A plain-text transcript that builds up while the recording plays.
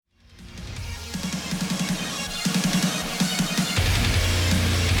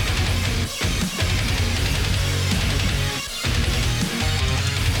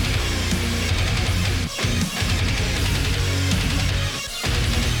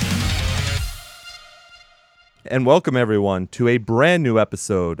and welcome everyone to a brand new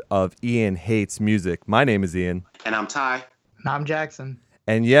episode of Ian Hates Music. My name is Ian. And I'm Ty. And I'm Jackson.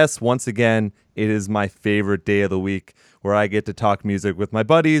 And yes, once again, it is my favorite day of the week where I get to talk music with my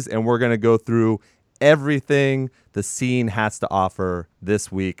buddies, and we're going to go through everything the scene has to offer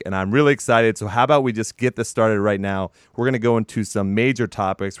this week. And I'm really excited. So how about we just get this started right now? We're going to go into some major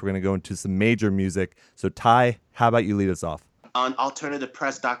topics. We're going to go into some major music. So Ty, how about you lead us off? On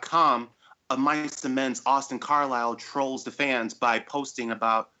alternativepress.com, of Mice and Men's Austin Carlisle trolls the fans by posting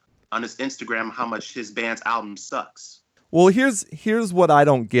about on his Instagram how much his band's album sucks. Well, here's what I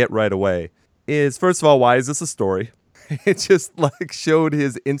don't get right away is, first of all, why is this a story? It just like showed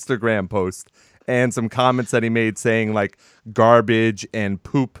his Instagram post and some comments that he made saying like garbage and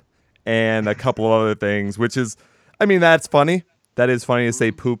poop and a couple of other things, which is, I mean, that's funny. That is funny to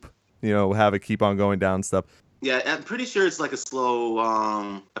say poop, have it keep on going down stuff. Yeah, I'm pretty sure it's like a slow,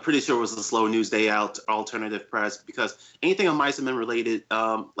 I'm pretty sure it was a slow news day out, Alternative Press, because anything on Mice and Men related,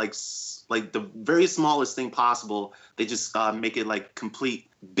 like the very smallest thing possible, they just make it like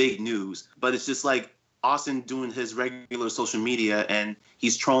complete big news. But it's just like Austin doing his regular social media, and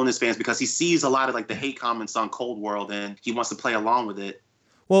he's trolling his fans because he sees a lot of like the hate comments on Cold World, and he wants to play along with it.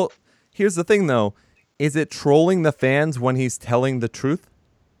 Well, here's the thing though. Is it trolling the fans when he's telling the truth?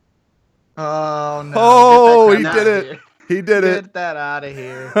 Oh, no. Oh, he did it. He did it. Get that out of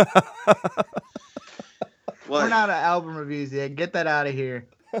here. We're not at album reviews yet. Get that out of here.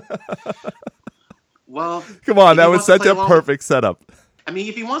 Well, come on. That was such a perfect setup. I mean,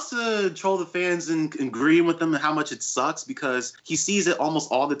 if he wants to troll the fans and agree with them and how much it sucks, because he sees it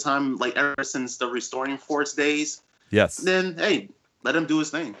almost all the time, like ever since the Restoring Force days. Yes. Then, hey, let him do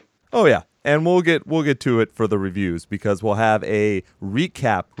his thing. Oh, yeah. And we'll get to it for the reviews, because we'll have a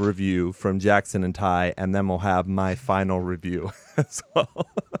recap review from Jackson and Ty, and then we'll have my final review as well.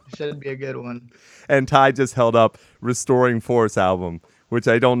 Should be a good one. And Ty just held up Restoring Force album, which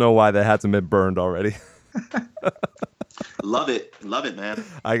I don't know why that hasn't been burned already. Love it, man.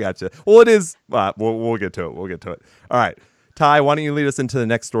 I gotcha. Well, it is. We'll get to it. All right, Ty, why don't you lead us into the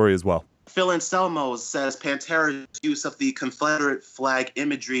next story as well? Phil Anselmo says Pantera's use of the Confederate flag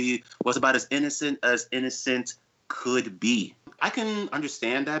imagery was about as innocent could be. I can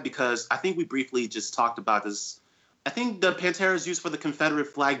understand that because I think we briefly just talked about this. I think the Pantera's use for the Confederate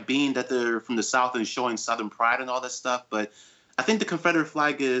flag being that they're from the South and showing Southern pride and all that stuff, but I think the Confederate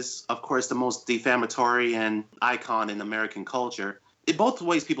flag is, of course, the most defamatory and icon in American culture. In both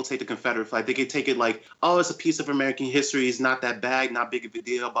ways, people take the Confederate flag. They can take it like, oh, it's a piece of American history. It's not that bad, not big of a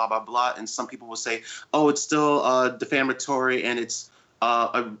deal, blah, blah, blah. And some people will say, oh, it's still defamatory, and it's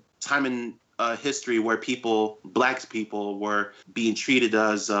a time in history where black people were being treated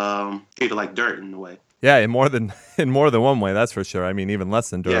like dirt in a way. Yeah, in more than one way, that's for sure. I mean, even less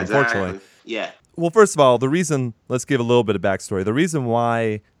than dirt, unfortunately. Exactly. Yeah. Well, first of all, let's give a little bit of backstory. The reason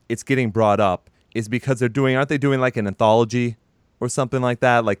why it's getting brought up is because aren't they doing like an anthology or something like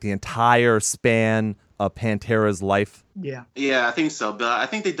that, like the entire span of Pantera's life? Yeah. Yeah, I think so. But I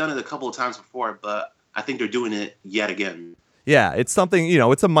think they've done it a couple of times before, but I think they're doing it yet again. it's something,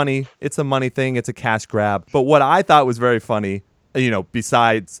 it's a money thing. It's a cash grab. But what I thought was very funny,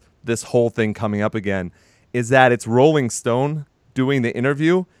 besides this whole thing coming up again, is that it's Rolling Stone doing the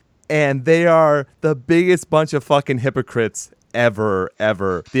interview, and they are the biggest bunch of fucking hypocrites ever.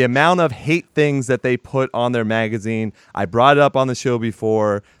 The amount of hate things that they put on their magazine. I brought it up on the show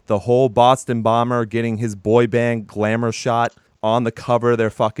before. The whole Boston Bomber getting his boy band glamour shot on the cover of their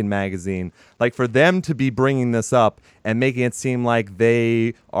fucking magazine. Like, for them to be bringing this up and making it seem like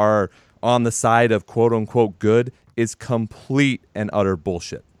they are on the side of quote unquote good is complete and utter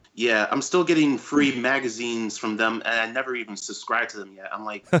bullshit. Yeah, I'm still getting free magazines from them, and I never even subscribed to them yet. I'm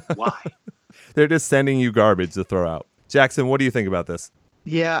like, why? They're just sending you garbage to throw out. Jackson, what do you think about this?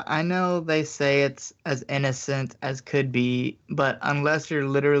 Yeah, I know they say it's as innocent as could be, but unless you're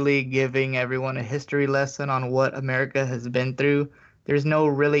literally giving everyone a history lesson on what America has been through, there's no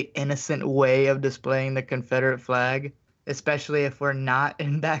really innocent way of displaying the Confederate flag, especially if we're not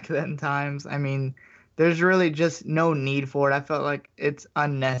in back then times. I mean, there's really just no need for it. I felt like it's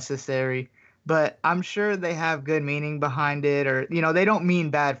unnecessary, but I'm sure they have good meaning behind it, or, they don't mean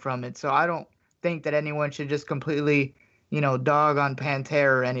bad from it. So I don't think that anyone should just completely dog on Pantera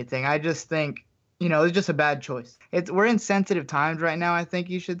or anything. I just think, it's just a bad choice. We're in sensitive times right now, I think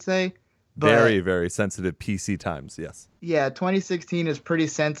you should say. But, very, very sensitive PC times, yes. Yeah, 2016 is pretty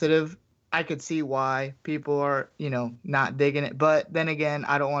sensitive. I could see why people are, not digging it. But then again,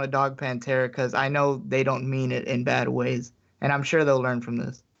 I don't want to dog Pantera because I know they don't mean it in bad ways. And I'm sure they'll learn from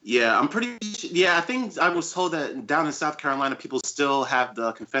this. Yeah, I think I was told that down in South Carolina, people still have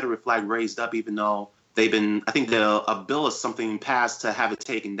the Confederate flag raised up, even though I think a bill is something passed to have it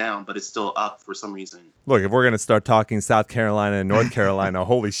taken down, but it's still up for some reason. Look, if we're going to start talking South Carolina and North Carolina,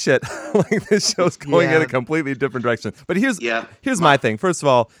 holy shit, like this show's going in a completely different direction. But here's my thing. First of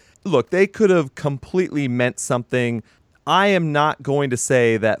all, look, they could have completely meant something. I am not going to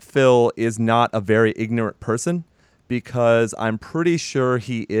say that Phil is not a very ignorant person, because I'm pretty sure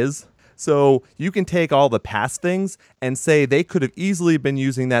he is. So you can take all the past things and say they could have easily been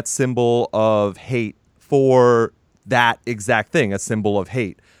using that symbol of hate for that exact thing, a symbol of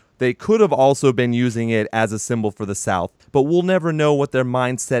hate. They could have also been using it as a symbol for the South, but we'll never know what their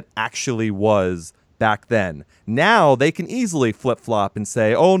mindset actually was back then. Now they can easily flip-flop and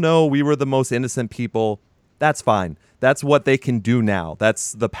say, oh no, we were the most innocent people. That's fine. That's what they can do now.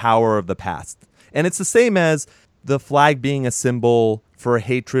 That's the power of the past. And it's the same as the flag being a symbol for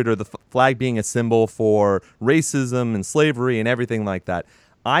hatred, or the flag being a symbol for racism and slavery and everything like that.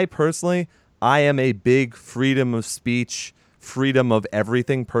 I am a big freedom of speech, freedom of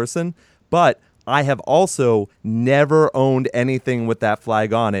everything person, but I have also never owned anything with that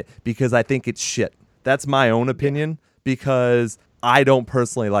flag on it because I think it's shit. That's my own opinion, because I don't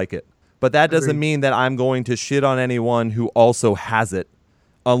personally like it. But that doesn't mean that I'm going to shit on anyone who also has it,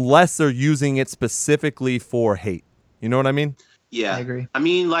 unless they're using it specifically for hate. You know what I mean? Yeah, I agree. I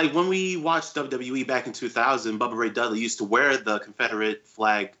mean, like when we watched WWE back in 2000, Bubba Ray Dudley used to wear the Confederate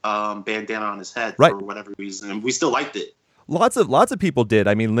flag bandana on his head for whatever reason, and we still liked it. Lots of people did.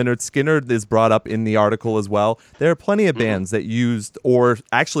 I mean, Lynyrd Skynyrd is brought up in the article as well. There are plenty of bands that used, or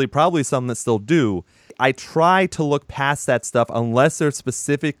actually probably some that still do. I try to look past that stuff unless they're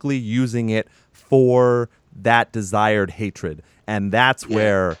specifically using it for that desired hatred. And that's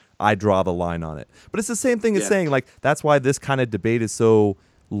where I draw the line on it. But it's the same thing as saying, like, that's why this kind of debate is so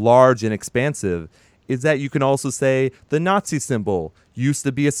large and expansive, is that you can also say the Nazi symbol used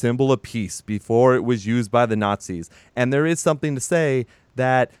to be a symbol of peace before it was used by the Nazis. And there is something to say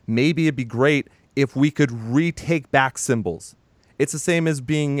that maybe it'd be great if we could retake back symbols. It's the same as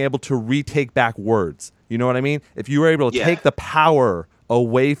being able to retake back words. You know what I mean? If you were able to take the power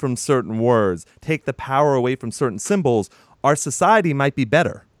away from certain words, take the power away from certain symbols, our society might be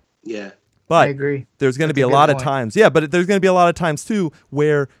better. Yeah. But I agree. There's going to be a lot of times. Yeah, but there's going to be a lot of times too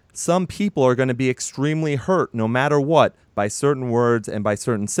where some people are going to be extremely hurt no matter what by certain words and by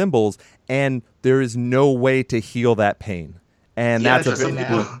certain symbols, and there is no way to heal that pain. And that's a big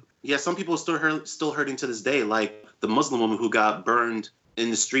deal. Yeah, some people are still hurting to this day, like the Muslim woman who got burned in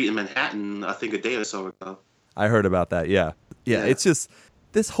the street in Manhattan, I think a day or so ago. I heard about that, yeah. It's just,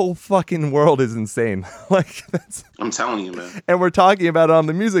 this whole fucking world is insane. I'm telling you, man. And we're talking about it on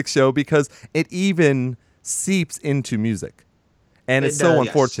the music show because it even seeps into music. And it's so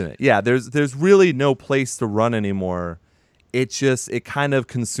unfortunate. Yeah, there's really no place to run anymore. It kind of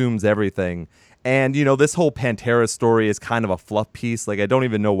consumes everything. And, you know, this whole Pantera story is kind of a fluff piece. Like, I don't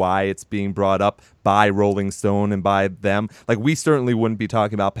even know why it's being brought up by Rolling Stone and by them. Like, we certainly wouldn't be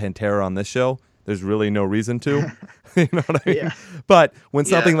talking about Pantera on this show. There's really no reason to. You know what I mean? Yeah. But when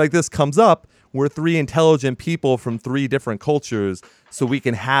something like this comes up, we're three intelligent people from three different cultures, so we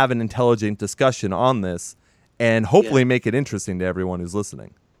can have an intelligent discussion on this and hopefully make it interesting to everyone who's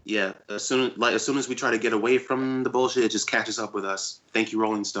listening. Yeah, as soon as we try to get away from the bullshit, it just catches up with us. Thank you,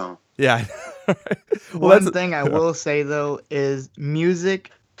 Rolling Stone. Yeah. One thing I will say, though, is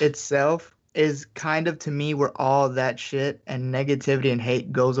music itself is kind of, to me, where all that shit and negativity and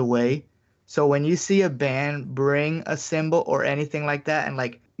hate goes away. So when you see a band bring a symbol or anything like that and,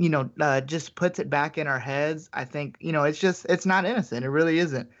 like, you know, just puts it back in our heads, I think, you know, it's not innocent. It really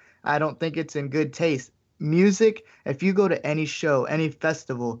isn't. I don't think it's in good taste. Music, if you go to any show, any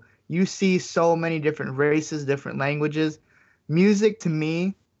festival, you see so many different races, different languages. Music, to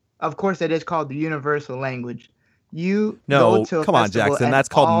me, of course, it is called the universal lange. Go to a come on, Jackson. That's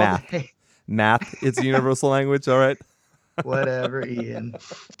called math. Math, it's a universal language, all right? Whatever, Ian.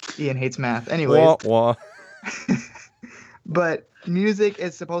 Ian hates math. Anyways. Wah, wah. But music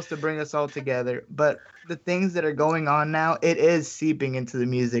is supposed to bring us all together. But the things that are going on now, it is seeping into the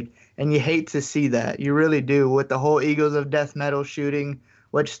music. And you hate to see that. You really do. With the whole Eagles of Death Metal shooting,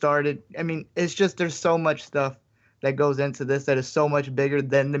 which started. I mean, it's just there's so much stuff that goes into this that is so much bigger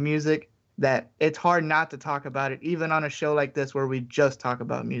than the music that it's hard not to talk about it, even on a show like this where we just talk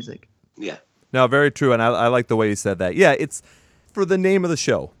about music. Yeah. No, very true. And I like the way you said that. Yeah, it's for the name of the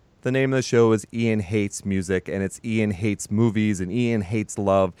show. The name of the show is Ian Hates Music, and it's Ian Hates Movies, and Ian Hates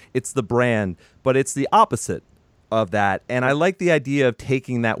Love. It's the brand, but it's the opposite of that. And I like the idea of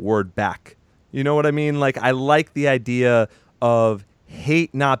taking that word back. You know what I mean? Like, I like the idea of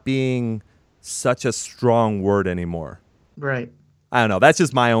hate not being such a strong word anymore. Right. I don't know. That's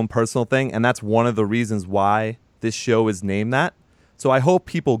just my own personal thing, and that's one of the reasons why this show is named that. So I hope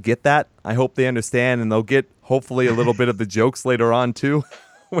people get that. I hope they understand, and they'll get hopefully a little bit of the jokes later on too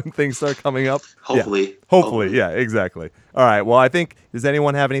when things start coming up. Hopefully. Yeah. Hopefully, yeah, exactly. All right. Well, I think, does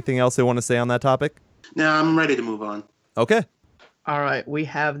anyone have anything else they want to say on that topic? No, I'm ready to move on. Okay. All right, we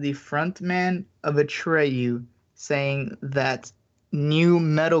have the frontman of Atreyu saying that new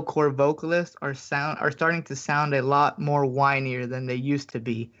metalcore vocalists are starting to sound a lot more whinier than they used to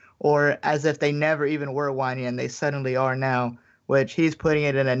be, or as if they never even were whiny and they suddenly are now, which he's putting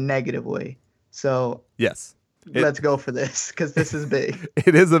it in a negative way. So Yes. let's go for this, because this is big.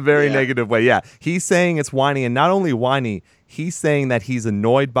 It is a very Yeah. negative way. Yeah. He's saying it's whiny, and not only whiny, he's saying that he's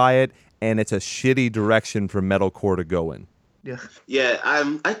annoyed by it, and it's a shitty direction for metalcore to go in. Yeah. Yeah,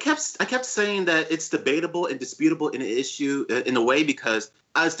 I kept saying that it's debatable and disputable in an issue in a way because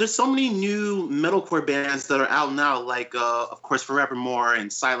there's so many new metalcore bands that are out now, like of course Forevermore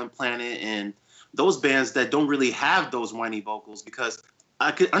and Silent Planet and those bands that don't really have those whiny vocals. Because I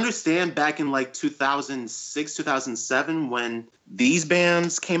could understand back in like 2006, 2007 when these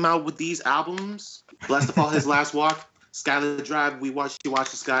bands came out with these albums, Blessed to Fall, His Last Walk, Skylar Drive, We Watch You Watch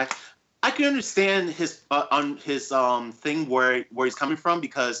the Sky. I can understand his on his thing where he's coming from,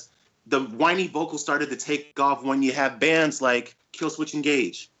 because the whiny vocals started to take off when you have bands like Killswitch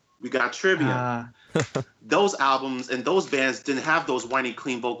Engage. We got Trivia. Those albums and those bands didn't have those whiny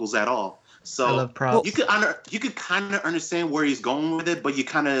clean vocals at all. I So love props. you could kind of understand where he's going with it, but you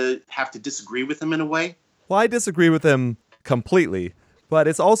kind of have to disagree with him in a way. Well, I disagree with him completely, but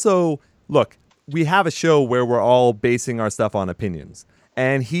it's also, look, we have a show where we're all basing our stuff on opinions,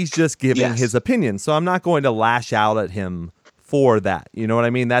 and he's just giving Yes. his opinion. So I'm not going to lash out at him for that. You know what I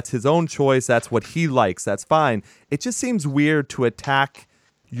mean? That's his own choice. That's what he likes. That's fine. It just seems weird to attack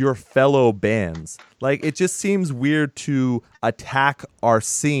your fellow bands. Like, it just seems weird to attack our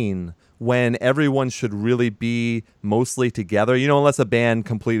scene when everyone should really be mostly together, you know, unless a band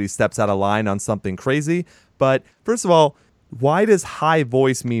completely steps out of line on something crazy. But first of all, why does high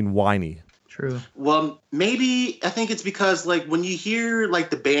voice mean whiny? True. Well, maybe I think it's because like when you hear like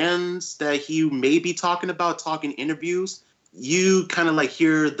the bands that he may be talking about talking interviews, you kind of like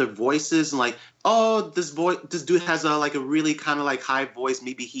hear the voices and like, oh, this dude has a like a really kind of like high voice.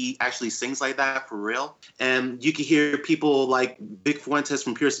 Maybe he actually sings like that for real. And you can hear people like Vic Fuentes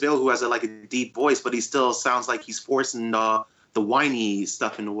from Pierceville, who has like a deep voice, but he still sounds like he's forcing the whiny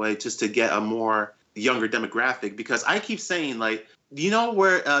stuff in a way just to get a more younger demographic. Because I keep saying like, you know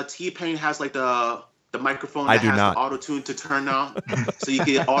where T-Pain has like the microphone I that do has not. the auto-tune to turn on, so you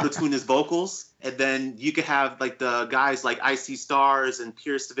can auto-tune his vocals, and then you could have like the guys like Icy Stars and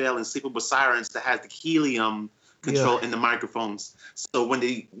Pierce the Veil and Sleeping with Sirens that has the helium control in the microphones. So when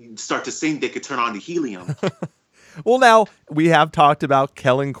they start to sing, they could turn on the helium. Well, now we have talked about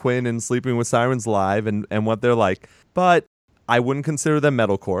Kellen Quinn and Sleeping with Sirens live and what they're like, but I wouldn't consider them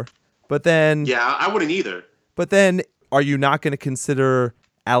metalcore. But then, Yeah, I wouldn't either. But then, are you not going to consider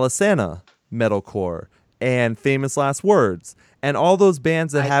Alisana metalcore and Famous Last Words and all those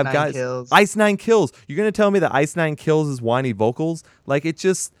bands that Ice have Nine guys? Kills. Ice Nine Kills. You're going to tell me that Ice Nine Kills is whiny vocals? Like, it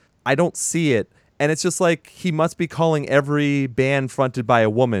just, I don't see it. And it's just like he must be calling every band fronted by a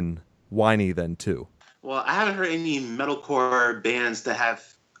woman whiny then too. Well, I haven't heard any metalcore bands that have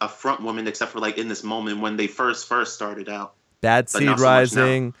a front woman except for like In This Moment when they first started out. Bad But Seed not so much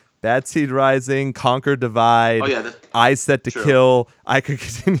Rising. Bad Seed Rising, Conquer Divide, Oh yeah, Eyes Set to True. Kill. I could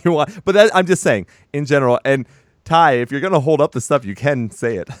continue on. But that, I'm just saying, in general. And Ty, if you're going to hold up the stuff, you can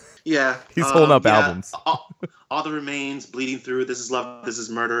say it. yeah. He's holding up albums. All the Remains, Bleeding Through, This Is Love, This Is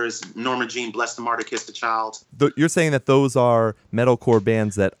Murder, is Norma Jean, Bless the Martyr, Kiss the Child. You're saying that those are metalcore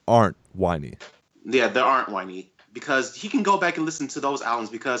bands that aren't whiny. Yeah, there aren't whiny. Because he can go back and listen to those albums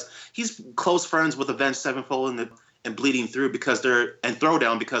because he's close friends with Avenged Sevenfold and Bleeding Through because and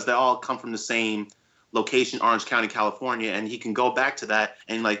Throwdown because they all come from the same location, Orange County, California, and he can go back to that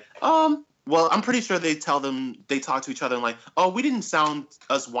and like, well, I'm pretty sure they talk to each other and like, oh, we didn't sound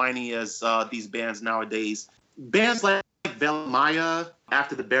as whiny as these bands nowadays. Bands like Veil Maya,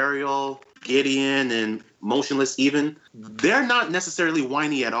 After the Burial, Gideon, and Motionless even, they're not necessarily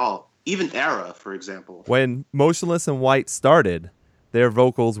whiny at all. Even Era, for example. When Motionless and White started, their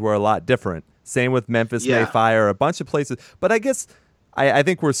vocals were a lot different. Same with Memphis Yeah. Mayfire, a bunch of places. But I guess I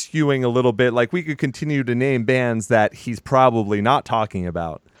think we're skewing a little bit. Like, we could continue to name bands that he's probably not talking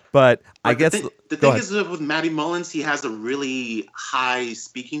about. But I guess the go thing ahead. is with Matty Mullins, he has a really high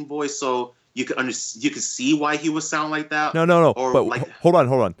speaking voice, so you could see why he would sound like that. No. Or But like, hold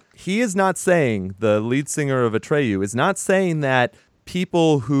on. He is not saying, the lead singer of Atreyu is not saying that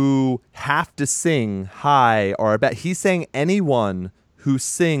people who have to sing high or bad. He's saying anyone who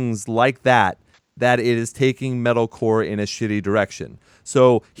sings like that it is taking metalcore in a shitty direction.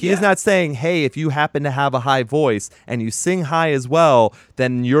 So he is not saying, hey, if you happen to have a high voice and you sing high as well,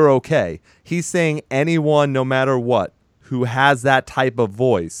 then you're okay. He's saying anyone, no matter what, who has that type of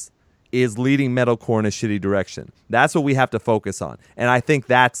voice is leading metalcore in a shitty direction. That's what we have to focus on. And I think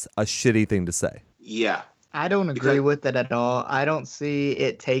that's a shitty thing to say. Yeah. I don't agree with it at all. I don't see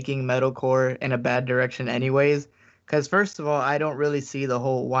it taking metalcore in a bad direction anyways. Because first of all, I don't really see the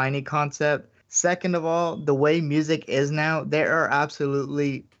whole whiny concept. Second of all, the way music is now, there are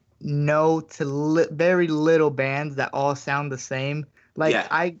absolutely very little bands that all sound the same.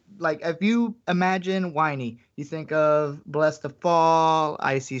 If you imagine whiny, you think of Bless the Fall,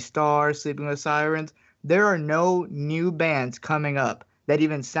 Icy Star, Sleeping with Sirens. There are no new bands coming up that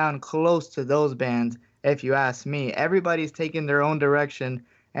even sound close to those bands, if you ask me. Everybody's taking their own direction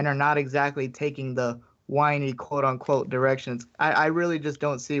and are not exactly taking the whiny quote-unquote directions. I really just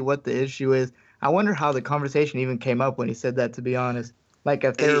don't see what the issue is. I wonder how the conversation even came up when he said that, to be honest. Like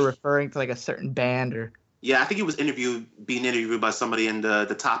if they were referring to like a certain band or... Yeah, I think he was being interviewed by somebody, and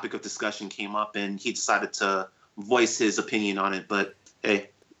the topic of discussion came up, and he decided to voice his opinion on it. But hey,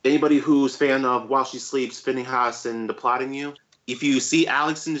 anybody who's fan of While She Sleeps, Finneas, and The Plotting You, if you see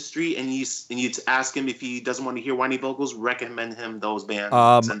Alex in the street and you ask him if he doesn't want to hear whiny vocals, recommend him those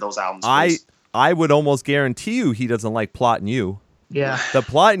bands and those albums. I would almost guarantee you he doesn't like Plotting You. Yeah, the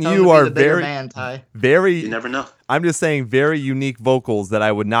Plotting You are very. You never know. I'm just saying, very unique vocals that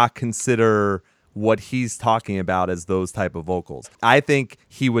I would not consider what he's talking about as those type of vocals. I think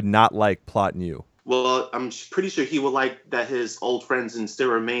he would not like Plotting You. Well, I'm pretty sure he would like that his old friends in Still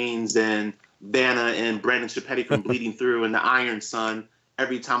Remains and Vanna and Brandon Shapetti from Bleeding Through and The Iron Sun,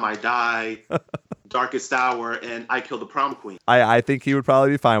 Every Time I Die, Darkest Hour, and I Killed the Prom Queen. I think he would probably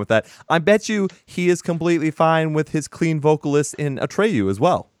be fine with that. I bet you he is completely fine with his clean vocalist in Atreyu as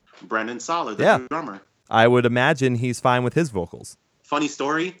well. Brandon Solid, the drummer. I would imagine he's fine with his vocals. Funny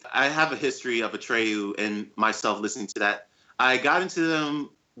story, I have a history of Atreyu and myself listening to that. I got into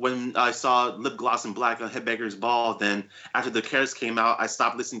them when I saw Lip Gloss and Black on Headbangers Ball. Then after the Cares came out, I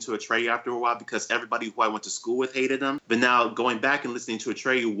stopped listening to Atreyu after a while because everybody who I went to school with hated them. But now going back and listening to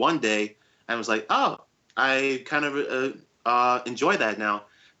Atreyu one day, I was like, oh, I kind of enjoy that now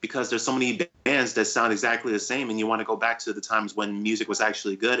because there's so many bands that sound exactly the same, and you want to go back to the times when music was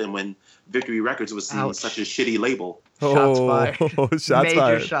actually good and when Victory Records was such a shitty label. Shots fired. Major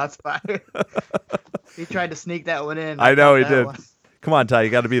fired. Shots fired. He tried to sneak that one in. I know he did. Come on, Ty,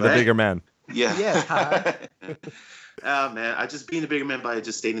 you got to be the bigger man. Yeah. Yeah, Ty. Man, I just being the bigger man by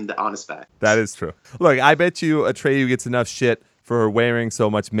just stating the honest fact. That is true. Look, I bet you Atreyu gets enough shit for wearing so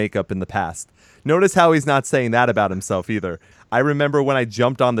much makeup in the past. Notice how he's not saying that about himself either. I remember when I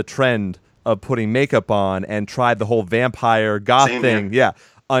jumped on the trend of putting makeup on and tried the whole vampire goth thing. Yeah.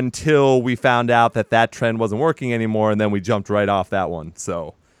 Until we found out that trend wasn't working anymore, and then we jumped right off that one.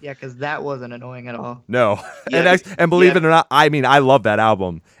 So yeah, because that wasn't annoying at all. No. Yeah, and believe it or not, I mean, I love that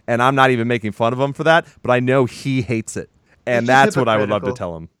album, and I'm not even making fun of him for that, but I know he hates it. And that's what I would love to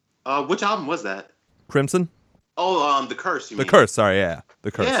tell him. Which album was that? Crimson? Oh, The Curse, you mean? The Curse, sorry, yeah.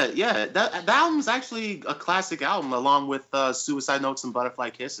 The Curse. Yeah. That album's actually a classic album, along with Suicide Notes and Butterfly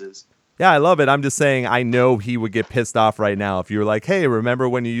Kisses. Yeah, I love it. I'm just saying, I know he would get pissed off right now if you were like, hey, remember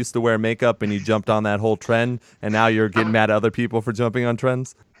when you used to wear makeup and you jumped on that whole trend, and now you're getting mad at other people for jumping on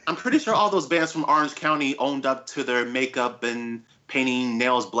trends? I'm pretty sure all those bands from Orange County owned up to their makeup and painting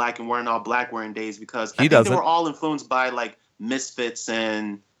nails black and wearing all black wearing days because I think they were all influenced by like Misfits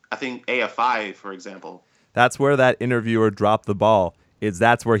and I think AFI, for example. That's where that interviewer dropped the ball.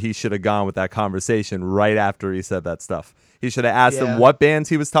 That's where he should have gone with that conversation right after he said that stuff. He should have asked him what bands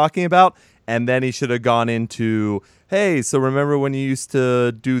he was talking about, and then he should have gone into, hey, so remember when you used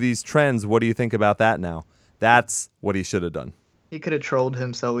to do these trends? What do you think about that now? That's what he should have done. He could have trolled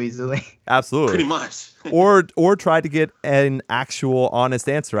him so easily. Absolutely. Pretty much. or try to get an actual honest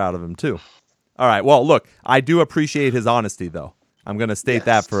answer out of him, too. All right. Well, look, I do appreciate his honesty, though. I'm going to state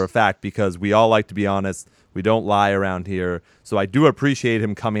that for a fact because we all like to be honest. We don't lie around here. So I do appreciate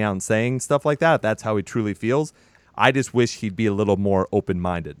him coming out and saying stuff like that. If that's how he truly feels. I just wish he'd be a little more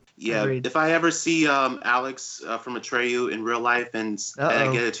open-minded. Yeah, if I ever see Alex from Atreyu in real life and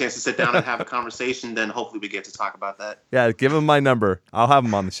I get a chance to sit down and have a conversation, then hopefully we get to talk about that. Yeah, give him my number. I'll have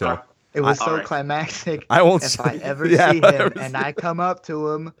him on the show. It was climactic. I won't. If I ever see him and I come up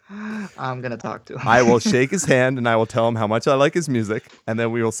to him, I'm going to talk to him. I will shake his hand and I will tell him how much I like his music, and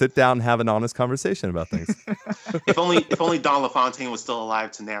then we will sit down and have an honest conversation about things. If only Don LaFontaine was still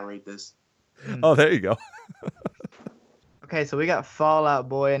alive to narrate this. Oh, there you go. Okay, so we got Fall Out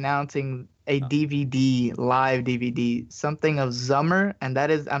Boy announcing a DVD, live DVD, something of Zummer, and that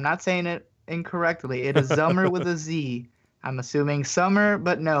is, I'm not saying it incorrectly. It is Zummer with a Z. I'm assuming Summer,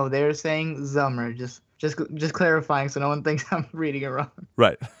 but no, they're saying Zummer. Just clarifying so no one thinks I'm reading it wrong.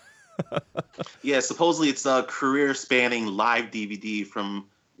 Right. Yeah, supposedly it's a career-spanning live DVD from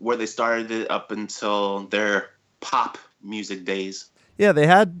where they started it up until their pop music days. Yeah, they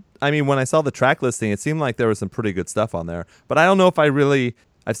had, I mean, when I saw the track listing, it seemed like there was some pretty good stuff on there. But I don't know if I've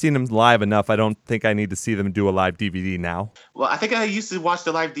seen them live enough. I don't think I need to see them do a live DVD now. Well, I think I used to watch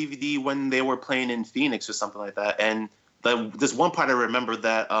the live DVD when they were playing in Phoenix or something like that. And this one part I remember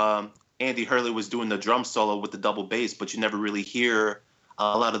that Andy Hurley was doing the drum solo with the double bass, but you never really hear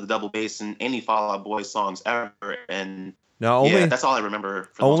a lot of the double bass in any Fall Out Boy songs ever. And No, yeah, that's all I remember.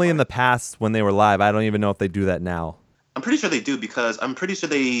 Only in the past when they were live. I don't even know if they do that now. I'm pretty sure they do, because I'm pretty sure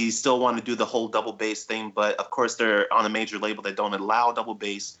they still want to do the whole double bass thing, but of course they're on a major label that don't allow double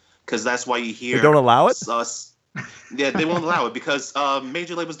bass, because that's why you hear... They don't allow it? Yeah, they won't allow it, because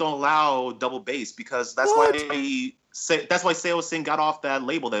major labels don't allow double bass, because that's why Sail Sing got off that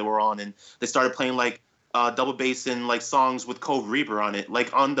label they were on, and they started playing like double bass in like songs with Cove Reaper on it.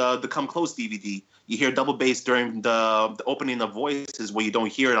 Like on the Come Close DVD, you hear double bass during the opening of voices where you don't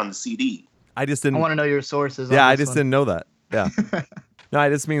hear it on the CD. I want to know your sources. Yeah, I just didn't know that. Yeah. No, I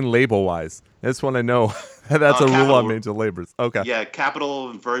just mean label-wise. I just want to know that's a rule on major labels. Okay. Yeah,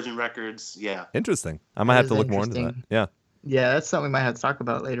 Capitol, Virgin Records, yeah. Interesting. I might have to look more into that. Yeah. Yeah, that's something we might have to talk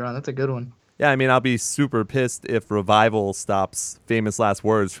about later on. That's a good one. Yeah, I mean, I'll be super pissed if Revival stops Famous Last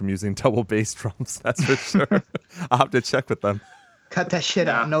Words from using double bass drums. That's for sure. I'll have to check with them. Cut that shit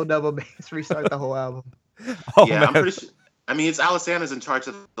out. No double bass. Restart the whole album. Oh, yeah, man. I'm pretty sure. I mean, it's Alisana's in charge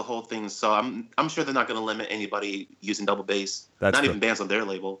of the whole thing, so I'm sure they're not going to limit anybody using double bass. That's not true. even bands on their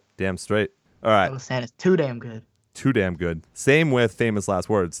label. Damn straight. All right. Alisana's too damn good. Too damn good. Same with Famous Last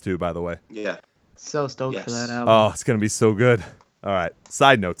Words, too, by the way. Yeah. So stoked for that album. Oh, it's going to be so good. All right.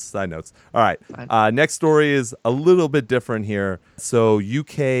 Side notes. All right. Next story is a little bit different here. So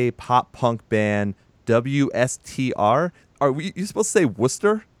UK pop punk band WSTR. Are you supposed to say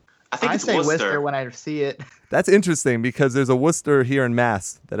Worcester? I think it's say Worcester when I see it. That's interesting because there's a Worcester here in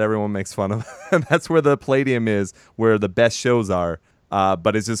Mass that everyone makes fun of. And that's where the Palladium is, where the best shows are.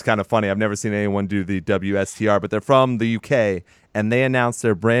 But it's just kind of funny. I've never seen anyone do the WSTR, but they're from the UK. And they announced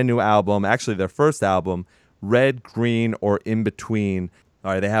their brand new album, actually their first album, Red, Green, or In Between.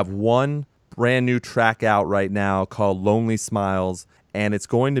 All right, they have one brand new track out right now called Lonely Smiles. And it's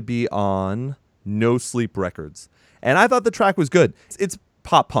going to be on No Sleep Records. And I thought the track was good. It's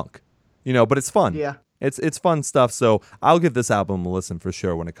pop punk, but it's fun. Yeah. It's fun stuff, so I'll give this album a listen for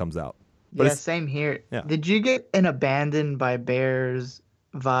sure when it comes out. But yeah, same here. Yeah. Did you get an Abandoned by Bears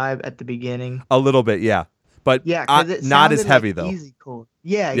vibe at the beginning? A little bit, yeah. But not as heavy, though. Easycore.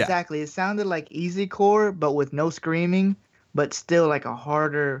 Yeah, exactly. It sounded like Easycore, but with no screaming, but still like a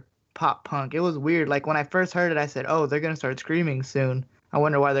harder pop punk. It was weird. Like when I first heard it, I said, oh, they're going to start screaming soon. I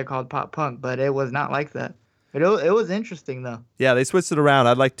wonder why they're called pop punk, but it was not like that. It was interesting though. Yeah, they switched it around.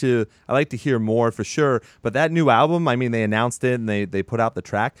 I'd like to hear more for sure. But that new album, I mean, they announced it and they put out the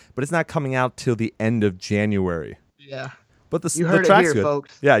track, but it's not coming out till the end of January. Yeah. But you heard the track's it here, good.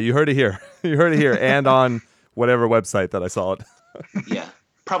 Folks. Yeah, you heard it here. You heard it here, and on whatever website that I saw it. Yeah,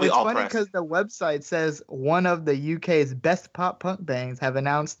 probably it's all funny press. because the website says one of the UK's best pop punk bands have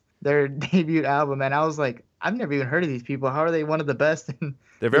announced their debut album, and I was like, I've never even heard of these people. How are they one of the best in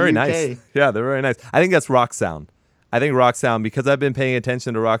They're very the UK? nice. Yeah, they're very nice. I think that's Rock Sound. I think Rock Sound, because I've been paying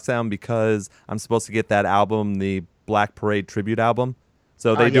attention to Rock Sound because I'm supposed to get that album, the Black Parade tribute album.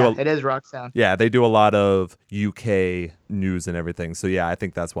 So they it is Rock Sound. Yeah, they do a lot of UK news and everything. So yeah, I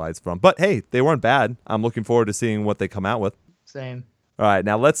think that's why it's from. But hey, they weren't bad. I'm looking forward to seeing what they come out with. Same. All right,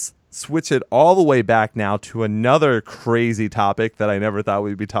 now let's switch it all the way back now to another crazy topic that I never thought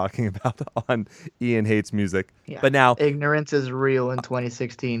we'd be talking about on Ian Hates Music. Yeah. But now ignorance is real in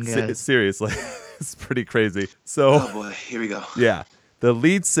 2016, guys. Seriously, it's pretty crazy. So, oh boy, here we go. Yeah, the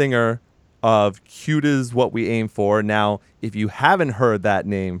lead singer of Cute Is What We Aim For. Now, if you haven't heard that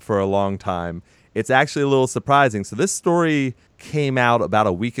name for a long time, it's actually a little surprising. So this story came out about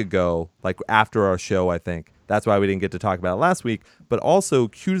a week ago, like after our show, I think. That's why we didn't get to talk about it last week. But also,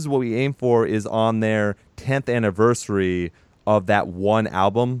 Cute Is What We Aim For is on their 10th anniversary of that one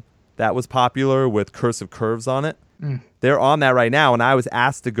album that was popular with Curse of Curves on it. They're on that right now, and I was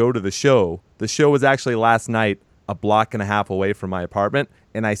asked to go to the show. The show was actually last night, a block and a half away from my apartment,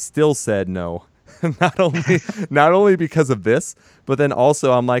 and I still said no. not only because of this, but then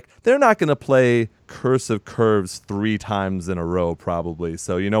also I'm like, they're not going to play Curse of Curves 3 times in a row probably.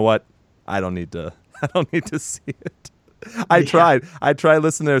 So you know what? I don't need to see it. I tried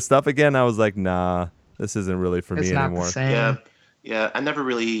listening to their stuff again. I was like, nah, this isn't really for It's me not anymore. the same. Yeah. I never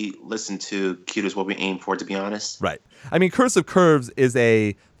really listened to "Cute Is What We Aim For," to be honest. Right. I mean, Cursive Curves is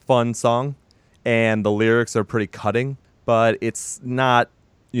a fun song, and the lyrics are pretty cutting, but it's not,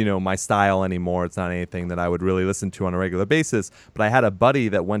 my style anymore. It's not anything that I would really listen to on a regular basis. But I had a buddy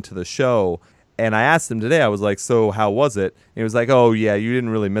that went to the show, and I asked him today, I was like, so how was it? And he was like, oh, yeah, you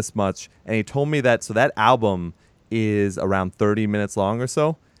didn't really miss much. And he told me that, so that album is around 30 minutes long or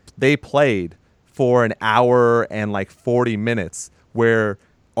so. They played for an hour and like 40 minutes, where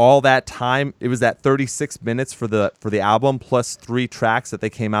all that time, it was that 36 minutes for the album plus 3 tracks that they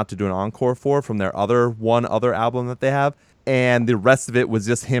came out to do an encore from their other album that they have, and the rest of it was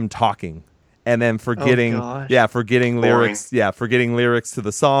just him talking and then forgetting lyrics, forgetting lyrics to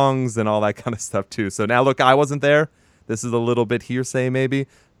the songs and all that kind of stuff too. So now look, I wasn't there. This is a little bit hearsay maybe,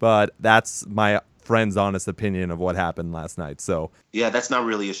 but that's my friend's honest opinion of what happened last night. So yeah, that's not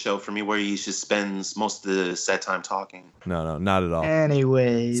really a show for me where he just spends most of the set time talking. No, not at all.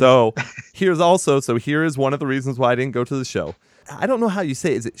 Anyways. So here is one of the reasons why I didn't go to the show. I don't know how you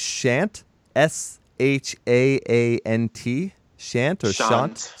say it. Is it Shant? SHAANT? Shant or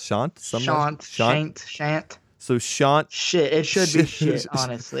Shant? Shant? Shant. So Shant. Shit. It should be shit,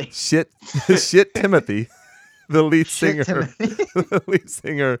 honestly. Shit Timothy. The lead singer, the lead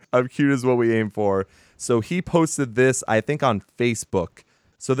singer of "Cute Is What We Aim For." So he posted this, I think, on Facebook.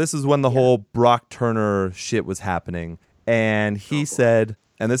 So this is when the whole Brock Turner shit was happening. And he said,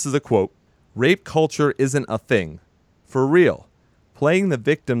 and this is a quote, "Rape culture isn't a thing. For real. Playing the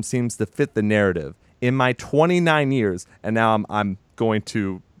victim seems to fit the narrative. In my 29 years," and now I'm going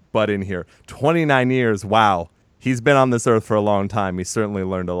to butt in here, 29 years, wow. He's been on this earth for a long time. He certainly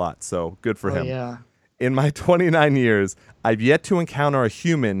learned a lot, so good for him. Yeah. "In my 29 years, I've yet to encounter a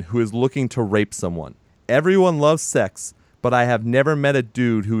human who is looking to rape someone. Everyone loves sex, but I have never met a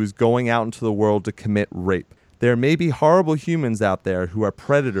dude who is going out into the world to commit rape. There may be horrible humans out there who are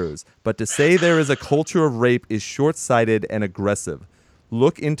predators, but to say there is a culture of rape is short-sighted and aggressive.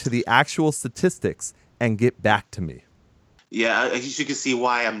 Look into the actual statistics and get back to me." Yeah, I guess you can see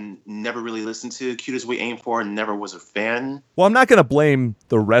why I'm never really listened to "Cute As We Aim For" and never was a fan. Well, I'm not going to blame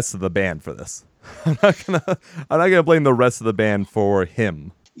the rest of the band for this. I'm not gonna blame the rest of the band for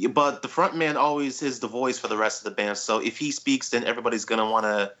him. Yeah, but the front man always is the voice for the rest of the band. So if he speaks, then everybody's gonna want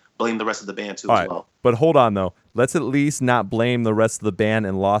to blame the rest of the band too as well. But hold on though. Let's at least not blame the rest of the band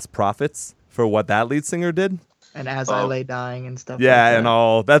and Lost Prophets for what that lead singer did. And As I Lay Dying and stuff. Yeah, like that. and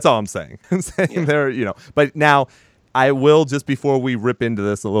all. That's all I'm saying. I'm saying there, But now, I will, just before we rip into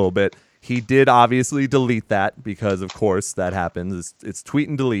this a little bit, he did obviously delete that because, of course, that happens. It's tweet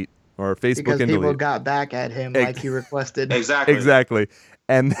and delete. Or Facebook because and people delete. got back at him like he requested. Exactly.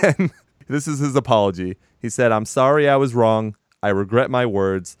 And then this is his apology. He said, "I'm sorry I was wrong. I regret my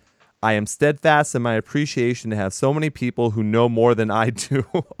words. I am steadfast in my appreciation to have so many people who know more than I do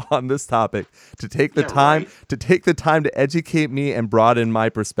on this topic to take the time to educate me and broaden my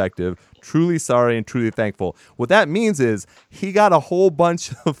perspective. Truly sorry and truly thankful." What that means is he got a whole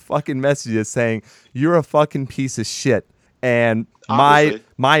bunch of fucking messages saying, "You're a fucking piece of shit. And my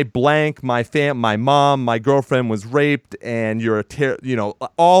blank, my mom, my girlfriend was raped, and you're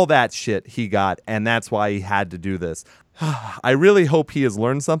all that shit he got, and that's why he had to do this." I really hope he has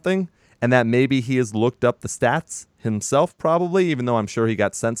learned something, and that maybe he has looked up the stats himself, probably, even though I'm sure he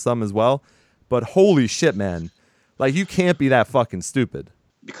got sent some as well. But holy shit, man. Like, you can't be that fucking stupid.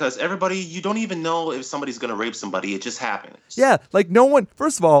 Because you don't even know if somebody's gonna rape somebody. It just happens. Yeah, like no one,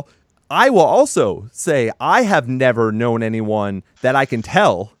 first of all, I will also say I have never known anyone that I can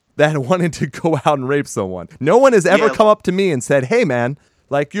tell that wanted to go out and rape someone. No one has ever come up to me and said, "Hey, man,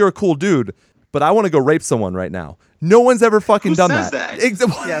 like, you're a cool dude, but I want to go rape someone right now." No one's ever fucking done that. Yeah,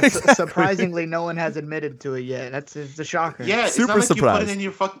 exactly. Surprisingly, no one has admitted to it yet. It's a shocker. Yeah, it's not like surprised.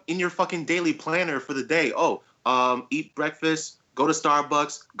 You put it in your fucking daily planner for the day. Oh, eat breakfast, go to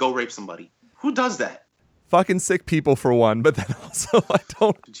Starbucks, go rape somebody. Who does that? Fucking sick people for one, but then also I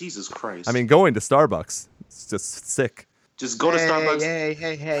don't. Jesus Christ. I mean, going to Starbucks, it's just sick. Just go to Starbucks.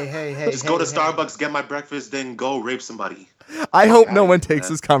 Hey. Just go to Starbucks, get my breakfast, then go rape somebody. I hope no one takes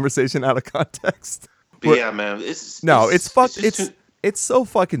this conversation out of context. But yeah, man, it's so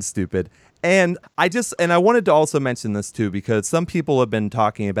fucking stupid. And I wanted to also mention this too, because some people have been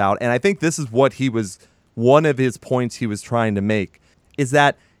talking about, and I think this is what one of his points he was trying to make, is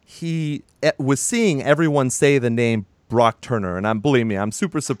that he was seeing everyone say the name Brock Turner. And believe me, I'm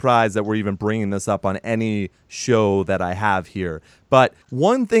super surprised that we're even bringing this up on any show that I have here. But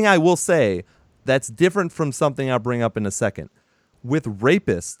one thing I will say that's different from something I'll bring up in a second. With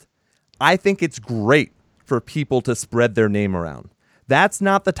Rapist, I think it's great for people to spread their name around. That's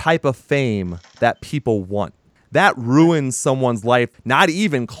not the type of fame that people want. That ruins someone's life, not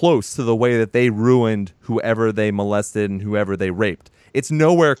even close to the way that they ruined whoever they molested and whoever they raped. It's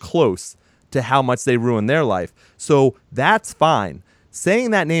nowhere close to how much they ruined their life. So that's fine.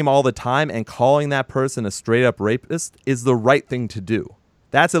 Saying that name all the time and calling that person a straight up rapist is the right thing to do.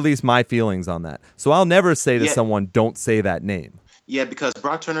 That's at least my feelings on that. So I'll never say to someone, don't say that name. Yeah, because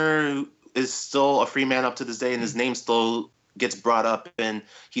Brock Turner is still a free man up to this day, and his name still gets brought up, and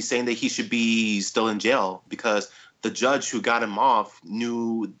he's saying that he should be still in jail because the judge who got him off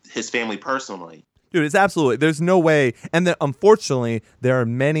knew his family personally. Dude, it's absolutely, there's no way. And then unfortunately, there are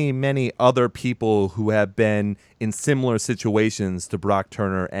many, many other people who have been in similar situations to Brock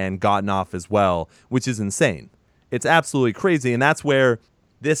Turner and gotten off as well, which is insane. It's absolutely crazy. And that's where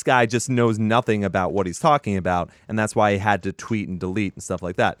this guy just knows nothing about what he's talking about. And that's why he had to tweet and delete and stuff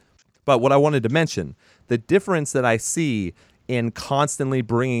like that. But what I wanted to mention, the difference that I see in constantly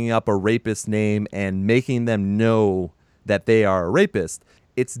bringing up a rapist name and making them know that they are a rapist,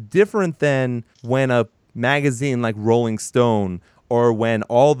 it's different than when a magazine like Rolling Stone or when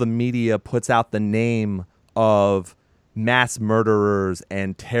all the media puts out the name of mass murderers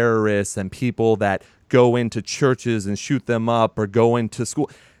and terrorists and people that go into churches and shoot them up or go into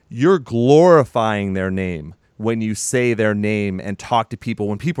school. You're glorifying their name when you say their name and talk to people.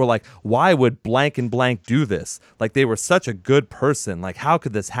 When people are like, why would blank and blank do this? Like, they were such a good person. Like, how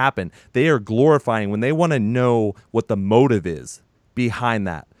could this happen? They are glorifying when they want to know what the motive is behind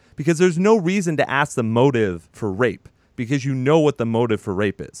that. Because there's no reason to ask the motive for rape because you know what the motive for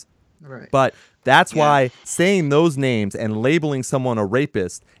rape is. Right. But that's why saying those names and labeling someone a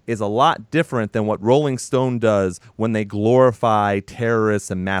rapist is a lot different than what Rolling Stone does when they glorify terrorists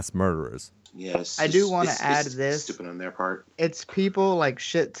and mass murderers. Yes, I do want to add this. Stupid on their part. It's people like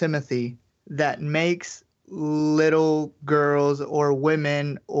Shit Timothy that makes little girls or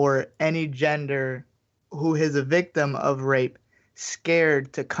women or any gender who is a victim of rape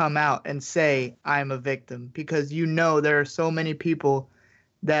scared to come out and say, I'm a victim. Because you know there are so many people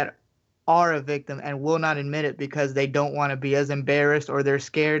that are a victim and will not admit it because they don't want to be as embarrassed, or they're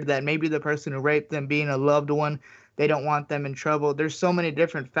scared that maybe the person who raped them being a loved one, they don't want them in trouble. There's so many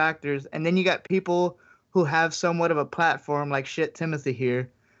different factors. And then you got people who have somewhat of a platform like Shit Timothy here,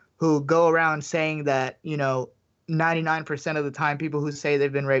 who go around saying that, 99% of the time people who say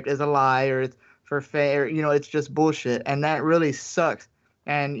they've been raped is a lie or it's for fair, it's just bullshit. And that really sucks.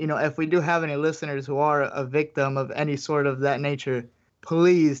 And, if we do have any listeners who are a victim of any sort of that nature,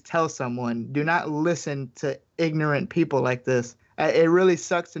 please tell someone. Do not listen to ignorant people like this. It really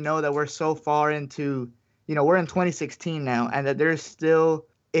sucks to know that we're so far into, we're in 2016 now, and that there's still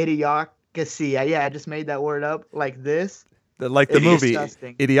idiocracy. Yeah, I just made that word up like this. Like the movie,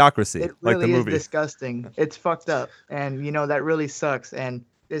 disgusting. Idiocracy. It really like the movie. is disgusting. It's fucked up. And, that really sucks. And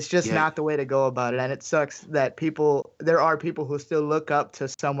it's just not the way to go about it. And it sucks that there are people who still look up to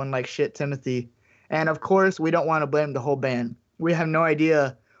someone like Shit Timothy. And, of course, we don't want to blame the whole band. We have no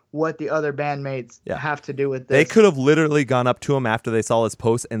idea what the other bandmates have to do with this. They could have literally gone up to him after they saw his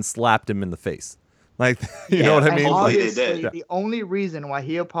post and slapped him in the face. Like, you know what I mean? Obviously, the only reason why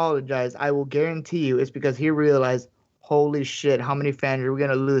he apologized, I will guarantee you, is because he realized, holy shit, how many fans are we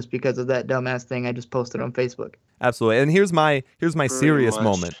going to lose because of that dumbass thing I just posted on Facebook? Absolutely. And here's my serious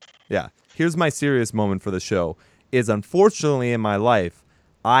moment. Yeah. Here's my serious moment for the show is, unfortunately, in my life,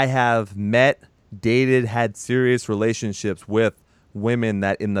 I have met, dated, had serious relationships with women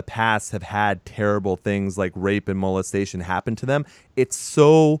that in the past have had terrible things like rape and molestation happen to them. It's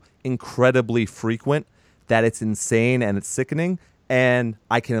so incredibly frequent that it's insane and it's sickening. And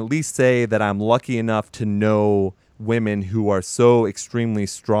I can at least say that I'm lucky enough to know women who are so extremely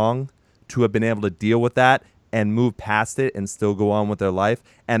strong to have been able to deal with that and move past it and still go on with their life.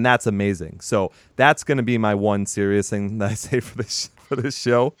 And that's amazing. So that's going to be my one serious thing that I say for this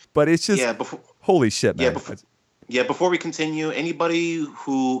show. But it's just, holy shit, man. Before we continue, anybody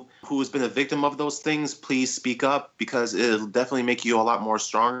who has been a victim of those things, please speak up, because it'll definitely make you a lot more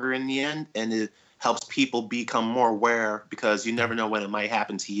stronger in the end, and it helps people become more aware, because you never know when it might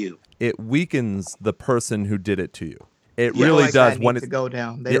happen to you. It weakens the person who did it to you. It really does. When it go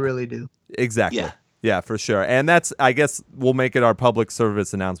down, they really do. Exactly. Yeah, for sure. And that's, I guess we'll make it our public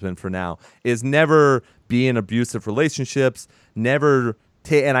service announcement for now, is never be in abusive relationships, never.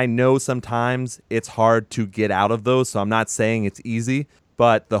 And I know sometimes it's hard to get out of those, so I'm not saying it's easy,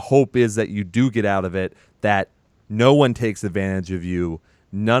 but the hope is that you do get out of it, that no one takes advantage of you,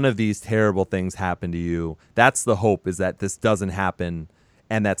 none of these terrible things happen to you. That's the hope, is that this doesn't happen,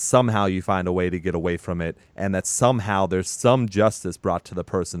 and that somehow you find a way to get away from it, and that somehow there's some justice brought to the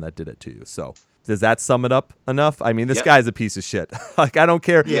person that did it to you. So Does that sum it up enough? I mean, this Yep. guy's a piece of shit. Like, I don't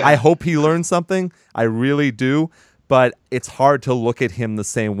care. Yeah. I hope he learns something. I really do. But it's hard to look at him the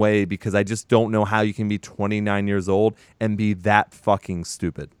same way because I just don't know how you can be 29 years old and be that fucking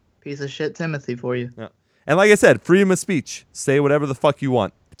stupid. Piece of shit Timothy for you. Yeah. And like I said, freedom of speech. Say whatever the fuck you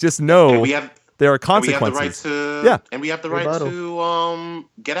want. Just know And we have there are and we have the consequences. right to Yeah. and we have the right Rebuttal. to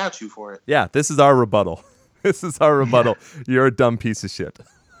get at you for it. Yeah, this is our rebuttal. This is our rebuttal. You're a dumb piece of shit.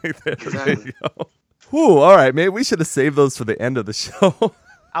 There Exactly. you go. Whew, all right, maybe we should have saved those for the end of the show.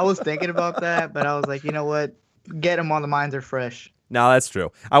 I was thinking about that, but I was like, you know what? Get them while the minds are fresh. No, that's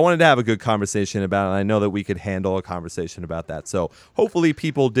true. I wanted to have a good conversation about it, and I know that we could handle a conversation about that. So hopefully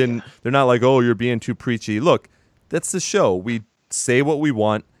people didn't, they're not like, oh, you're being too preachy. Look, that's the show. We say what we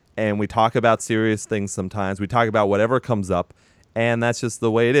want, and we talk about serious things sometimes. We talk about whatever comes up, and that's just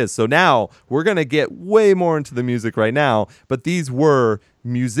the way it is. So now we're going to get way more into the music right now, but these were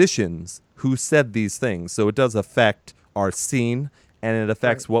musicians who said these things. So it does affect our scene, and it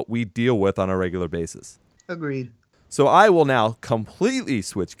affects what we deal with on a regular basis. Agreed. So I will now completely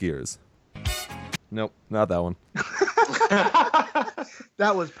switch gears. Nope, not that one.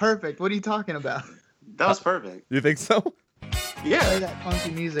 That was perfect. What are you talking about? That was perfect. You think so? Play Yeah. that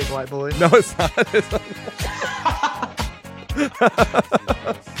funky music, white boy. No, it's not. It's not.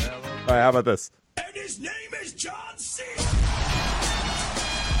 All right, how about this? And his name is John C.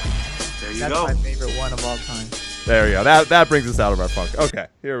 There you That's go. my favorite one of all time. There we go. That brings us out of our funk. Okay,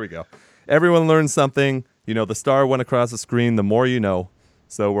 here we go. Everyone learned something. You know, the star went across the screen. The more you know.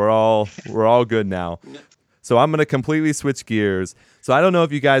 So we're all good now. So I'm gonna completely switch gears. So I don't know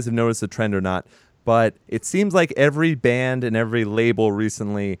if you guys have noticed a trend or not, but it seems like every band and every label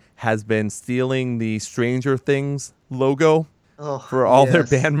recently has been stealing the Stranger Things logo Oh, for all their yes.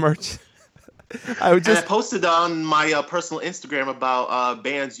 band merch. I would And I just posted on my personal Instagram about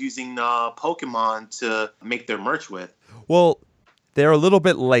bands using Pokemon to make their merch with. well, they're a little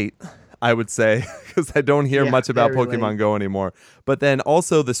bit late, I would say, because I don't hear Yeah, much about very Pokemon late. Go anymore. But then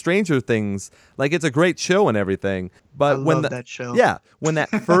also the Stranger Things, like it's a great show and everything. But I when love the, that show. yeah, when that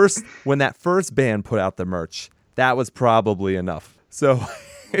first band put out the merch, that was probably enough. So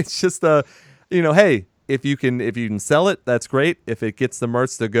it's just hey, if you can sell it, that's great. If it gets the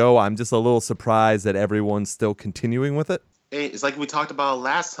merch to go, I'm just a little surprised that everyone's still continuing with it. Hey, it's like we talked about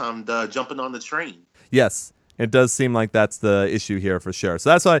last time, the jumping on the train. Yes, it does seem like that's the issue here for sure. So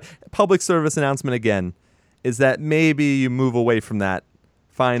that's why public service announcement again is that maybe you move away from that,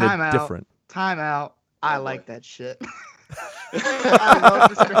 find Time it out. different. Time out. I boy. like that shit. I love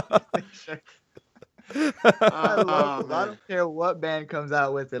the Stranger Things shirt. I love it. I don't care what band comes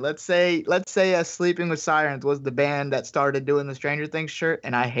out with it. Let's say Sleeping with Sirens was the band that started doing the Stranger Things shirt,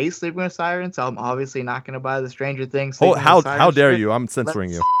 and I hate Sleeping with Sirens, so I'm obviously not going to buy the Stranger Things. Oh, Sleeping how with Sirens dare shirt. you? I'm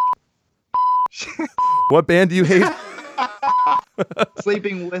censoring you. What band do you hate?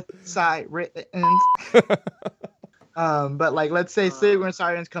 Sleeping with Sirens. But like, let's say Sleeping with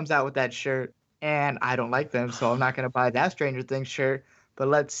Sirens comes out with that shirt, and I don't like them, so I'm not going to buy that Stranger Things shirt. But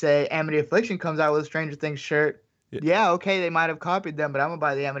let's say Amity Affliction comes out with a Stranger Things shirt. Yeah, okay, they might have copied them, but I'm gonna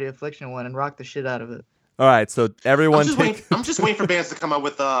buy the Amity Affliction one and rock the shit out of it. All right, so everyone I'm just waiting for bands to come out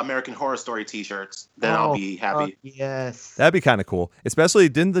with American Horror Story T-shirts. Then I'll be happy. Yes. That'd be kind of cool. Especially,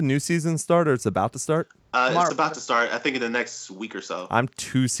 didn't the new season start or it's about to start? It's about to start. I think in the next week or so. I'm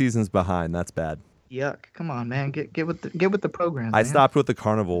 2 seasons behind. That's bad. Yuck! Come on, man. Get with the program. I man. stopped with the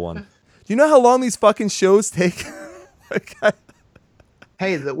Carnival one. Do you know how long these fucking shows take?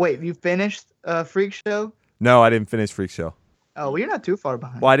 Hey, wait, you finished Freak Show? No, I didn't finish Freak Show. Oh, well, you're not too far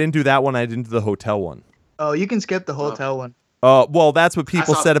behind. Well, I didn't do that one. I didn't do the hotel one. Oh, you can skip the hotel one. Well, that's what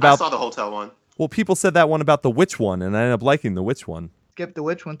people said I about. saw the hotel one. Well, people said that one about the witch one, and I ended up liking the witch one. Skip the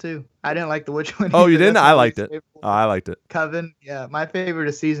witch one too. I didn't like the witch one. Oh, you either. didn't? That's I my liked least it. favorite Oh, one. I liked it. Coven. Yeah, my favorite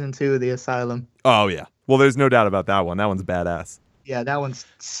is season 2 of The Asylum. Oh yeah. Well, there's no doubt about that one. That one's badass. Yeah, that one's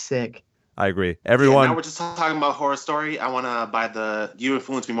sick. I agree. Yeah, Everyone. now we're just talking about Horror Story. I want to buy you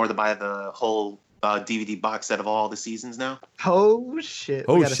influenced me more to buy the whole DVD box set of all the seasons now. Oh shit.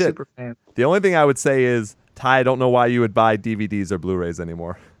 Oh, we got shit. a super fan. The only thing I would say is, Ty, I don't know why you would buy DVDs or Blu-rays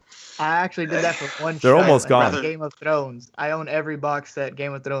anymore. I actually did that for one They're show, almost like gone. Game of Thrones. I own every box set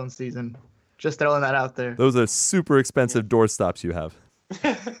Game of Thrones season. Just throwing that out there. Those are super expensive doorstops you have.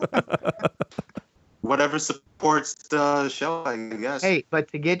 Whatever supports the show, I guess. Hey, but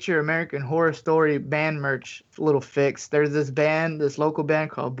to get your American Horror Story band merch little fix, there's this local band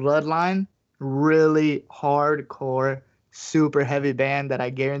called Bloodline. Really hardcore, super heavy band that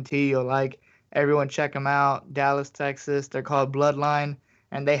I guarantee you'll like. Everyone check them out. Dallas, Texas. They're called Bloodline,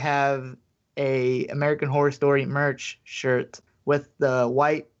 and they have a American Horror Story merch shirt with the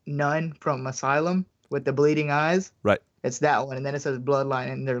white None from Asylum with the bleeding eyes. Right. It's that one, and then it says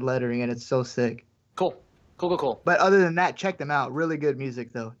Bloodline in their lettering, and it's so sick. Cool. But other than that, check them out. Really good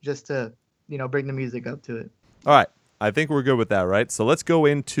music, though, just to, bring the music up to it. All right. I think we're good with that, right? So let's go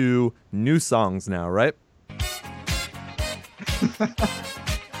into new songs now, right?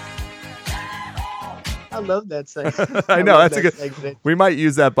 I love that segment. I know, love that's a that good. segment. We might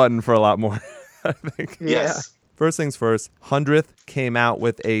use that button for a lot more, I think. Yes. First things first, 100th came out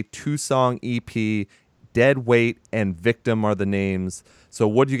with a 2-song EP. Dead Weight and Victim are the names. So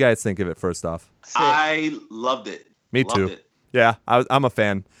what do you guys think of it first off? I loved it. Me Loved too. It. Yeah, I'm a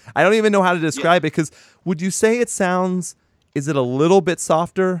fan. I don't even know how to describe it because would you say it sounds, is it a little bit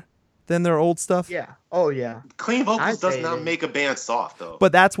softer than their old stuff? Yeah. Oh, yeah. Clean I'd vocals does say not it is. make a band soft, though.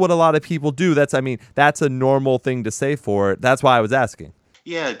 But that's what a lot of people do. That's a normal thing to say for it. That's why I was asking.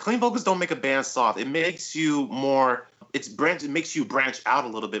 Yeah, clean vocals don't make a band soft. It makes you more. It makes you branch out a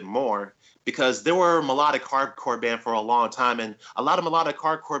little bit more because there were melodic hardcore band for a long time, and a lot of melodic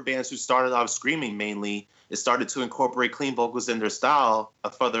hardcore bands who started off screaming mainly, it started to incorporate clean vocals in their style a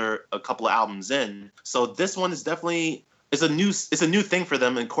couple of albums in. So this one is definitely it's a new thing for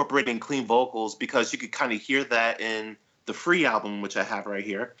them incorporating clean vocals because you could kind of hear that in the Free album, which I have right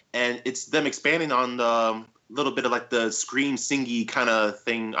here, and it's them expanding on the little bit of like the scream singy kind of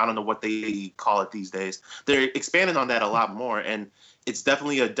thing. I don't know what they call it these days. They're expanding on that a lot more, and it's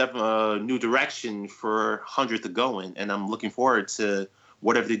definitely a new direction for 100th to go in, and I'm looking forward to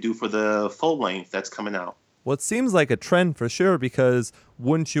whatever they do for the full length that's coming out. Well, it seems like a trend for sure because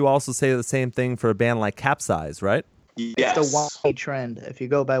wouldn't you also say the same thing for a band like Capsize, right? Yes. It's the one trend, if you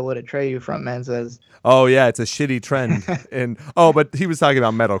go by what Atreyu frontman says. Oh, yeah, it's a shitty trend. But he was talking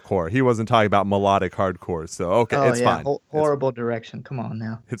about metalcore. He wasn't talking about melodic hardcore. So, okay, it's fine. Horrible direction. Come on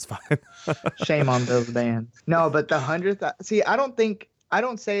now. It's fine. Shame on those bands. No, but the 100th, see, I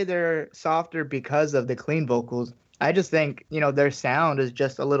don't say they're softer because of the clean vocals. I just think, their sound is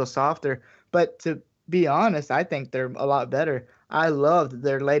just a little softer. But to be honest, I think they're a lot better. I loved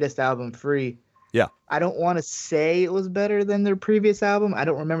their latest album, Free. Yeah. I don't want to say it was better than their previous album. I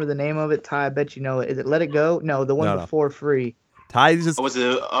don't remember the name of it. Ty, I bet you know it. Is it Let It Go? No, the one before Free. Ty just... Was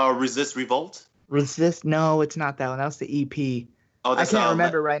it Resist Revolt? Resist? No, it's not that one. That was the EP. Oh, I can't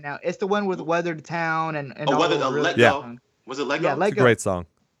remember right now. It's the one with Weathered Town and all those really Let good Go. songs. Was it Let Go? Yeah, Let It's a Go. great song.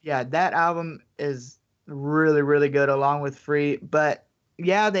 Yeah, that album is really, really good along with Free. But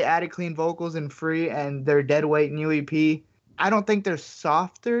yeah, they added clean vocals in Free and their Dead Weight new EP. I don't think they're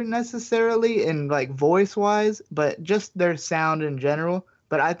softer necessarily in like voice wise, but just their sound in general.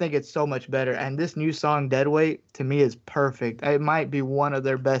 But I think it's so much better. And this new song, Dead Weight, to me is perfect. It might be one of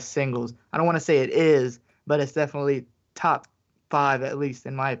their best singles. I don't want to say it is, but it's definitely top 5 at least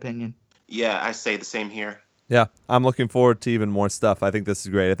in my opinion. Yeah, I say the same here. Yeah, I'm looking forward to even more stuff. I think this is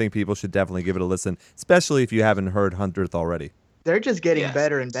great. I think people should definitely give it a listen, especially if you haven't heard 100th already. They're just getting Yes.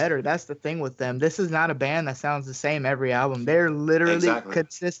 better and better. That's the thing with them. This is not a band that sounds the same every album. They're literally Exactly.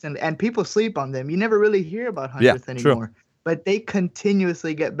 consistent, and people sleep on them. You never really hear about 100th Yeah, true. anymore. But they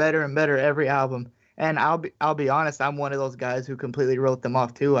continuously get better and better every album. And I'll be honest, I'm one of those guys who completely wrote them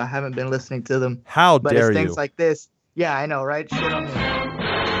off too. I haven't been listening to them. How But dare it's you? things like this. Yeah, I know, right? Shit on me.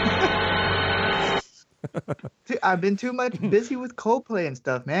 Dude, I've been too much busy with Coldplay and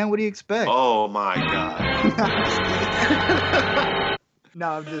stuff, man. What do you expect? Oh my god. No,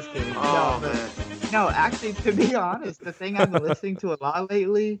 I'm just kidding. Oh no, man. no, actually, to be honest, the thing I've been listening to a lot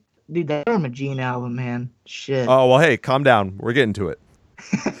lately, dude, that Norma Jean album, man. Shit. Oh, well, hey, calm down. We're getting to it.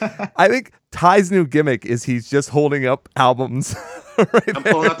 I think Ty's new gimmick is he's just holding up albums. Right I'm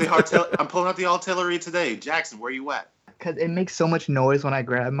there. pulling out the artillery today. Jackson, where you at? Because it makes so much noise when I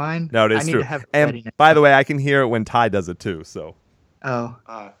grab mine. No, it is I need true. to have And readiness. by the way, I can hear it when Ty does it too. So Oh,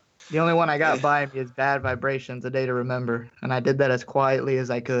 Uh, the only one I got by me is Bad Vibrations, A Day to Remember. And I did that as quietly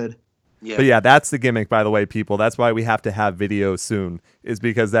as I could. yeah. But yeah, that's the gimmick, by the way, people. That's why we have to have video soon, is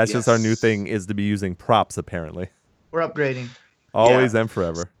because that's just our new Yes. thing, is to be using props, apparently. We're upgrading. Always and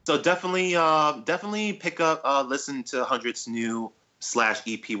forever. So definitely pick up, listen to 100's new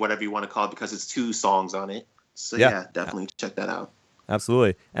 /EP, whatever you want to call it, because it's 2 songs on it. So Yeah. yeah, definitely check that out.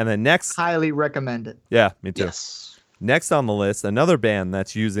 Absolutely. And then next, Highly recommend it. yeah, me too. Yes. Next on the list, another band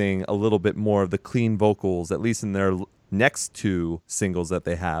that's using a little bit more of the clean vocals, at least in their next 2 singles that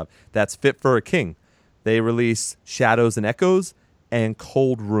they have. That's Fit for a King. They released Shadows and Echoes and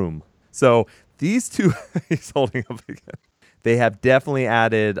Cold Room. So these 2, he's holding up again. They have definitely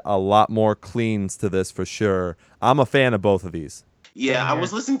added a lot more cleans to this for sure. I'm a fan of both of these. Yeah, I Same was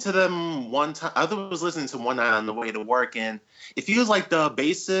here. listening to them one time. I was listening to one night on the way to work, and it feels like the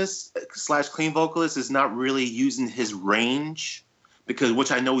bassist /clean vocalist is not really using his range because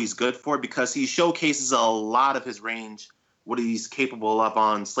which I know he's good for because he showcases a lot of his range, what he's capable of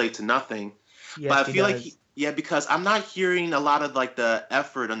on Slave to Nothing. Yes, But I he feel does. like because I'm not hearing a lot of like the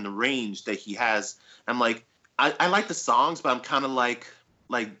effort and the range that he has. I'm like I like the songs, but I'm kind of like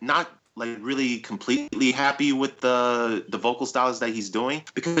not like really completely happy with the vocal styles that he's doing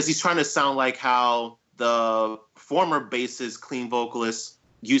because he's trying to sound like how the former bassist clean vocalist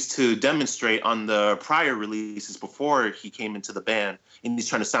used to demonstrate on the prior releases before he came into the band, and he's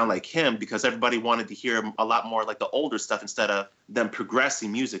trying to sound like him because everybody wanted to hear a lot more like the older stuff instead of them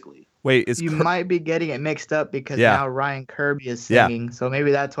progressing musically. Wait, is You might be getting it mixed up because Yeah. now Ryan Kirby is Yeah. singing, so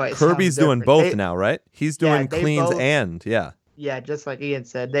maybe that's why it Kirby's sounds doing different. both They- now, right? He's Yeah, doing they cleans both- and Yeah, just like Ian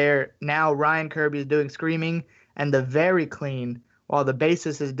said, they're now Ryan Kirby is doing screaming and the very clean, while the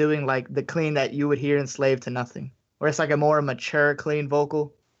bassist is doing like the clean that you would hear in Slave to Nothing, where it's like a more mature clean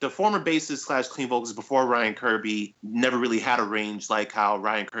vocal. The former bassist / clean vocals before Ryan Kirby never really had a range like how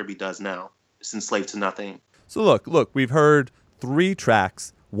Ryan Kirby does now since Slave to Nothing. So look, we've heard 3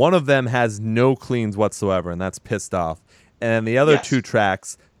 tracks. One of them has no cleans whatsoever, and that's Pissed Off. And the other Yes. 2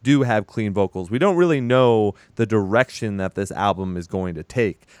 tracks do have clean vocals. We don't really know the direction that this album is going to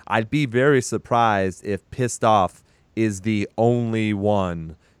take. I'd be very surprised if Pissed Off is the only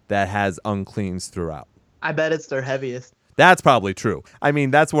one that has uncleans throughout. I bet it's their heaviest. That's probably true. I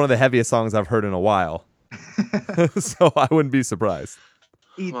mean, that's one of the heaviest songs I've heard in a while. So I wouldn't be surprised.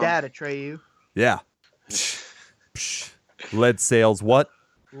 Eat Well- that, Atreyu. Yeah. Psh. Lead Sales what?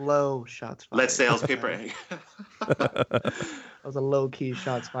 Low shots fired. Let's Sales Paper Egg. That was a low key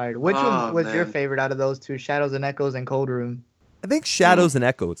shots fired. Which Oh, one was your man. favorite out of those 2? Shadows and Echoes and Cold Room. I think Shadows and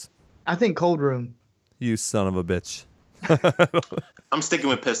Echoes. I think Cold Room. You son of a bitch. I'm sticking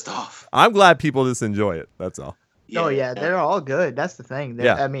with Pissed Off. I'm glad people just enjoy it. That's all. Oh yeah, they're all good. That's the thing.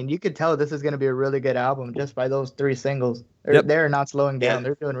 Yeah. I mean, you could tell this is going to be a really good album just by those 3 singles. Yep. They're not slowing down. Yeah.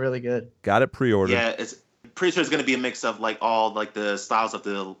 They're doing really good. Got it pre-ordered. Yeah, it's pretty sure it's gonna be a mix of like all like the styles of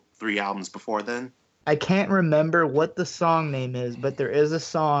the 3 albums before then. I can't remember what the song name is, but there is a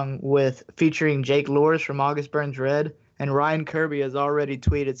song with featuring Jake Lors from August Burns Red, and Ryan Kirby has already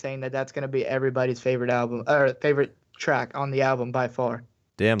tweeted saying that that's going to be everybody's favorite album or favorite track on the album by far.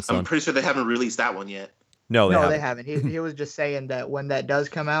 Damn, I'm son. pretty sure they haven't released that one yet. No, they No, haven't. they haven't. He was just saying that when that does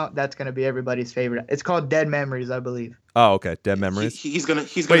come out, that's going to be everybody's favorite. It's called Dead Memories, I believe. Oh, okay. Dead Memories. He's gonna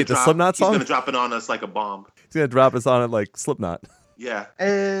Wait, the drop, Slipknot song? He's gonna drop it on us like a bomb. He's going to drop us on it like Slipknot. Yeah.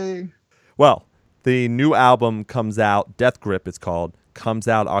 Hey. Well, the new album comes out, Death Grip it's called, comes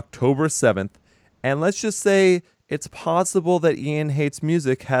out October 7th. And let's just say it's possible that Ian Hates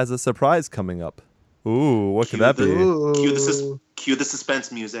Music has a surprise coming up. Ooh, what could that be? Ooh. Cue the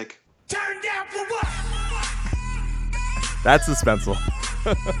suspense music. Turn down for what? That's suspenseful.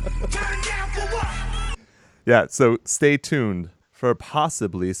 Turn down for what? Yeah, so stay tuned for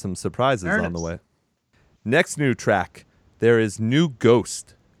possibly some surprises on the Ernest. way. Next new track, there is new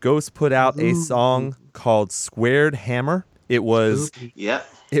Ghost. Ghost put out a song called Squared Hammer. It was Yep.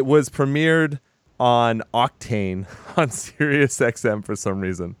 premiered on Octane on Sirius XM for some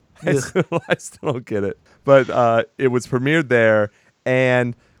reason. I still don't get it. But it was premiered there.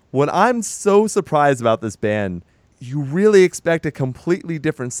 And what I'm so surprised about this band, you really expect a completely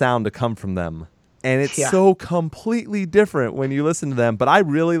different sound to come from them. And it's Yeah. so completely different when you listen to them. But I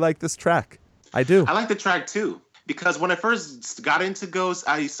really like this track. I do. I like the track too because when I first got into Ghost,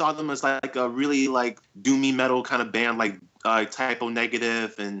 I saw them as like a really like doomy metal kind of band, like Typo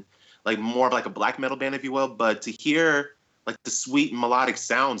Negative and like more of like a black metal band, if you will. But to hear like the sweet melodic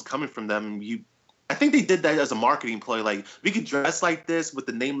sounds coming from them, I think they did that as a marketing ploy. Like, we could dress like this with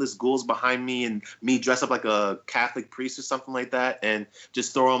the nameless ghouls behind me and me dress up like a Catholic priest or something like that and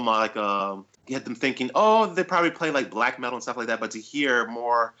just throw them like get them thinking, oh, they probably play like black metal and stuff like that. But to hear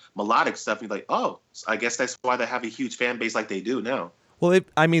more melodic stuff, you're like, oh, I guess that's why they have a huge fan base like they do now. Well,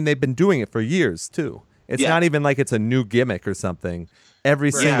 they've been doing it for years too. It's Yeah. not even like it's a new gimmick or something.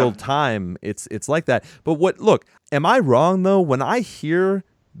 Every single Yeah. time it's like that. But look, am I wrong though? When I hear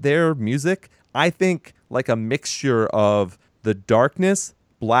their music, I think like a mixture of The Darkness,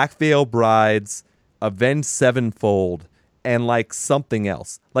 Black Veil Brides, Avenged Sevenfold, and like something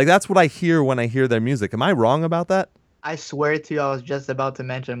else. Like that's what I hear when I hear their music. Am I wrong about that? I swear to you, I was just about to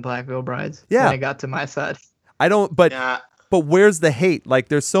mention Black Veil Brides Yeah. when it got to my side. I don't, but Yeah, where's the hate? Like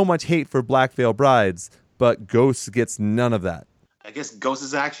there's so much hate for Black Veil Brides, but Ghost gets none of that. I guess Ghost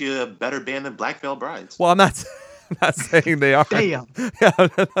is actually a better band than Black Veil Brides. Well, I'm not not saying they are. Damn, Yeah, I'm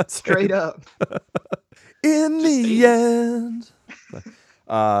not saying- straight up. In the end.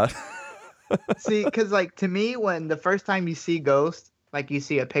 See, because like to me, when the first time you see Ghost, like you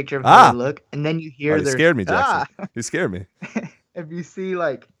see a picture of Ah. how they look, and then you hear You their scared me, Jackson. You scared me. if you see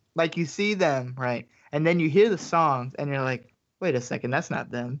like you see them, right? And then you hear the songs and you're like, wait a second, that's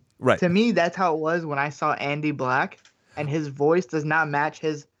not them. Right. To me, that's how it was when I saw Andy Black, and his voice does not match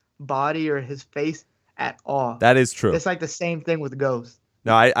his body or his face at all. That is true. It's like the same thing with Ghost.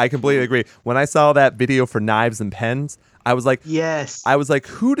 No, I completely agree. When I saw that video for Knives and Pens, I was like, Yes.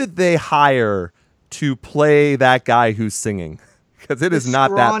 who did they hire to play that guy who's singing? Because it is This not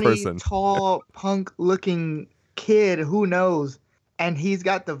that scrawny, person. Tall, punk-looking kid. Who knows? And he's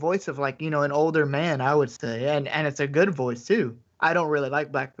got the voice of like an older man, I would say, and it's a good voice too. I don't really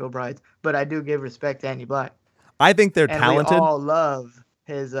like Black Veil Brides, but I do give respect to Andy Black. I think they're And talented. we all love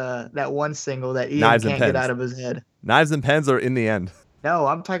his that one single that Ian Knives and can't get Pens. out of his head. Knives and Pens are in the end. No,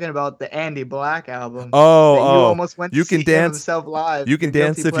 I'm talking about the Andy Black album. Oh, that you oh. almost went to You can see him dance. himself live. You can Your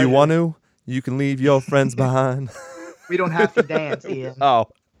dance guilty if you pleasure. want to. You can leave your friends behind. We don't have to dance, Ian. Oh,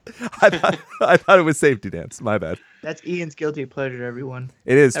 I thought it was Safety Dance. My bad. That's Ian's guilty pleasure, everyone.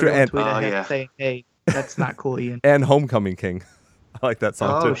 It is true. Everyone And, tweet at him yeah. saying, hey, that's not cool, Ian. and Homecoming King. I like that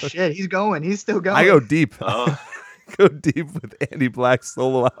song Oh, too. shit. He's going. He's still going. I go deep. Oh, Go deep with Andy Black's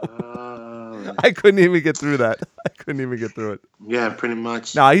solo album. I couldn't even get through that. I couldn't even get through it. yeah, pretty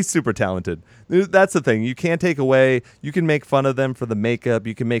much. No, he's super talented. That's the thing. You can't take away. You can make fun of them for the makeup.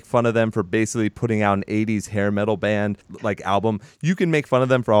 You can make fun of them for basically putting out an 80s hair metal band like album. You can make fun of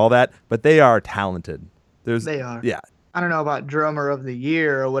them for all that, but they are talented. They are. Yeah. I don't know about drummer of the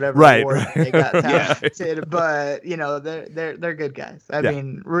year or whatever Right, award right. they got Yeah. talented, but they're good guys. I Yeah.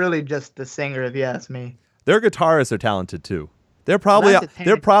 mean, really just the singer, if you ask me. Their guitarists are talented too. They're probably That's a they're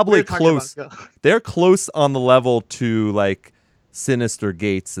tangent. probably We're talking close. about Ghost. They're close on the level to like Sinister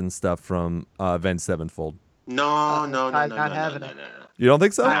Gates and stuff from Avenged Sevenfold. No, no, no, I'm no, not no, having no, it. no, no. You don't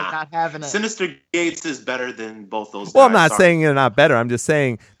think so? Nah. I'm not having it. Sinister Gates is better than both those. Well, I'm guys, not sorry. saying they're not better. I'm just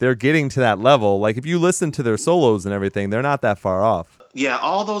saying they're getting to that level. Like if you listen to their solos and everything, they're not that far off. Yeah,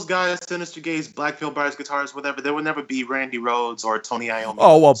 all those guys, Sinister Gates, Black Veil Brides, guitarists, whatever, they would never be Randy Rhoads or Tony Iommi.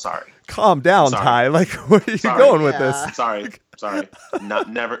 Oh, well, sorry, Calm down, Sorry. Ty. Like where are you Sorry. going with Yeah. this? sorry,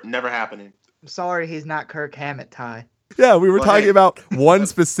 never happening. I'm sorry he's not Kirk Hammett, Ty. Yeah, we were Well, talking hey. about one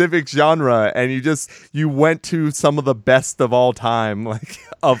specific genre, and you went to some of the best of all time, like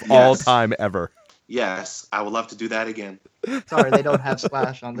of all Yes. time ever. Yes, I would love to do that again. Sorry, they don't have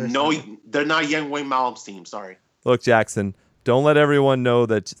Slash on this. No, song. they're not Young Wayne Malum's team. Sorry. Look, Jackson, don't let everyone know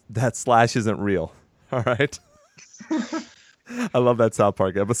that Slash isn't real. All right. I love that South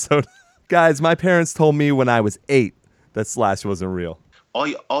Park episode. Guys, my parents told me when I was 8 that Slash wasn't real. All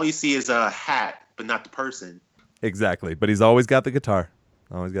you see is a hat, but not the person. Exactly. But he's always got the guitar.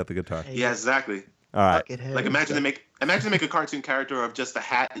 Always got the guitar. Hey, Yeah, exactly. All right. Buckethead. Like imagine they make a cartoon character of just a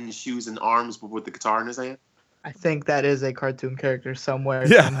hat and shoes and arms, but with the guitar in his hand. I think that is a cartoon character somewhere.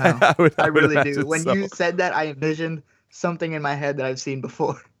 Yeah, Somehow. I would really do. imagine When so. you said that, I envisioned something in my head that I've seen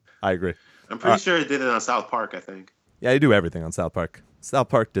before. I agree. I'm pretty sure it did it on South Park. I think. Yeah, you do everything on South Park. South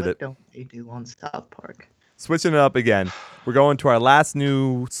Park did What it. don't they do on South Park? Switching it up again. We're going to our last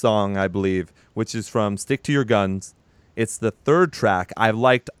new song, I believe, which is from Stick to Your Guns. It's the third track. I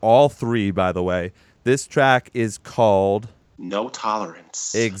liked all three, by the way. This track is called No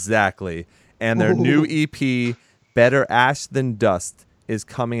tolerance. Exactly. And their new EP, Better Ash Than Dust, is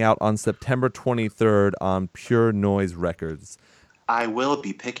coming out on September 23rd on Pure Noise Records. I will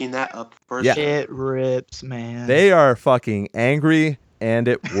be picking that up first. Yeah. It rips, man. They are fucking angry, and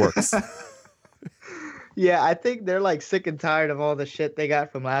it works. Yeah, I think they're like sick and tired of all the shit they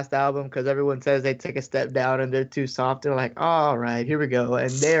got from last album because everyone says they took a step down and they're too soft. They're like, all right, here we go, and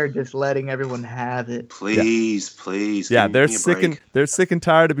they're just letting everyone have it. Please, please. Yeah, give they're me a sick and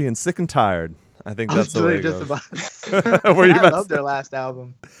tired of being sick and tired. I think I was that's the way literally it just goes. about. Were you I about to love say- their last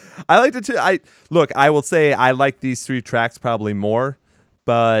album. I liked it too. I will say I like these three tracks probably more,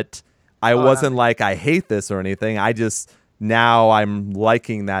 but I wasn't like I hate this or anything. I just now I'm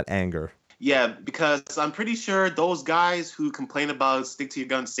liking that anger. Yeah, because I'm pretty sure those guys who complain about Stick to Your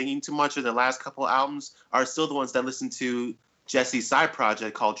Guns singing too much in their last couple albums are still the ones that listen to Jesse's side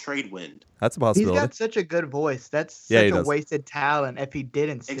project called Tradewind. That's a He's possibility. got such a good voice. That's Yeah, he such a does. wasted talent if he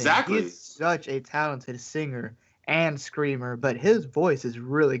didn't sing. Exactly. He is such a talented singer and screamer, but his voice is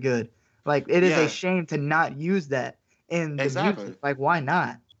really good. Like, it is Yeah. a shame to not use that in the Exactly. music. Like, why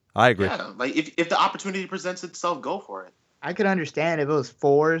not? I agree. Yeah, like if the opportunity presents itself, go for it. I could understand if it was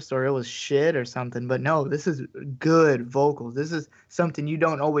forced or it was shit or something, but no, this is good vocals. This is something you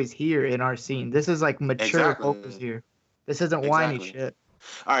don't always hear in our scene. This is like mature Exactly. vocals here. This isn't whiny Exactly. shit.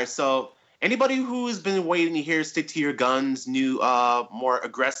 All right, so anybody who has been waiting to hear Stick to Your Guns' new, more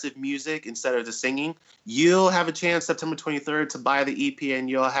aggressive music instead of the singing, you'll have a chance September 23rd to buy the EP, and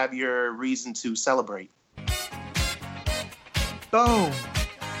you'll have your reason to celebrate. Boom.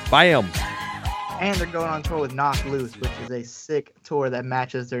 Bam. And they're going on tour with Knocked Loose, which is a sick tour that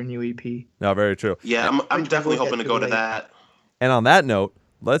matches their new EP. No, very true. Yeah, I'm definitely hoping to go to that. And on that note,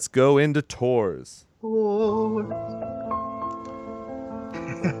 let's go into tours.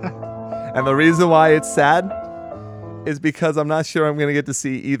 And the reason why it's sad is because I'm not sure I'm going to get to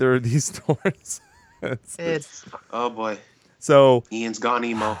see either of these tours. It's Oh boy, So, Ian's gone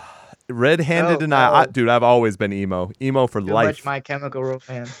emo. Red-Handed Oh, Denial. oh. Dude, I've always been emo. Emo for too life. much My Chemical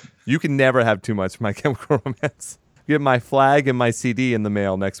Romance. You can never have too much My Chemical Romance. Get my flag and my CD in the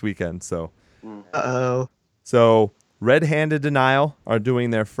mail next weekend. Uh-oh. So Red-Handed Denial are doing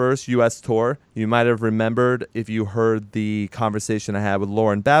their first U.S. tour. You might have remembered if you heard the conversation I had with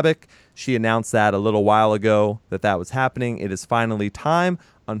Lauren Babick. She announced that a little while ago that was happening. It is finally time.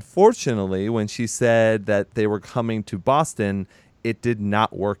 Unfortunately, when she said that they were coming to Boston, it did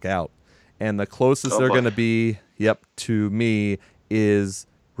not work out. And the closest they're going to be, to me is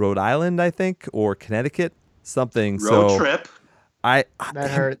Rhode Island, I think, or Connecticut, something. Road trip. That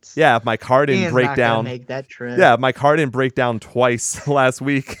hurts. Yeah, if my car didn't Ian's break not gonna down. make that trip. Yeah, if my car didn't break down twice last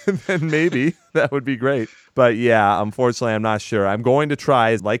week, then maybe that would be great. But yeah, unfortunately, I'm not sure. I'm going to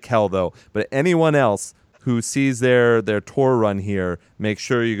try like hell, though. But anyone else who sees their tour run here, make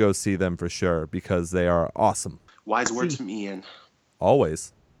sure you go see them for sure because they are awesome. Wise words from Ian.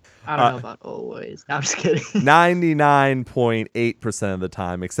 Always. I don't know about always. No, I'm just kidding. 99.8% of the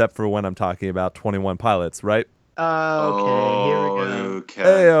time, except for when I'm talking about 21 Pilots, right? Okay, here we go. Okay.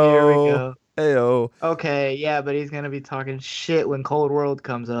 Ayo. Here we go. Ayo. Okay, yeah, but he's gonna be talking shit when Cold World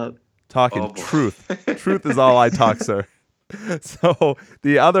comes up. Talking Oh, boy. truth. Truth is all I talk, sir. So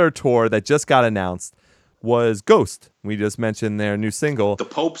the other tour that just got announced was Ghost. We just mentioned their new single. The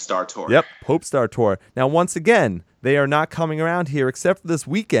Pope Star Tour. Yep, Pope Star Tour. Now, once again, they are not coming around here except for this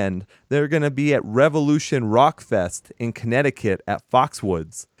weekend. They're going to be at Revolution Rock Fest in Connecticut at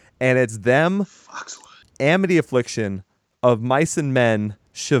Foxwoods. And it's them, Foxwood. Amity Affliction, Of Mice and Men,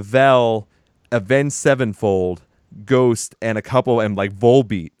 Chevelle, Avenged Sevenfold, Ghost, and a couple, and like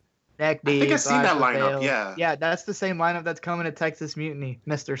Volbeat. Neck deep. think I've seen that Eyes lineup, Veil. yeah. Yeah, that's the same lineup that's coming to Texas Mutiny,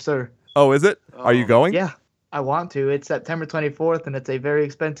 Mr. Sir. Oh, is it? Are you Oh. going? Yeah, I want to. It's September 24th, and it's a very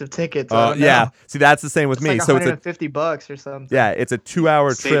expensive ticket. So I don't know. Yeah. See, that's the same with It's me. like So it's a $150 or something. it's a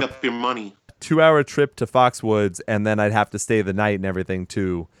 2-hour Save trip. up your money. 2-hour trip to Foxwoods, and then I'd have to stay the night and everything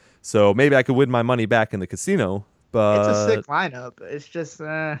too. So maybe I could win my money back in the casino. But It's a sick lineup. It's just,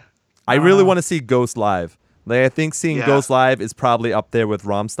 I really know. want to see Ghost live. Like I think seeing Yeah. Ghost live is probably up there with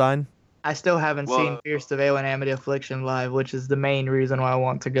Rammstein. I still haven't seen Pierce the Veil and Amity Affliction live, which is the main reason why I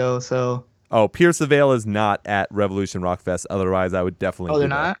want to go. So Oh, Pierce the Veil is not at Revolution Rock Fest. Otherwise, I would definitely. Oh, they're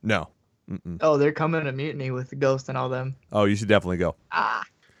do that. not? No. Mm-mm. Oh, they're coming to Mutiny with the Ghost and all them. Oh, you should definitely go. Ah.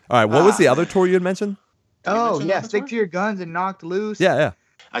 All right. What was the other tour you had mentioned? Oh, mention yeah. another Stick tour? to Your Guns and Knocked Loose. Yeah.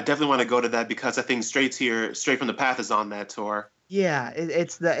 I definitely want to go to that because I think Straight from the Path is on that tour. Yeah,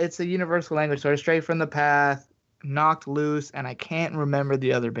 it's the universal language tour. Straight from the Path, Knocked Loose, and I can't remember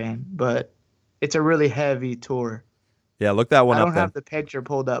the other band, but it's a really heavy tour. Yeah. Look that one I up don't then. have the picture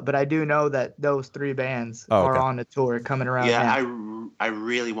pulled up, but I do know that those three bands Oh, are okay. on the tour coming around Yeah, now. I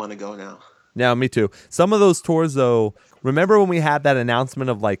really want to go now. Yeah, me too. Some of those tours, though, remember when we had that announcement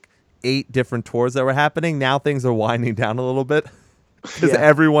of like 8 different tours that were happening? Now things are winding down a little bit because Yeah.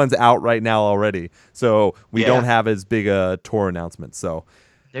 everyone's out right now already. So we Yeah. don't have as big a tour announcement. So,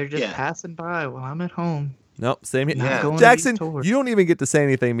 They're just Yeah. passing by while I'm at home. nope, same here. Yeah. Going to Jackson, these tours. you don't even get to say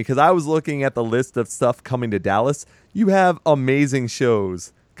anything because I was looking at the list of stuff coming to Dallas. You have amazing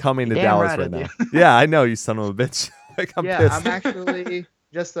shows coming to Damn Dallas right I right now. do. Yeah, I know, you son of a bitch. Like, I'm Yeah, pissed. I'm actually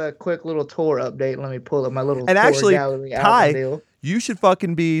just a quick little tour update. Let me pull up my little And tour actually, gallery Ty, album deal. you should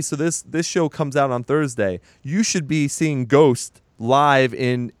fucking be. So this show comes out on Thursday. You should be seeing Ghost live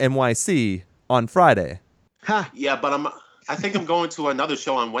in NYC on Friday. Ha! Yeah, but I think I'm going to another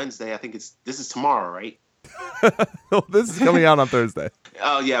show on Wednesday. I think this is tomorrow, right? Oh, this is coming out on Thursday.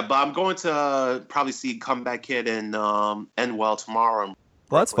 Oh yeah, but I'm going to probably see Comeback Kid and Well tomorrow. in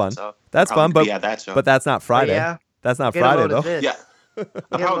Well, that's Brooklyn, fun. so That's I'll fun, probably but be at that show. but that's not Friday. Yeah. That's not Get a Friday load though. of this. yeah, I'll Get a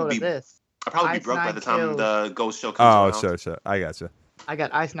load probably of be this. be Ice broke by Nine the time Kills. the Ghost show comes Oh, around. sure. I gotcha. I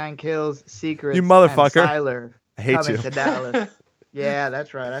got Ice Nine Kills, Secrets, You motherfucker. and Siler I hate coming you. to Dallas. Yeah,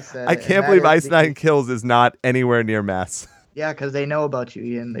 that's right. I said I it, and can't that believe is Ice the- Nine Kills is not anywhere near Mass. Yeah, because they know about you,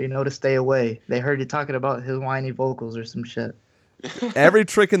 Ian. They know to stay away. They heard you talking about his whiny vocals or some shit. Every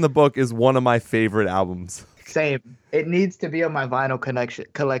Trick in the Book is one of my favorite albums. Same. It needs to be on my vinyl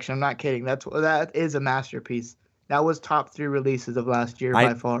collection. I'm not kidding. That is a masterpiece. That was top 3 releases of last year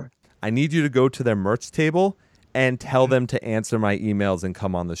by far. I need you to go to their merch table and tell them to answer my emails and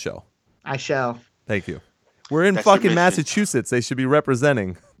come on the show. I shall. Thank you. We're in That's your fucking mission. Massachusetts. They should be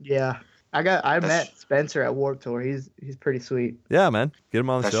representing. Yeah. I met Spencer at Warped Tour. He's pretty sweet. Yeah, man. Get them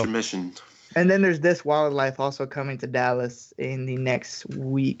on the That's show. your mission. And then there's This Wildlife also coming to Dallas in the next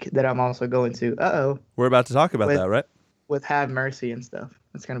week that I'm also going to. We're about to talk about With- that, right? With Have Mercy and stuff.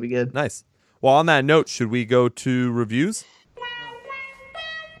 It's gonna be good. Nice. Well, on that note, should we go to reviews?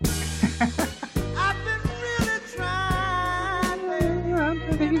 I've been really trying.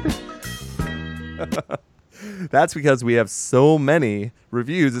 That's because we have so many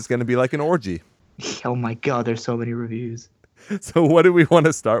reviews. It's going to be like an orgy. Oh my god, there's so many reviews. So what do we want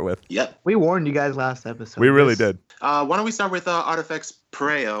to start with? Yep. We warned you guys last episode. We really This- did. Why don't we start with Artifacts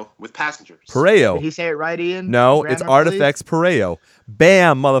Pareo with Passengers? Did Pareo. he say it right, Ian? No, Grammar, it's Artifacts Pareo.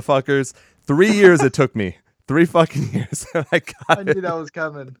 Bam, motherfuckers. 3 years it took me. 3 fucking years. I please? I got knew it. that was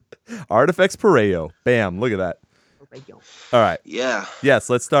coming. Artifacts Pareo. Bam, look at that. All right. Yeah. Yes,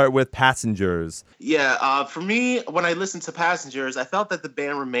 let's start with Passengers. Yeah, for me, when I listened to Passengers, I felt that the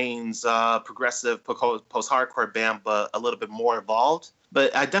band remains progressive post-hardcore band, but a little bit more evolved.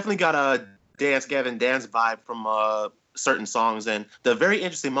 But I definitely got a Dance Gavin Dance vibe from certain songs. And the very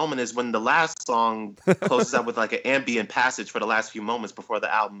interesting moment is when the last song closes out with like an ambient passage for the last few moments before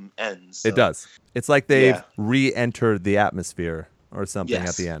the album ends. So, It does. It's like they've Yeah. re-entered the atmosphere or something at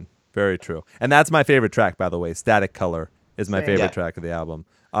Yes. the end. Very true. And that's my favorite track, by the way. Static Color is my Same. favorite Yeah. track of the album.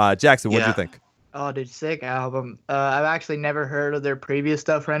 Jackson, what'd you Yeah. think? Oh, dude, sick album. I've actually never heard of their previous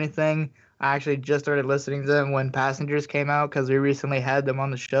stuff or anything. I actually just started listening to them when Passengers came out because we recently had them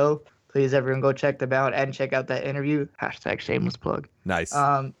on the show. Please, everyone, go check them out and check out that interview. # shameless plug. Nice.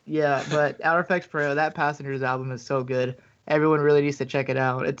 Yeah, but Outer Effects Pro, that Passengers album is so good. Everyone really needs to check it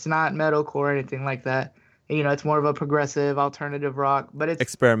out. It's not metalcore or anything like that. You know, it's more of a progressive alternative rock, but it's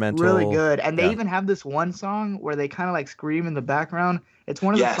Experimental. really good. And they yeah. even have this one song where they kind of like scream in the background. It's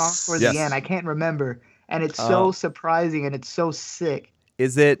one of Yes. the songs towards Yes. the end. I can't remember. And it's so Oh. surprising and it's so sick.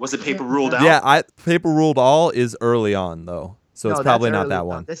 Is it? Was it Paper Ruled Out? Yeah, Paper Ruled All is early on, though. So No, it's that's probably not early that on.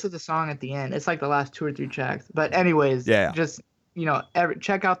 one. This is the song at the end. It's like the last 2 or 3 tracks. But anyways, Yeah. just, you know,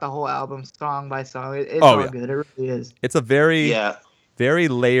 check out the whole album song by song. It's Oh, all yeah. good. It really is. It's a very, Yeah. very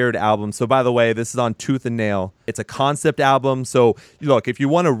layered album. So, by the way, this is on Tooth and Nail. It's a concept album. So, look, if you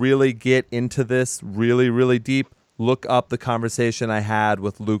want to really get into this really, really deep, look up the conversation I had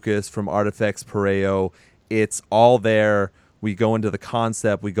with Lucas from Artifacts Pareo. It's all there. We go into the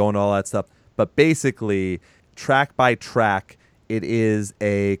concept, we go into all that stuff. But basically, track by track, it is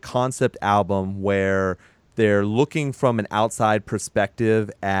a concept album where they're looking from an outside perspective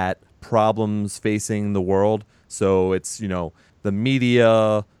at problems facing the world. So it's, you know, the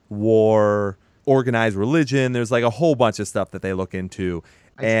media, war, organized religion. There's like a whole bunch of stuff that they look into.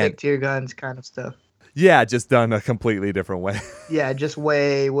 Like And stick to your guns kind of stuff. yeah, just done a completely different way. Yeah, just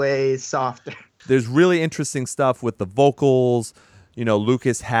way, way softer. There's really interesting stuff with the vocals. You know,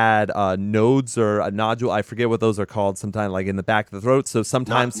 Lucas had nodes or a nodule. I forget what those are called. Sometimes like in the back of the throat. So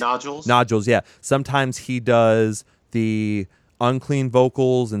sometimes Nodules? nodules. Yeah. Sometimes he does the unclean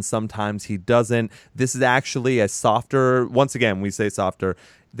vocals and sometimes he doesn't. This is actually a softer. Once again, we say softer.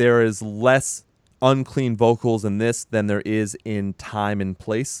 There is less unclean vocals in this than there is in Time and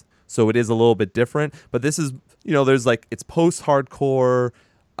Place. So it is a little bit different. But this is, you know, there's like it's post-hardcore,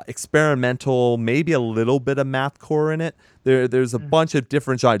 experimental, maybe a little bit of mathcore in it. There's a bunch of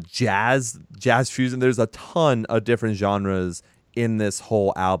different genres, jazz fusion. There's a ton of different genres in this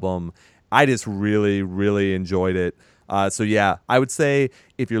whole album. I just really, really enjoyed it. So yeah, I would say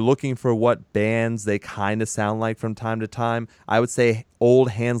if you're looking for what bands they kind of sound like from time to time, I would say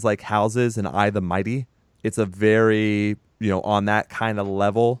old Hands Like Houses and I the Mighty. It's a very, you know, on that kind of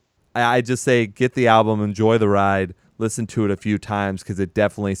level. I just say get the album, enjoy the ride, listen to it a few times because it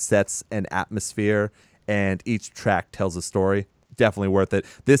definitely sets an atmosphere and each track tells a story. Definitely worth it.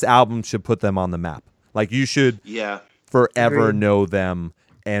 This album should put them on the map. Like you should Yeah. forever Agreed. know them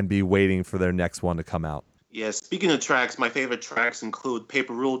and be waiting for their next one to come out. Yeah, speaking of tracks, my favorite tracks include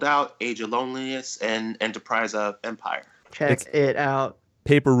Paper Ruled Out, Age of Loneliness, and Enterprise of Empire. Check it out.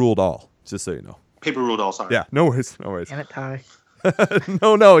 Paper Ruled All, just so you know. Paper Ruled All, sorry. Yeah, no worries, no worries. Damn it, Ty.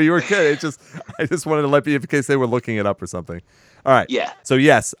 No, you were good. I just wanted to let you in case they were looking it up or something. All right. Yeah. So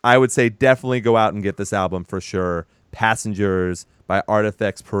yes, I would say definitely go out and get this album for sure. Passengers by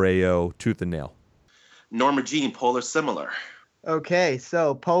Artifacts Pareo, Tooth and Nail. Norma Jean, Polar Similar. Okay,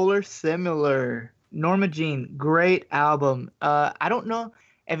 so Polar Similar. Norma Jean, great album. I don't know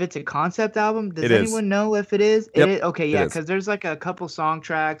if it's a concept album. Does It is. anyone know if it is? Yep, It is? Okay, it yeah, is. because there's like a couple song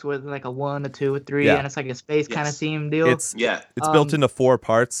tracks with like a 1, a 2, a 3, Yeah. and it's like a space kind of Yes. theme deal. It's Yeah. built into 4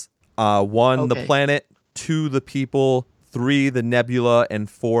 parts. 1, the Okay. planet. 2, the people. 3, the Nebula, and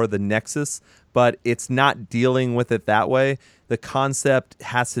 4, the Nexus, but it's not dealing with it that way. The concept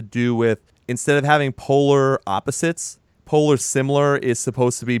has to do with, instead of having polar opposites, polar similar is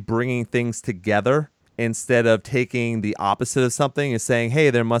supposed to be bringing things together instead of taking the opposite of something and saying, hey,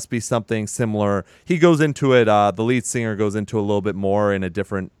 there must be something similar. He goes into it, the lead singer goes into a little bit more in a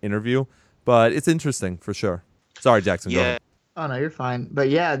different interview, but it's interesting for sure. Sorry, Jackson. Go Yeah. ahead. Oh no, you're fine. But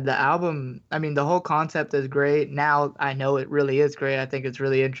yeah, the album, I mean, the whole concept is great. Now I know it really is great. I think it's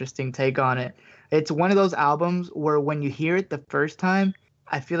really interesting take on it. It's one of those albums where when you hear it the first time,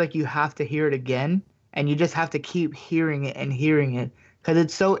 I feel like you have to hear it again, and you just have to keep hearing it and hearing it because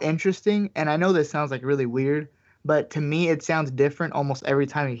it's so interesting. And I know this sounds like really weird, but to me it sounds different almost every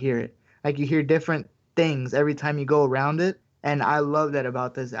time you hear it. Like you hear different things every time you go around it, and I love that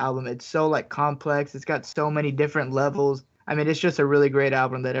about this album. It's so like complex. It's got so many different levels. I mean, it's just a really great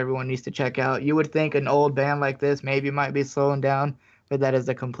album that everyone needs to check out. You would think an old band like this maybe might be slowing down, but that is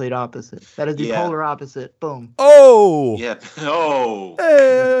the complete opposite. That is the Yeah. polar opposite. Boom. Oh! Yeah. Oh.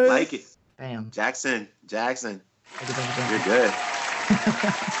 Hey! Like it. Bam. Jackson. Thank you. You're good.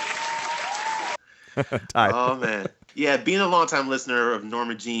 Ty. Oh man. Yeah, being a longtime listener of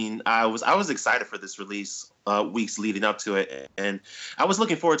Norma Jean, I was excited for this release weeks leading up to it, and I was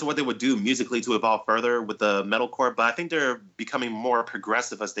looking forward to what they would do musically to evolve further with the metalcore. But I think they're becoming more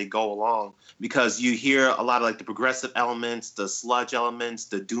progressive as they go along, because you hear a lot of like the progressive elements, the sludge elements,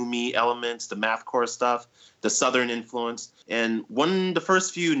 the doomy elements, the mathcore stuff, the southern influence. And when the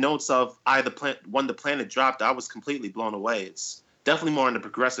first few notes of when the planet dropped, I was completely blown away. It's definitely more on the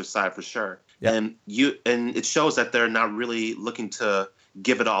progressive side for sure. Yeah. And it shows that they're not really looking to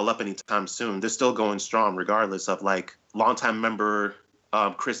give it all up anytime soon. They're still going strong regardless of like longtime member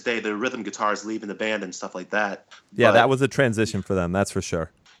Chris Day, the rhythm guitars leaving the band and stuff like that. Yeah, But, that was a transition for them, that's for sure.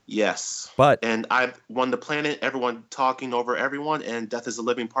 yes. But And I've won the planet, everyone talking over everyone, and Death is a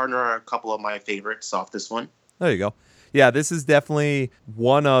Living Partner are a couple of my favorites off this one. there you go. Yeah, this is definitely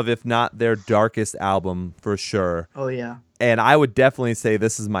one of, if not their darkest album for sure. Oh yeah. And I would definitely say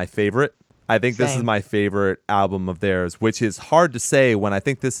this is my favorite. I think this is Same. my favorite album of theirs, which is hard to say when I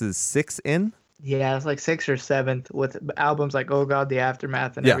think this is 6 in. Yeah, it's like 6th or 7th with albums like Oh God, The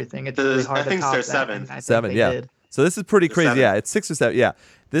Aftermath and Yeah. everything. It's really hard I to think top they're that, 7th. and I think 7, they yeah. did. So this is pretty They're crazy. 7. Yeah, it's 6 or 7. Yeah,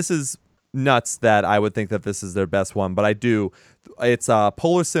 this is nuts that I would think that this is their best one, but I do. It's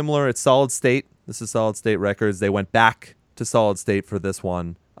Polar Similar. It's Solid State. This is Solid State Records. They went back to Solid State for this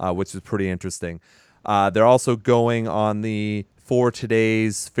one, which is pretty interesting. They're also going on the For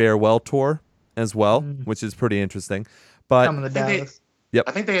Today's farewell tour as well, which is pretty interesting. But Coming to Dallas.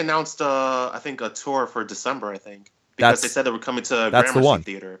 I think they announced a tour for December, I think. Because they said they were coming to that's the Gramercy one.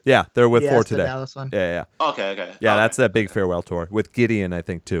 Theater. yeah, they're with Yeah, For it's the Today. Dallas one. Yeah. Okay. Yeah, Okay. that's that big farewell tour with Gideon, I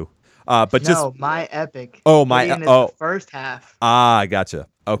think, too. But just No, My Epic. Oh, My- Gideon is oh. the first half. I gotcha.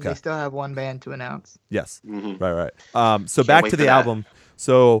 Okay. They still have one band to announce. Yes. Mhm. Right. So Can't back wait to for the that. album.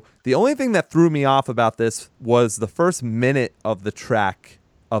 So the only thing that threw me off about this was the first minute of the track,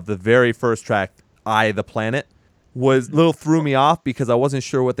 of the very first track, I, the Planet, was little threw me off because I wasn't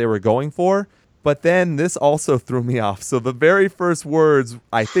sure what they were going for. But then this also threw me off. So the very first words,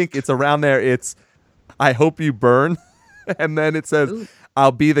 I think it's around there, it's, I hope you burn. And then it says, Ooh.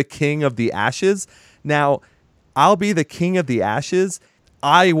 I'll be the king of the ashes. Now, I'll be the king of the ashes.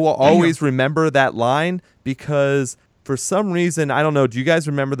 I will always remember that line because for some reason, I don't know, do you guys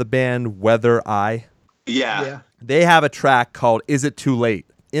remember the band Weather Eye? Yeah. They have a track called Is It Too Late?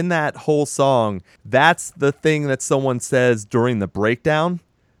 In that whole song, that's the thing that someone says during the breakdown.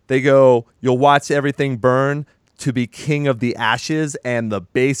 They go, you'll watch everything burn to be king of the ashes, and the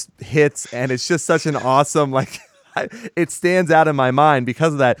bass hits, and it's just such an awesome, like, it stands out in my mind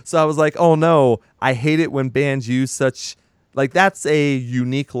because of that. So I was like, oh no, I hate it when bands use such, like, that's a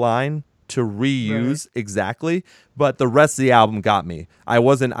unique line to reuse exactly, but the rest of the album got me. I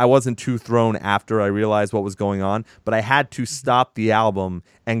wasn't too thrown after I realized what was going on, but I had to stop the album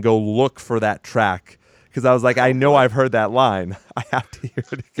and go look for that track because I was like, I know I've heard that line. I have to hear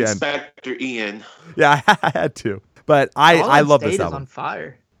it again. Inspector Ian. Yeah, I had to. But I Solid love State this is album. on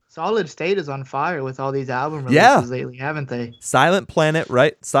fire. Solid State is on fire with all these album Yeah. releases lately, haven't they? Silent Planet,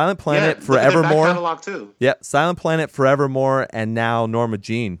 right? Silent Planet, yeah, look at their back Forevermore. catalog too. Yeah, Silent Planet, Forevermore, and now Norma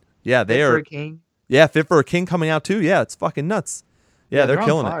Jean. Yeah, they Fit for are. a King. Yeah, Fit for a King coming out too. Yeah, it's fucking nuts. Yeah, they're on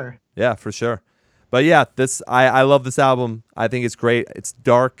killing it. fire. Yeah, for sure. But yeah, I love this album. I think it's great. It's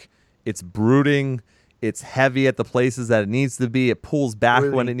dark. It's brooding. It's heavy at the places that it needs to be. It pulls back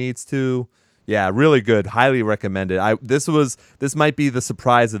when Brooding. it needs to. Yeah, really good. Highly recommended. This might be the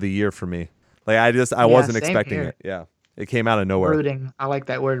surprise of the year for me. Like I wasn't same expecting here. it. Yeah, it came out of nowhere. Brooding. I like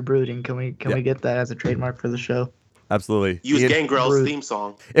that word brooding. Can we get that as a trademark for the show? Absolutely. Use Ian, Gangrel's Rude. theme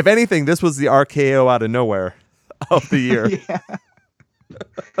song. if anything, this was the RKO out of nowhere of the year. Yeah.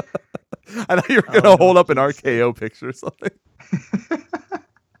 I thought you were going Oh, to hold no, up an please. RKO picture or something.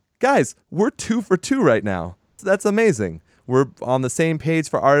 Guys, we're 2 for 2 right now. That's amazing. We're on the same page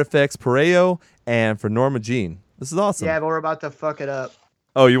for Artifacts Pareo and for Norma Jean. This is awesome. Yeah, but we're about to fuck it up.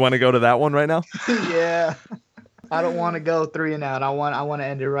 Oh, you want to go to that one right now? Yeah. I don't want to go 3 and out. I want to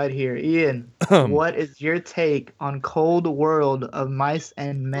end it right here. Ian, what is your take on Cold World of Mice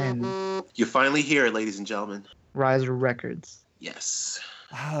and Men? You're finally here, ladies and gentlemen. Riser Records. Yes.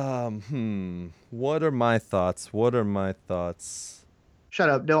 What are my thoughts? Shut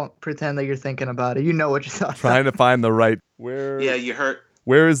up. Don't pretend that you're thinking about it. You know what your thoughts are. Trying to find the right. Where? Yeah, you heard.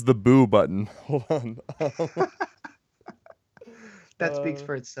 Where is the boo button? Hold on. That speaks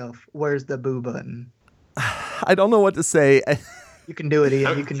for itself. Where's the boo button? I don't know what to say. You can do it,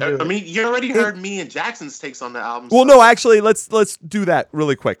 Ian. You can do I it. mean, you already heard me and Jackson's takes on the album. Well, so- no, actually, let's do that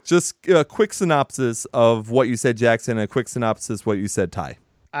really quick. Just a quick synopsis of what you said, Jackson, and a quick synopsis of what you said, Ty.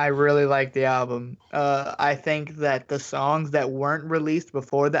 I really like the album. I think that the songs that weren't released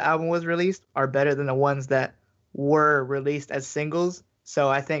before the album was released are better than the ones that were released as singles. So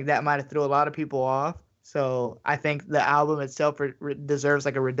I think that might have threw a lot of people off. So I think the album itself deserves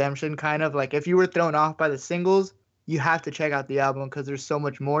like a redemption, kind of. Like if you were thrown off by the singles, you have to check out the album because there's so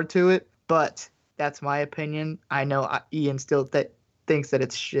much more to it. But that's my opinion. I know Ian still thinks that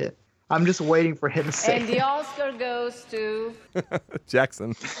it's shit. I'm just waiting for him to say And it. the Oscar goes to...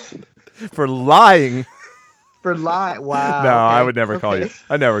 Jackson. For lying. For lying. Wow. No, I okay, would never call you. okay.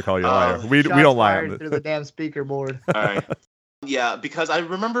 I never call you a liar. We Shots don't lie on fired this. through the damn speaker board. All right. Yeah, because I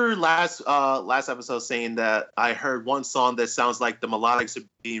remember last episode saying that I heard one song that sounds like the melodics are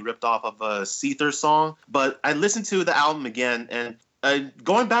being ripped off of a Seether song, but I listened to the album again, and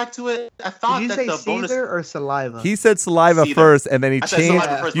going back to it, I thought Did you that say the Caesar bonus. or saliva? He said saliva Seether. first, and then he I said changed.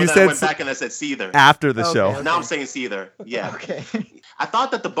 Saliva first, You but then I said went back and I said Seether. after the Okay, show. okay. Now I'm saying Seether. Yeah. Okay. I thought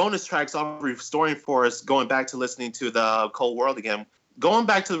that the bonus tracks on Restoring Forest, going back to listening to the Cold World again, going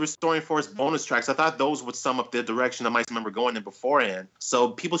back to the Restoring Forest bonus tracks, I thought those would sum up the direction I might remember going in beforehand. So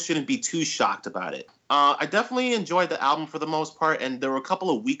people shouldn't be too shocked about it. I definitely enjoyed the album for the most part, and there were a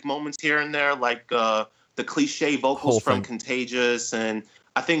couple of weak moments here and there, like the cliche Whole vocals from thing. Contagious, and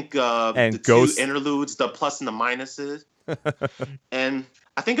I think And the Ghost. two interludes, the plus and the minuses. And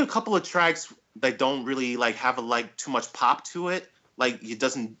I think a couple of tracks that don't really like have too much pop to it, like it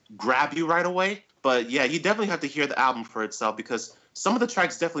doesn't grab you right away. But yeah, you definitely have to hear the album for itself, because some of the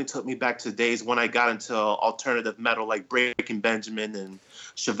tracks definitely took me back to days when I got into alternative metal, like Breaking Benjamin and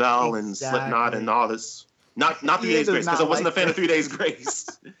Chevelle and Slipknot and all this. Not 3 Ian Days does Grace, because not I wasn't like a fan of Breaking- 3 Days Grace.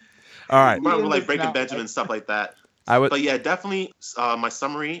 All right. Remember Ian like does Breaking not Benjamin, like- stuff like that. I would. But yeah, definitely my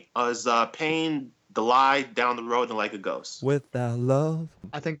summary is Pain, The Lie, Down the Road, and Like a Ghost. Without love.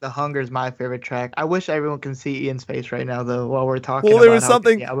 I think The Hunger is my favorite track. I wish everyone can see Ian's face right now, though, while we're talking. Well, there about was how good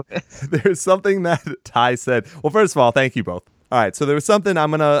something- the album is. There's something that Ty said. Well, first of all, thank you both. All right, so there was something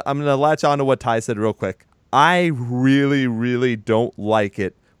I'm gonna latch on to what Ty said real quick. I really, really don't like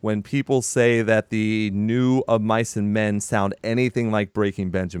it when people say that the new Of Mice and Men sound anything like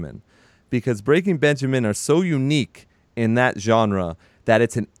Breaking Benjamin, because Breaking Benjamin are so unique in that genre that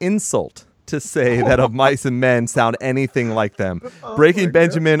it's an insult to say that Of Mice and Men sound anything like them. Breaking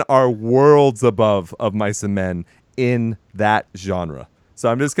Benjamin are worlds above Of Mice and Men in that genre. So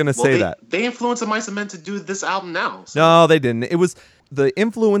I'm just gonna say that. They influenced the Mice and Men to do this album now. So. No, they didn't. It was the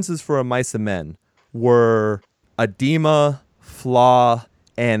influences for A Mice and Men were Edema, Flaw,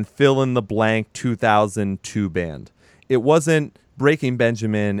 and fill in the blank 2002 band. It wasn't Breaking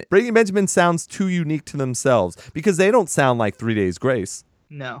Benjamin. Breaking Benjamin sounds too unique to themselves because they don't sound like 3 Days Grace.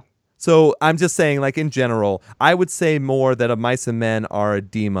 No. So I'm just saying, like in general, I would say more that A Mice and Men are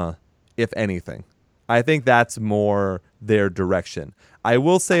Edema, if anything. I think that's more their direction. I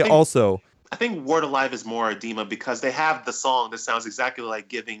will say also. I think Word Alive is more Edema because they have the song that sounds exactly like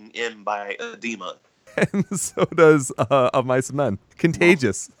Giving In by Edema. And so does Of Mice and Men.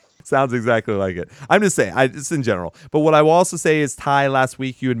 Contagious. Sounds exactly like it. I'm just saying, just in general. But what I will also say is, Ty, last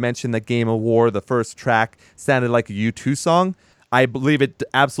week you had mentioned that Game of War, the first track, sounded like a U2 song. I believe it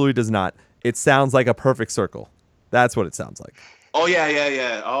absolutely does not. It sounds like A Perfect Circle. That's what it sounds like. Oh,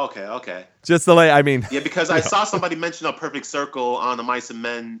 yeah. Oh, okay. Just the I mean. Yeah, because I saw somebody mention A Perfect Circle on The Mice and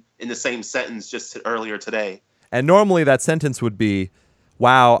Men in the same sentence just earlier today. And normally that sentence would be,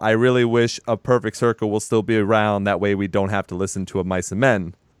 wow, I really wish A Perfect Circle will still be around. That way we don't have to listen to A Mice and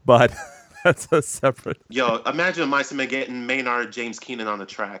Men. But that's a separate. Yo, imagine Mice and Men getting Maynard James Keenan on the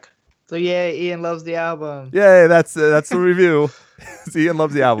track. So yeah, Ian loves the album. Yay, that's the review. Ian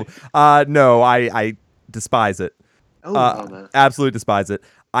loves the album. No, I despise it. Oh, man. Absolutely despise it.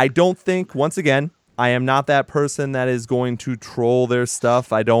 I don't think, once again, I am not that person that is going to troll their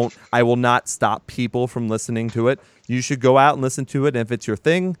stuff. I will not stop people from listening to it. You should go out and listen to it. And if it's your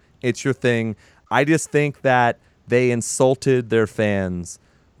thing, it's your thing. I just think that they insulted their fans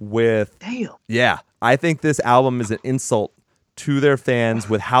with, Damn. yeah, I think this album is an insult to their fans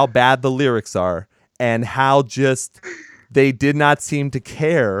with how bad the lyrics are and how just they did not seem to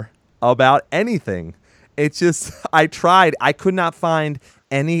care about anything. It's just, I tried. I could not find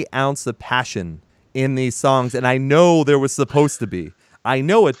any ounce of passion in these songs, and I know there was supposed to be. I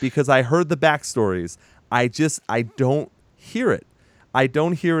know it because I heard the backstories. I don't hear it. I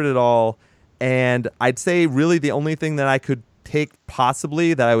don't hear it at all, and I'd say really the only thing that I could take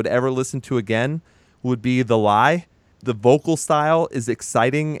possibly that I would ever listen to again would be The Lie. The vocal style is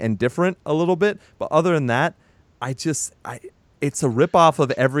exciting and different a little bit, but other than that, it's a ripoff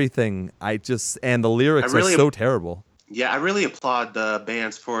of everything. And the lyrics are so terrible. Yeah, I really applaud the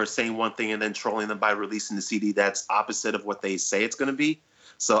bands for saying one thing and then trolling them by releasing the CD that's opposite of what they say it's going to be.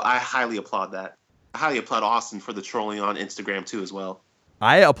 So I highly applaud that. I highly applaud Austin for the trolling on Instagram too as well.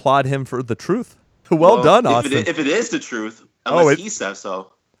 I applaud him for the truth. Well done, Austin. If it is the truth, unless he says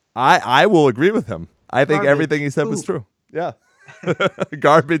so. I will agree with him. I think everything he said was true. Yeah.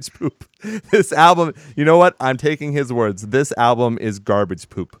 Garbage poop. This album, you know what? I'm taking his words. This album is garbage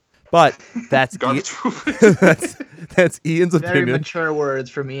poop. But that's Garbage poop. that's Ian's Very opinion. mature words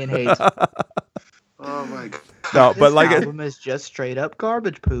from Ian Hayes. Oh my god. No, but This album is just straight up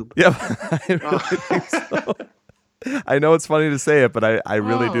garbage poop. yeah, I really think so. I know it's funny to say it, but I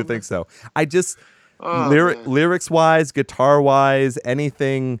really do think so. I just lyrics wise, guitar wise,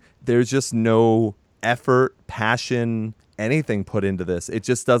 anything. There's just no effort, passion, anything put into this. It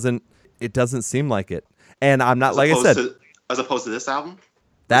just doesn't. It doesn't seem like it. And I'm not, like I said, as opposed to this album.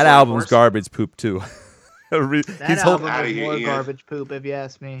 that album's garbage poop too. That album is more garbage poop, if you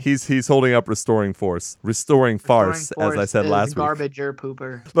ask me. He's holding up Restoring Farce, as I said last week. Garbager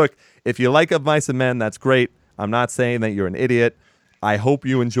pooper. Look, if you like Of Mice and Men, that's great. I'm not saying that you're an idiot. I hope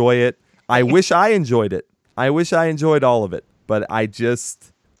you enjoy it. I wish I enjoyed it. I wish I enjoyed all of it, but I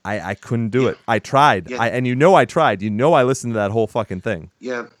couldn't do it. I tried. Yeah. I tried. I listened to that whole fucking thing.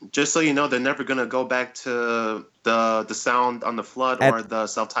 Yeah, just so you know, they're never gonna go back to the Sound on the Flood or the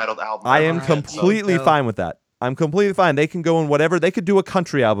self-titled album. I am completely fine with that. I'm completely fine. They can go in whatever. They could do a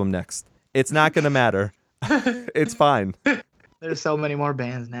country album next. It's not gonna matter. It's fine. There's so many more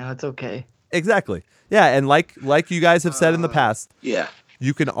bands now. It's okay. Exactly. Yeah, and like you guys have said in the past, Yeah.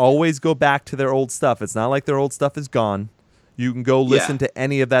 you can always go back to their old stuff. It's not like their old stuff is gone. You can go listen to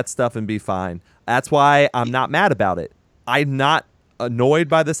any of that stuff and be fine. That's why I'm not mad about it. I'm not annoyed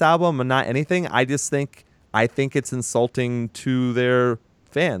by this album. I'm not anything. I think it's insulting to their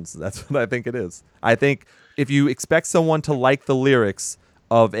fans. That's what I think it is. I think if you expect someone to like the lyrics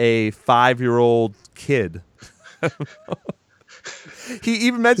of a 5-year-old kid, he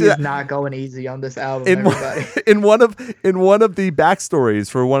even mentioned He's that not going easy on this album, in everybody. in one of the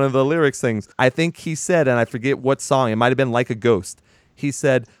backstories for one of the lyrics things. I think he said, and I forget what song. It might have been Like a Ghost. He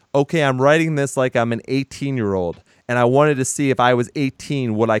said, "Okay, I'm writing this like I'm an 18-year-old, and I wanted to see if I was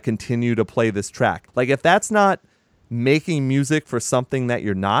 18, would I continue to play this track?" Like, if that's not making music for something that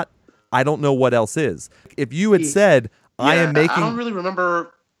you're not, I don't know what else is. If you had said, "I am making," I don't really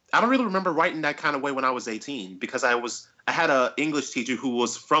remember writing that kind of way when I was 18 because I had an English teacher who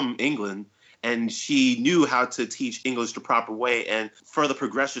was from England, and she knew how to teach English the proper way and further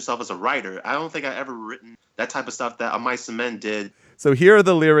progress yourself as a writer. I don't think I ever written that type of stuff that Of Mice and Men did. So here are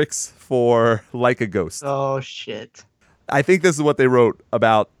the lyrics for Like a Ghost. Oh, shit. I think this is what they wrote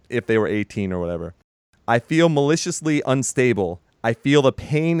about if they were 18 or whatever. "I feel maliciously unstable. I feel the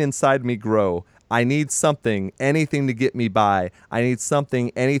pain inside me grow. I need something, anything to get me by. I need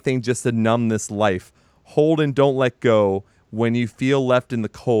something, anything just to numb this life. Hold and don't let go. When you feel left in the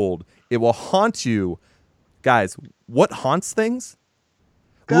cold, it will haunt you." Guys, what haunts things?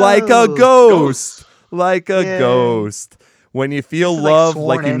 Like a ghost. Like a ghost. When you feel love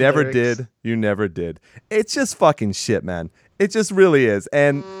like you never did, you never did. It's just fucking shit, man. It just really is.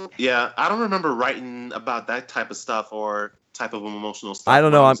 And yeah, I don't remember writing about that type of stuff or type of emotional stuff I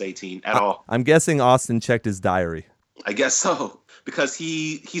don't know. when I was 18 at all. I'm guessing Austin checked his diary. I guess so. Because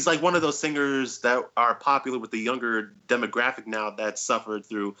he's like one of those singers that are popular with the younger demographic now that suffered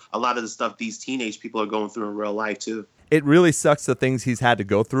through a lot of the stuff these teenage people are going through in real life too. It really sucks the things he's had to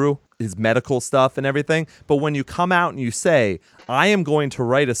go through, his medical stuff and everything. But when you come out and you say, "I am going to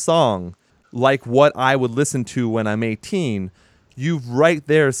write a song like what I would listen to when I'm 18, you've right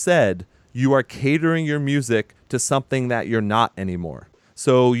there said you are catering your music to something that you're not anymore.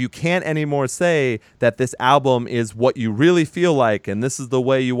 So you can't anymore say that this album is what you really feel like and this is the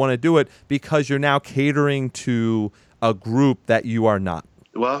way you want to do it, because you're now catering to a group that you are not.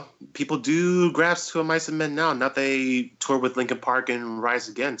 Well, people do grasp to a Mice and Men now. Now they tour with Linkin Park and Rise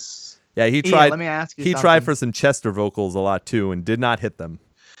Against. Yeah, he Ian, tried. let me ask you he something. tried for some Chester vocals a lot too, and did not hit them.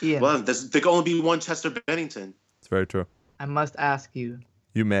 Ian, Well, there can only be one Chester Bennington. It's very true. I must ask you,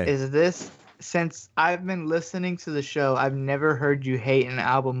 You may. is this, since I've been listening to the show, I've never heard you hate an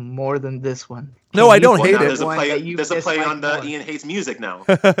album more than this one. No, Can I you don't point hate out it. There's a one play. that you There's a play dislike on the more? Ian Hates music now.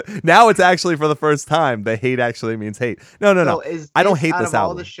 Now it's actually for the first time. The hate actually means hate. No. So is I don't this, hate out this of all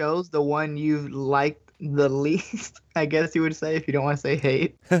album. the shows, the one you liked the least, I guess you would say, if you don't want to say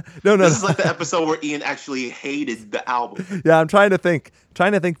hate. No. This is like the episode where Ian actually hated the album. Yeah, I'm trying to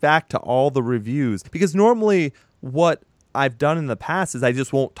think back to all the reviews, because normally what I've done in the past is I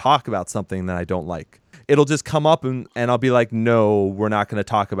just won't talk about something that I don't like. It'll just come up and I'll be like, no, we're not going to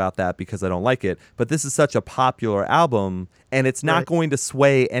talk about that because I don't like it. But this is such a popular album, and it's not Right. going to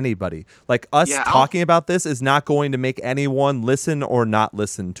sway anybody. Like us Yeah, talking about this is not going to make anyone listen or not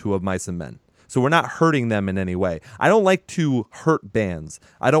listen to a Mice and Men. So we're not hurting them in any way. I don't like to hurt bands.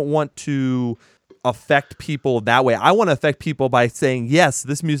 I don't want to affect people that way. I want to affect people by saying, yes,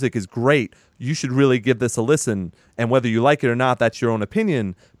 this music is great. You should really give this a listen. And whether you like it or not, that's your own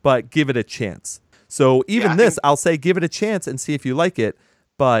opinion, but give it a chance. So even I this, think- I'll say give it a chance and see if you like it.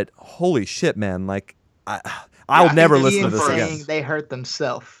 But holy shit, man. Like, I'll I think never this listen to Ian is this the again. saying they hurt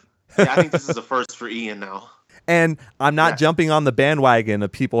themselves. Yeah, I think this is a first for Ian now. And I'm not Yeah. jumping on the bandwagon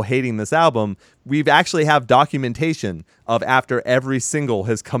of people hating this album. We've actually have documentation of after every single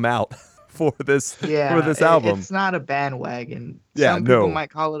has come out for this Yeah, for this album. It's not a bandwagon. Yeah, Some people no. might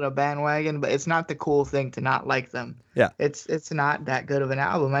call it a bandwagon, but it's not the cool thing to not like them. Yeah. It's not that good of an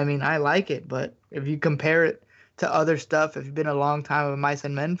album. I mean, I like it, but if you compare it to other stuff, if you've been a long time a Mice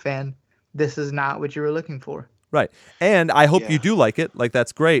and Men fan, this is not what you were looking for. Right. And I hope Yeah. you do like it. Like,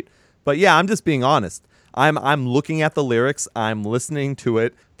 that's great. But yeah, I'm just being honest. I'm looking at the lyrics. I'm listening to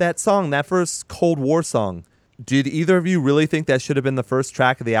it. That song, that first Cold War song, did either of you really think that should have been the first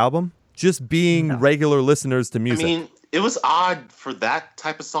track of the album? Just being No. regular listeners to music. I mean, it was odd for that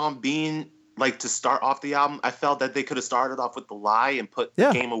type of song being like to start off the album. I felt that they could have started off with The Lie and put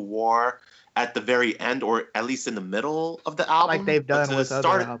Yeah. Game of War at the very end, or at least in the middle of the album, Like they've But done to with start,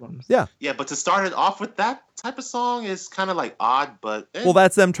 other albums. Yeah. Yeah, but to start it off with that type of song is kind of like odd. But Well,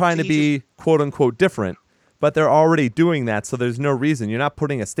 that's them trying to See, be quote unquote different, but they're already doing that, so there's no reason. You're not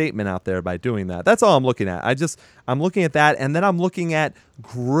putting a statement out there by doing that. That's all I'm looking at. I'm looking at that, and then I'm looking at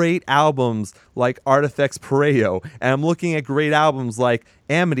great albums like Artifacts Pareo, and I'm looking at great albums like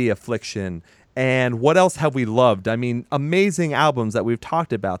Amity Affliction. And what else have we loved? I mean, amazing albums that we've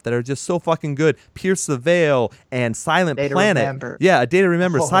talked about that are just so fucking good. Pierce the Veil and Silent Day to Planet. Remember. Yeah, A Day to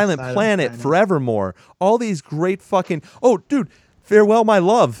Remember. Oh, Silent Silent Planet, Planet. Forevermore. All these great fucking... Oh, dude, Farewell My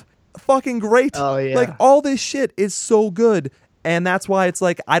Love. Fucking great. Oh, yeah. Like, all this shit is so good. And that's why it's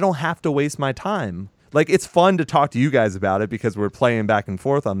like, I don't have to waste my time. Like, it's fun to talk to you guys about it because we're playing back and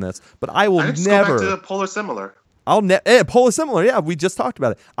forth on this. But I will I just never... go back to Polar Similar. Polar Similar, yeah, we just talked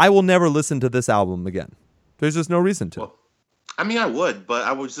about it. I will never listen to this album again. There's just no reason to. Well, I mean, I would, but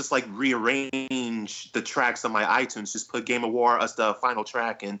I would just like rearrange the tracks on my iTunes. Just put Game of War as the final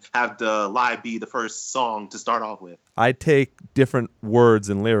track and have The Lie be the first song to start off with. I take different words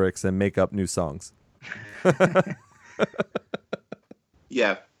and lyrics and make up new songs.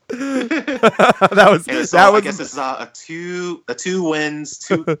 Yeah. that was And so that I was guess it's a two wins,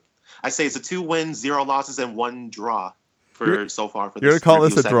 two. I say it's a 2 wins, 0 losses, and 1 draw for so far. For You're this gonna call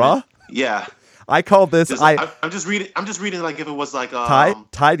this review a draw? segment. Yeah. I called this. Just, I'm just reading. I'm just reading like if it was like Ty,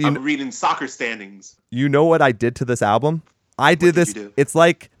 do you I'm reading soccer standings. You know what I did to this album? I did did this. you do? It's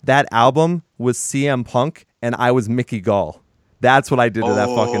like that album was CM Punk and I was Mickey Gall. That's what I did to that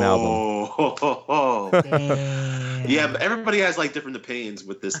fucking album. album. Damn. Yeah, but everybody has like different opinions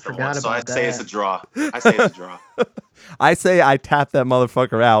with this one, forgot so I about say that. it's a draw. I say it's a draw. I say I tapped that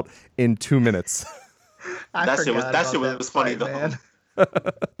motherfucker out in 2 minutes. I That shit was- forgot that about shit was funny, fight, though. man.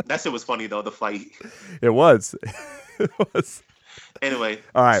 That shit was funny though. The fight. It was. It was. Anyway,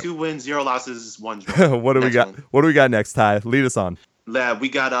 All right. 2 wins, 0 losses, 1 draw. What do we Next got? one. What do we got next, Ty? Lead us on. We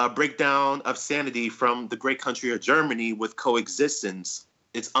got a breakdown of Sanity from the great country of Germany with Coexistence.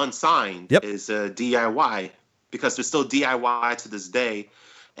 It's unsigned. Yep. It's a DIY because they're still DIY to this day.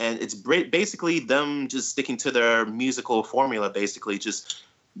 And it's basically them just sticking to their musical formula, basically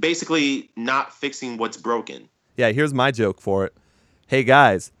not fixing what's broken. Yeah, here's my joke for it. Hey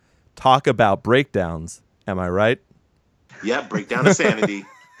guys, talk about breakdowns. Am I right? Yeah, breakdown of Sanity.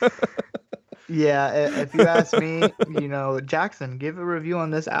 Yeah, if you ask me, Jackson, give a review on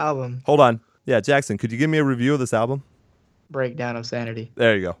this album. Hold on. Yeah, Jackson, could you give me a review of this album? Breakdown of Sanity.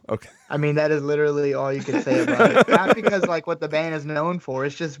 There you go. Okay. I mean, that is literally all you can say about it. Not because like what the band is known for.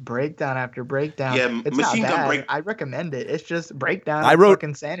 It's just breakdown after breakdown. Yeah, it's Machine not Gun bad. Break- I recommend it. It's just breakdown I of wrote-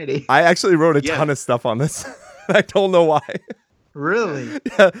 fucking Sanity. I actually wrote a Yeah. ton of stuff on this. I don't know why. Really?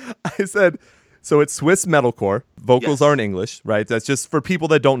 Yeah, I said, so it's Swiss metalcore. Vocals Yes. are in English, right? That's just for people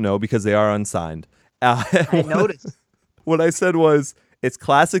that don't know because they are unsigned. I noticed. What I said was it's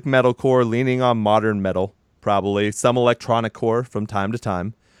classic metalcore leaning on modern metal, probably some electronic core from time to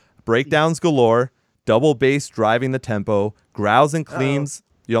time. Breakdowns galore, double bass driving the tempo, growls and cleans.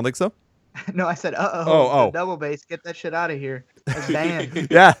 You don't think so? No, I said, Oh. the double bass. Get that shit out of here. It's banned.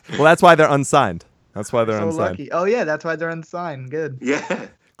 Yeah. Well, that's why they're unsigned. That's why they're So unsigned. lucky. Oh, yeah, that's why they're unsigned. Good. Yeah.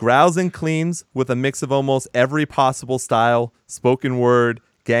 Growls and cleans with a mix of almost every possible style, spoken word,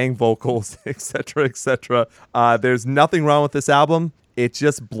 gang vocals, etc., etc. There's nothing wrong with this album. It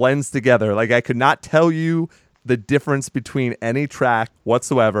just blends together. Like, I could not tell you the difference between any track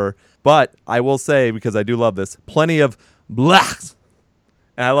whatsoever. But I will say, because I do love this, plenty of blahs.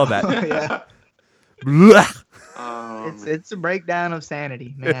 And I love that. Yeah. Blah. It's a breakdown of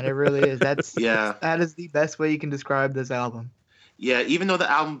Sanity, man. It really is. Yeah. That is the best way you can describe this album. Yeah, even though the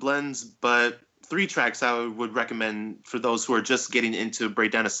album blends, but 3 tracks I would recommend for those who are just getting into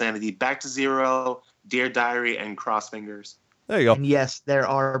Breakdown of Sanity: Back to Zero, Dear Diary, and Crossfingers. There you go. And yes, there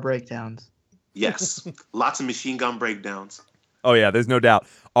are breakdowns. Yes, lots of Machine Gun breakdowns. Oh, yeah, there's no doubt.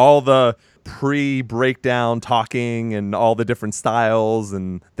 All the pre-breakdown talking and all the different styles,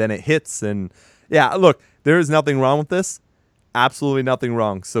 and then it hits. And yeah, look, there is nothing wrong with this. Absolutely nothing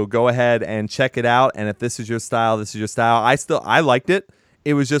wrong. So go ahead and check it out. And if this is your style, this is your style. I liked it.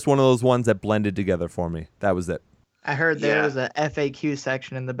 It was just one of those ones that blended together for me. That was it. I heard there Yeah. was a FAQ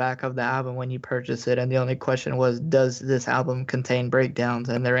section in the back of the album when you purchase it, and the only question was, does this album contain breakdowns?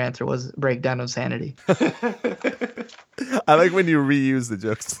 And their answer was Breakdown of Sanity. I like when you reuse the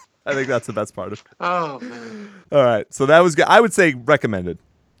jokes. I think that's the best part of it. Oh man. All right. So that was good. I would say recommended.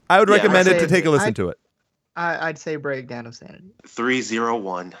 I would Yeah, recommend I'd it to say take a listen I- to it. I'd say Breakdown of Sanity.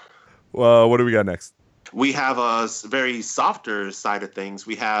 301. Well, what do we got next? We have a very softer side of things.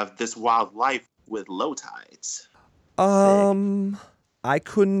 We have This Wild Life with Low Tides. I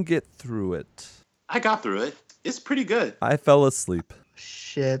couldn't get through it. I got through it. It's pretty good. I fell asleep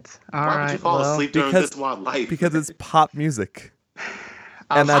Shit. All Why right. would you fall well, asleep during because- This Wild Life? because it's pop music,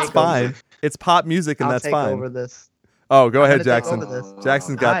 I'll and that's take over- fine. It's pop music, and I'll that's take fine. over this. Oh, go ahead, gonna take Jackson. over this.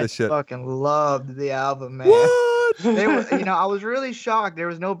 Jackson's got I this shit. fucking loved the album, man. What? They were, I was really shocked. There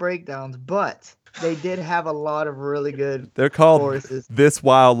was no breakdowns, but they did have a lot of really good They're called choruses. "This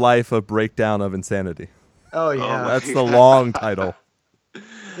Wild Life: A Breakdown of Insanity." Oh yeah, my That's the God. long title.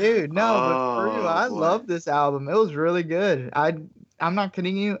 dude. No, but for real, Oh, I boy. love this album. It was really good. I'm not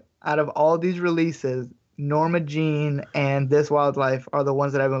kidding you. Out of all these releases, Norma Jean and This Wildlife are the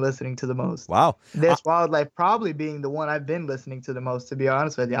ones that I've been listening to the most. Wow. This Wildlife probably being the one I've been listening to the most, to be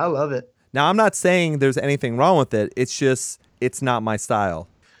honest with you. I love it. Now, I'm not saying there's anything wrong with it. It's just, it's not my style.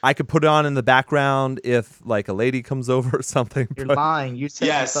 I could put it on in the background if, like, a lady comes over or something. You're but lying. You said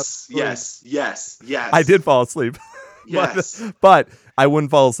Yes. I did fall asleep. Yes. But I wouldn't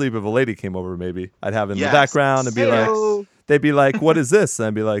fall asleep if a lady came over, maybe. I'd have it in Yes. the background and be like, Heyo. they'd be like, what is this? And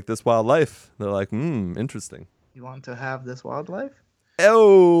I'd be like, This Wildlife. They're like, interesting. You want to have this wildlife?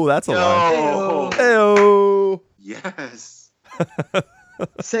 Oh, that's a line. No. Oh. Yes.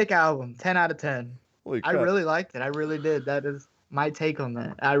 Sick album. 10 out of 10. Holy I crap. really liked it. I really did. That is my take on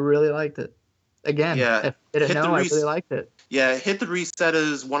that. I really liked it. Again, Yeah. if you didn't Hit the know, I res- really liked it. Yeah, Hit the Reset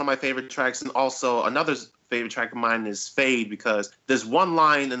is one of my favorite tracks, and also another favorite track of mine is Fade, because there's one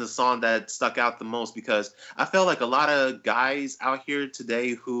line in the song that stuck out the most, because I feel like a lot of guys out here today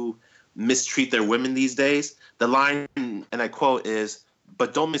who mistreat their women these days. The line, and I quote, is,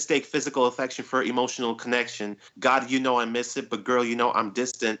 "But don't mistake physical affection for emotional connection. God, you know I miss it, but girl, you know I'm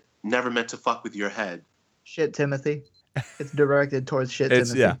distant. Never meant to fuck with your head." Shit, Timothy. It's directed towards shit,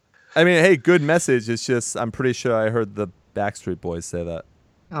 It's, Timothy. yeah. I mean, hey, good message. It's just, I'm pretty sure I heard the Backstreet Boys say that.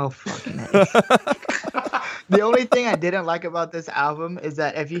 Oh, fucking A. The only thing I didn't like about this album is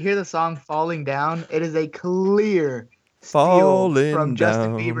that if you hear the song Falling Down, it is a clear steal Falling from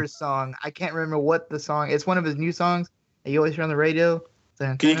Justin Down. Bieber's song. I can't remember what the song. It's one of his new songs that you always hear on the radio.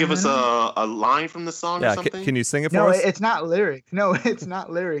 Can you give us a line from the song or Yeah, something? can you sing it for No, us? it's not lyrics. No, it's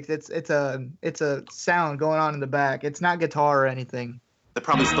not lyrics. It's a sound going on in the back. It's not guitar or anything. They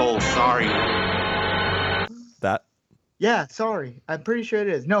probably stole Sorry. That? Yeah, sorry. I'm pretty sure it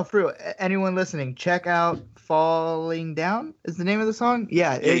is. No, for real. Anyone listening, check out Falling Down is the name of the song.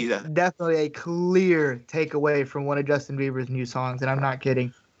 Yeah, Yeah, it's yeah. definitely a clear takeaway from one of Justin Bieber's new songs, and I'm not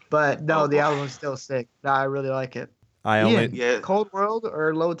kidding. But no, Oh, the boy. album's still sick. No, I really like it. I Ian, only Yeah. Cold World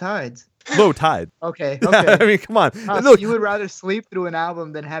or Low Tides? Low Tide. Okay, Yeah, okay. I mean, come on. So Look, you would rather sleep through an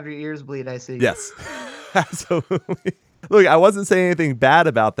album than have your ears bleed, I see. yes, absolutely. Look, I wasn't saying anything bad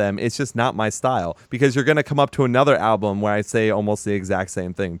about them. It's just not my style because you're gonna come up to another album where I say almost the exact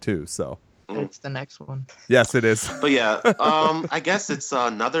same thing too. So It's the next one. yes, it is. But yeah, I guess it's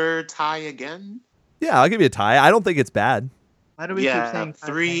another tie again. Yeah, I'll give you a tie. I don't think it's bad. Why do we keep Yeah, saying Ty?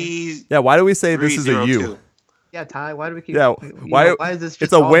 3. Yeah, why do we say this is a 3-0-2. U? Yeah, Ty. Why do we keep? Yeah, why? Why is this? It's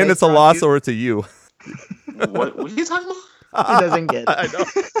Just a all win, based it's a on loss, you? or it's a U. What are you talking about? He doesn't get it. I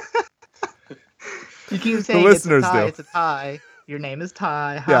know. You keep saying listeners it's a tie, do. it's a tie. Your name is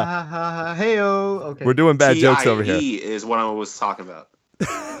Ty. Ha Yeah. ha ha ha. Heyo. Okay. We're doing bad jokes over here. TIE is what I was talking about.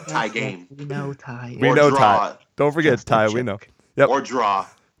 Tie Yes, game. We know Ty. We Or know draw. Ty. Don't forget Just a Ty. We joke. know. Yep. Or draw.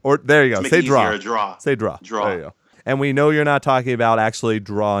 Or there you To go. make Say it draw. easier, draw. Say draw. Draw. There you go. And we know you're not talking about actually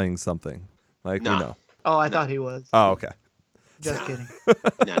drawing something. Like No. we know. Oh, I thought he was. Oh, okay. Just kidding.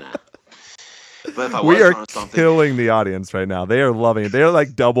 Nah. But if I We was are drawing something, killing the audience right now. They are loving it. They're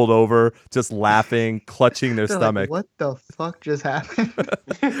like doubled over, just laughing, clutching their They're stomach. like, what the fuck just happened?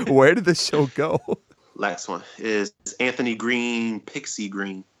 Where did the show go? last one is Anthony Green, Pixie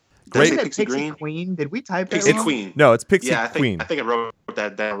Green. Did I Great. say Isn't it Pixie Green? Queen? Did we type that Pixie wrong? Queen. No, it's Pixie Yeah, Queen. I think I wrote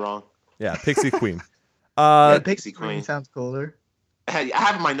that down wrong. Yeah, Pixie Queen. Yeah, Pixie Pixie Queen. Queen sounds cooler. I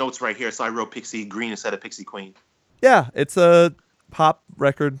have my notes right here, so I wrote Pixie Green instead of Pixie Queen. Yeah, it's a pop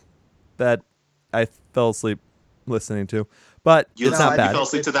record that I fell asleep listening to, but You, it's No, not I you bad. fell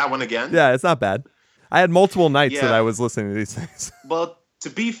asleep to that one again? Yeah, it's not bad. I had multiple nights that Yeah. I was listening to these things. Well, to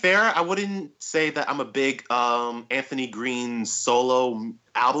be fair, I wouldn't say that I'm a big Anthony Green solo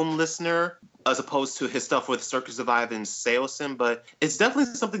album listener as opposed to his stuff with Circus Survive and Seosin, but it's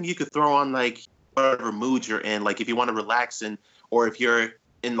definitely something you could throw on like whatever mood you're in, like if you want to relax and or if you're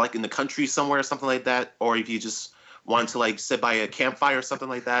in like in the country somewhere or something like that, or if you just want to like sit by a campfire or something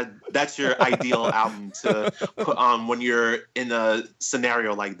like that. That's your ideal album to put on when you're in a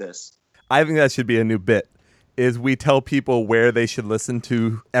scenario like this. I think that should be a new bit. Is we tell people where they should listen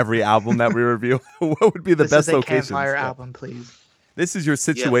to every album that we review. What would be the This best is a locations? campfire Yeah. album, please. This is your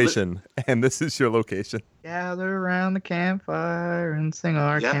situation, and this is your location. Gather around the campfire and sing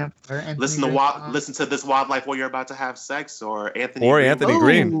our Yeah. campfire. Anthony Listen to Green song. listen to this wildlife while you're about to have sex, or Anthony. Or Green. Anthony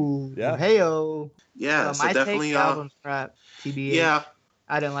Green. Ooh, Yeah. Heyo. Yeah, so my definitely. take, the album's crap. TBA. Yeah,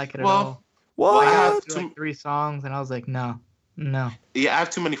 I didn't like it at Well, all. What? I have got through to- like 3 songs and I was like, no. yeah. I have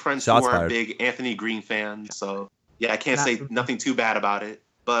too many friends Shots who are fired. big Anthony Green fans, so yeah, I can't Not say for me. nothing too bad about it.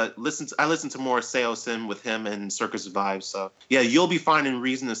 But I listen to more Seosin with him and Circus Survive. So yeah, You'll Be Fine and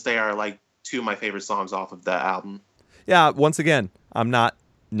Reason to Stay are like 2 of my favorite songs off of that album. Yeah, once again, I'm not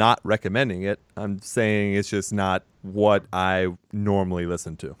recommending it. I'm saying it's just not what I normally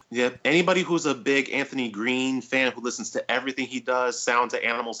listen to. Yeah, anybody who's a big Anthony Green fan who listens to everything he does, Sounds of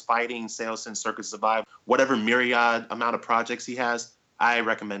Animals Fighting, Seosin, Circus Survive, whatever myriad amount of projects he has, I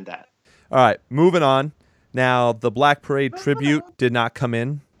recommend that. All right, moving on. Now, the Black Parade tribute did not come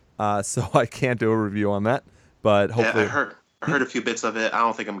in, so I can't do a review on that. But hopefully, Yeah, I heard a few bits of it. I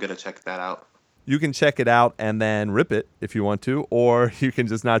don't think I'm gonna check that out. you can check it out and then rip it if you want to, or you can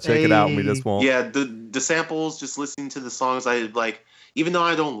just not check it out and we just won't. Yeah, the samples, just listening to the songs, I like. Even though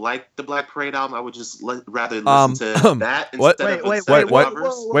I don't like the Black Parade album, I would just rather listen to that instead what? of Wait, instead of what?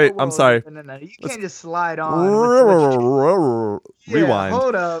 covers. Wait, I'm sorry. No. You Let's- can't just slide on. with what you- Yeah, Rewind.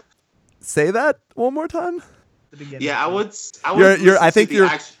 hold up. Say that one more time. The beginning. Yeah, I would. You're, listen I to think the your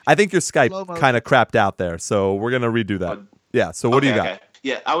act- I think your Skype Slow-mo. kind of crapped out there, so we're gonna redo that. Yeah. So what do you got? Okay.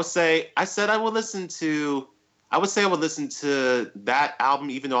 Yeah, I would say I said I would listen to. I would say I would listen to that album,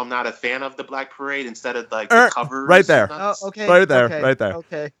 even though I'm not a fan of the Black Parade, instead of like the covers. right there. Oh, okay. Right there, okay, right there.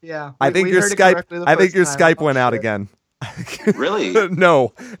 Okay, yeah. I We- think we your heard it Skype. correctly the I think first your time. Skype Oh, went out shit. again. Really?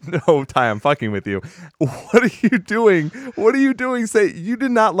 No, Ty, I'm fucking with you. What are you doing? What are you doing? Say you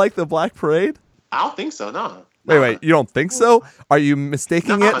did not like the Black Parade? I don't think so. No. Wait, you don't think so? Are you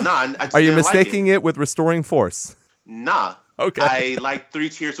mistaking No, it? no. I just Are you didn't like mistaking it with Restoring Force? Nah. Okay. I like 3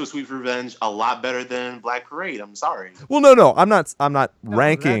 Cheers for Sweet Revenge a lot better than Black Parade. I'm sorry. Well, no. I'm not that's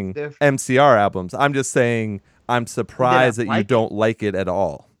ranking different. MCR albums. I'm just saying I'm surprised that you like it? don't like it at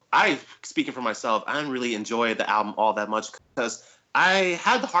all. Speaking for myself, I didn't really enjoy the album all that much because I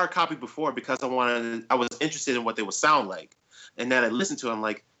had the hard copy before because I was interested in what they would sound like, and then I listened to it, I'm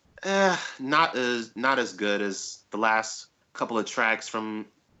like, not as good as the last couple of tracks from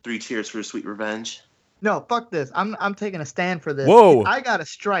 3 Cheers for Sweet Revenge. No, fuck this. I'm taking a stand for this. Whoa. I got a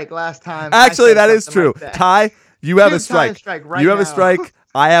strike last time. I Actually, said that is something true. like that. Ty, you have Give a Ty a strike. strike right You have a now. strike.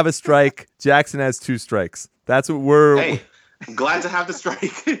 I have a strike. Jackson has 2 strikes. That's what we're. Hey, I'm glad to have the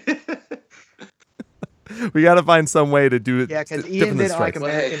strike. We got to find some way to do it. Yeah, because different Ian than didn't like strikes.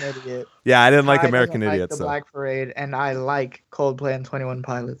 American Idiot. Yeah, I didn't like Ty American doesn't Idiot. like the So Black Parade, and I like Coldplay and 21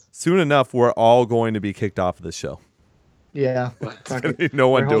 Pilots. soon enough, we're all going to be kicked off of this show. Yeah. Fuck it. No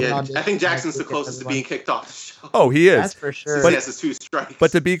one We're doing holding Yeah, on to I think this Jackson's the next week, closest to everyone. being kicked off the show. Oh, he is. That's for sure. Since he has his 2 strikes.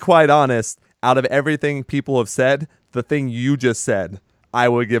 But to be quite honest, out of everything people have said, the thing you just said, I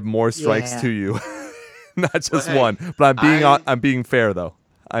would give more strikes Yeah. to you, not just Well, hey, one. But I'm being fair though.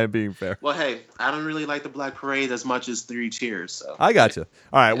 I am being fair. Well, hey, I don't really like the Black Parade as much as 3 Cheers. So I got you.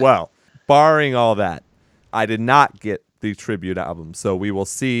 All right. Well, barring all that, I did not get the tribute album, so we will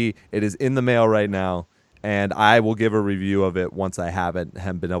see. It is in the mail right now, and I will give a review of it once I have it and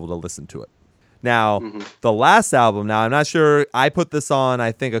have been able to listen to it. Now, the last album. Now, I'm not sure. I put this on,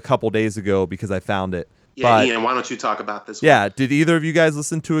 I think, a couple days ago because I found it. Yeah, But Ian, why don't you talk about this? yeah, did either of you guys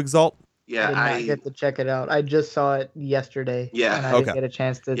listen to Exalt? I Yeah, did not get to check it out. I just saw it yesterday. Yeah, And I okay. didn't get a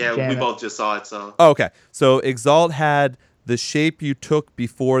chance to yeah, jam we it. both just saw it. So Oh, okay. So Exalt had The Shape You Took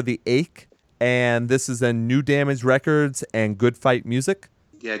Before the Ache, and this is a New Damage Records and Good Fight Music.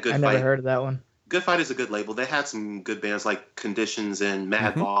 yeah, Good I Fight. never heard of that one. Good Fight is a good label. They had some good bands like Conditions and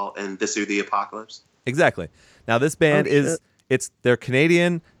Madball and This Or the Apocalypse. Exactly. Now this band Oh, shit. they're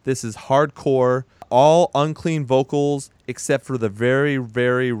Canadian. This is hardcore, all unclean vocals except for the very,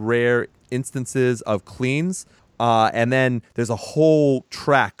 very rare instances of cleans. And then there's a whole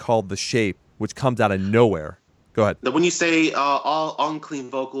track called The Shape, which comes out of nowhere. Go ahead. Now, when you say all unclean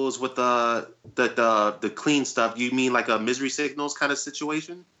vocals with the clean stuff, you mean like a Misery Signals kind of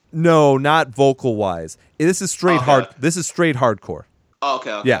situation? No, not vocal wise. This is straight Okay. This is straight hardcore. Oh,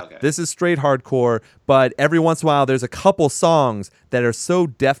 okay. Yeah, Okay. this is straight hardcore, but every once in a while there's a couple songs that are so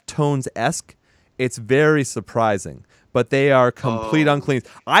Deftones-esque, it's very surprising. But they are complete Oh. unclean.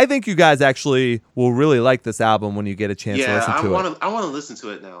 I think you guys actually will really like this album when you get a chance to Yeah, listen I to it. want to listen to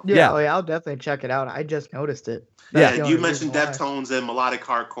it now. Yeah, Yeah. Oh, yeah, I'll definitely check it out. I just noticed it. Yeah, That's the Yeah, only you mentioned reason why. Deftones and melodic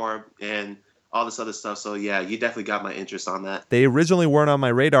hardcore and all this other stuff. So yeah, you definitely got my interest on that. They originally weren't on my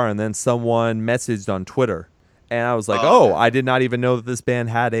radar, and then someone messaged on Twitter. And I was like, Oh, oh, okay. I did not even know that this band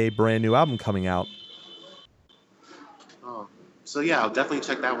had a brand new album coming out. Oh, so yeah, I'll definitely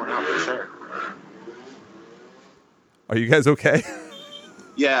check that one out for sure. Are you guys okay?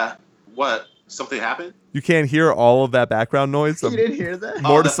 Yeah. What? Something happened? You can't hear all of that background noise? You didn't hear that?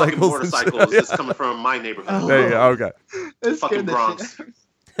 Oh, the fucking Motorcycles and shit, motorcycles is yeah. coming from my neighborhood. Oh. There you go. Okay. That Fucking scared the Bronx. shit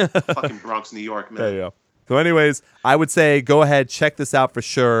out Fucking Bronx, New York, man. There you go. So anyways, I would say go ahead, check this out for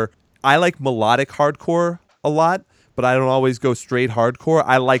sure. I like melodic hardcore a lot, but I don't always go straight hardcore.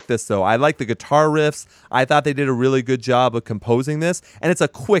 I like this though. I like the guitar riffs. I thought they did a really good job of composing this, and it's a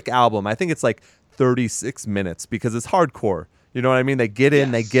quick album. I think it's like 36 minutes because it's hardcore. You know what I mean? They get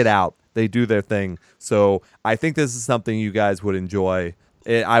in, they Yes. get out, they do their thing. So I think this is something you guys would enjoy.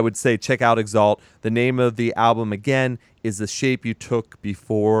 I would say check out Exalt. The name of the album again is The Shape You Took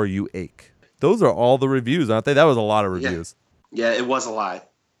Before You Ache. Those are all the reviews, aren't they? That was a lot of reviews. Yeah, it was a lot.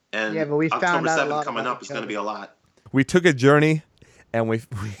 And Yeah, but we October found out a 7th lot coming about up is each going to other. be a lot. We took a journey and we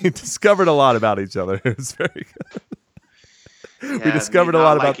discovered a lot about each other. It was very good. Yeah, discovered me a not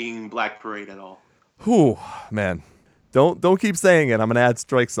lot about- liking Black Parade at all. Whew, man. Don't keep saying it. I'm going to add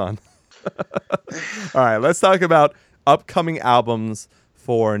strikes on. All right, let's talk about upcoming albums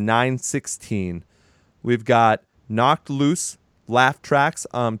for 9/16. We've got Knocked Loose, Laugh Tracks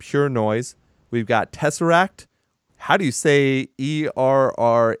on Pure Noise. We've got Tesseract. How do you say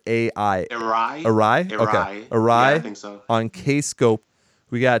Errai? Arai? Arai? Okay. Yeah, I Arai think so. on K-Scope.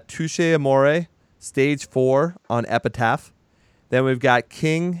 We got Touche Amore, Stage 4 on Epitaph. Then we've got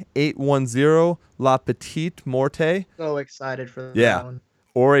King 810, La Petite Morte, So excited for Yeah. that one.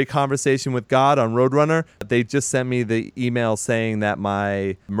 or A Conversation with God on Roadrunner. They just sent me the email saying that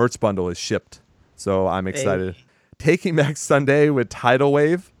my merch bundle is shipped. So I'm excited. Taking Back Sunday with Tidal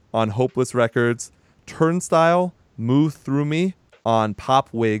Wave on Hopeless Records. Turnstile, Move Through Me on Pop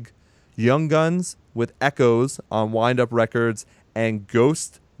Wig. Young Guns with Echoes on Wind Up Records. And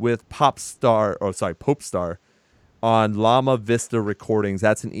Ghost with Popstar on Llama Vista Recordings.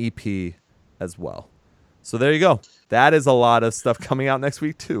 That's an EP as well. So there you go. That is a lot of stuff coming out next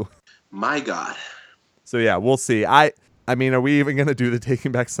week too. My God. So yeah, we'll see. I mean, are we even gonna do the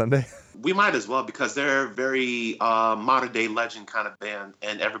Taking Back Sunday? We might as well because they're a very modern day legend kind of band,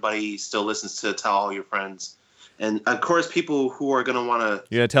 and everybody still listens to Tell All Your Friends. And of course, people who are going to want to.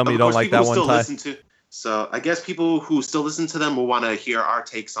 You gonna tell me you don't like that one, Ty? So I guess people who still listen to them will want to hear our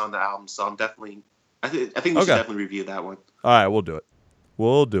takes on the album. So I'm definitely I think we should Okay. definitely review that one. All right, we'll do it.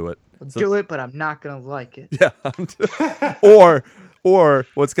 We'll do it. So- Do it, but I'm not gonna like it. Yeah. or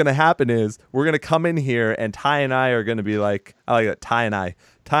what's gonna happen is we're gonna come in here and Ty and I are gonna be like, I like that. Ty and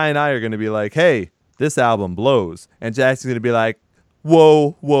I are gonna be like, hey, this album blows, and Jackson's gonna be like,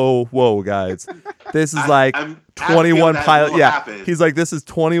 whoa, guys, this is like I have a 21 feeling that Pilots. will Yeah, happen. he's like, this is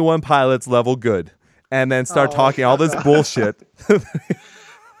 21 Pilots level good, and then start Oh, talking all this bullshit.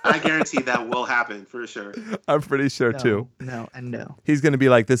 I guarantee that will happen for sure. I'm pretty sure too. No, and no. He's gonna be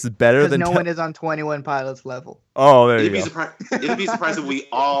like, this is better Because than. no one is on 21 Pilots level. Oh, there you It'd be, go. it'd be surprised if we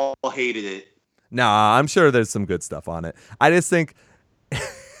all hated it. Nah, I'm sure there's some good stuff on it. I just think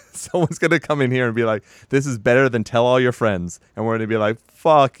someone's gonna come in here and be like, "This is better than Tell All Your Friends," and we're gonna be like,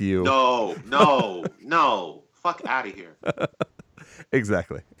 "Fuck you." No. Fuck out of here.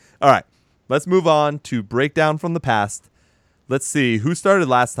 Exactly. All right, let's move on to Breakdown from the Past. Let's see who started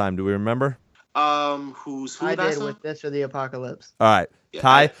last time. Do we remember? Who I last did one? with This or the Apocalypse. All right, Yeah,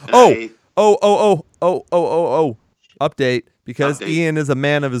 Ty. I- Oh. Update because Update. Ian is a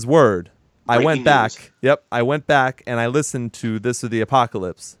man of his word. I Breaking went back. news. Yep, I went back and I listened to This or the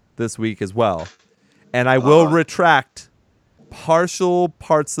Apocalypse this week as well. And I will retract partial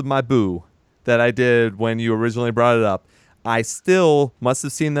parts of my boo that I did when you originally brought it up. I still must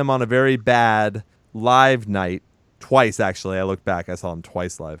have seen them on a very bad live night. Twice, actually. I looked back. I saw them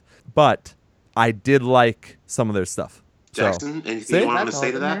twice live. But I did like some of their stuff. So, Jackson, anything See? you want to That's say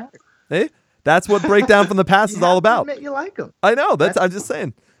all to that that? matters. hey, that's what Breakdown from the Past is all about. Admit you like them. I know. I'm just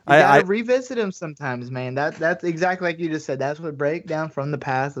saying. You gotta I revisit them sometimes, man. That's exactly like you just said. That's what Breakdown from the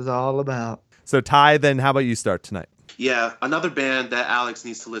Past is all about. So, Ty, then how about you start tonight? Yeah, another band that Alex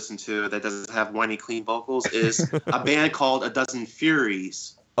needs to listen to that doesn't have whiny clean vocals is a band called A Dozen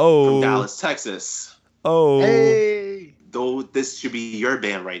Furies Oh. from Dallas, Texas. Oh. Hey, Though this should be your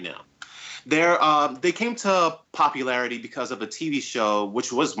band right now. They came to popularity because of a TV show,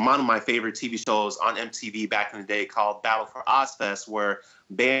 which was one of my favorite TV shows on MTV back in the day, called Battle for Ozfest, where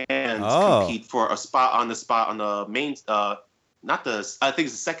bands compete for a spot on the main, I think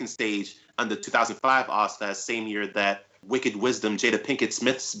it's the second stage on the 2005 Ozfest, same year that Wicked Wisdom, Jada Pinkett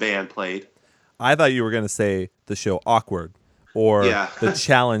Smith's band played. I thought you were going to say the show Awkward or Yeah. the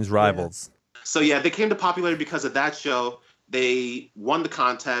Challenge Rivals. So yeah, they came to popularity because of that show. They won the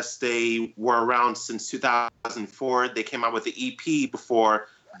contest. They were around since 2004. They came out with the EP before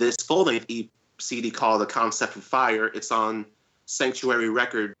this full-length CD called The Concept of Fire. It's on Sanctuary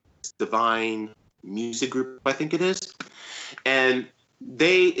Records, Divine Music Group, I think it is. And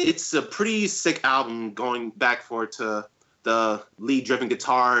it's a pretty sick album going back to the lead-driven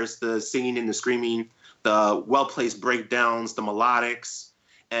guitars, the singing and the screaming, the well-placed breakdowns, the melodics.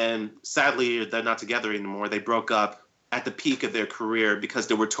 And sadly, they're not together anymore. They broke up at the peak of their career because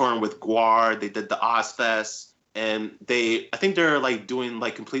they were touring with Guar. They did the Ozfest, and I think they're like doing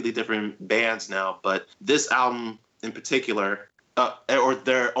like completely different bands now. But this album in particular, or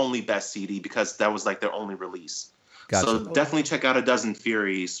their only best CD, because that was like their only release. Gotcha. So definitely check out A Dozen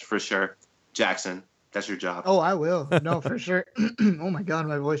Furies for sure. Jackson, that's your job. oh, I will. No, for sure. Oh my God,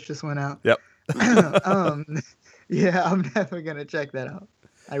 my voice just went out. Yep. Yeah, I'm definitely gonna check that out.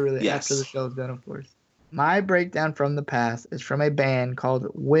 I really Yes. after the show's done, of course. My breakdown from the past is from a band called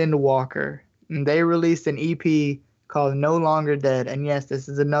Windwalker. And they released an EP called No Longer Dead. And yes, this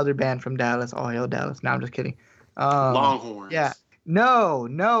is another band from Dallas. Oh, hell, Dallas. No, I'm just kidding. Longhorns. Yeah. No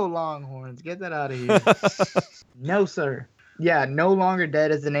Longhorns. Get that out of here. No, sir. Yeah, No Longer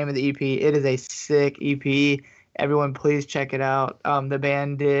Dead is the name of the EP. It is a sick EP. Everyone, please check it out. The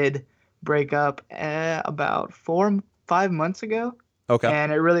band did break up about 4-5 months ago. Okay.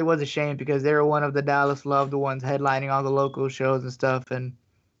 And it really was a shame because they were one of the Dallas loved ones headlining all the local shows and stuff. And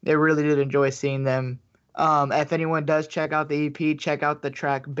they really did enjoy seeing them. If anyone does check out the EP, check out the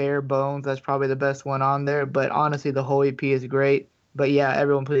track Bare Bones. That's probably the best one on there. But honestly, the whole EP is great. But yeah,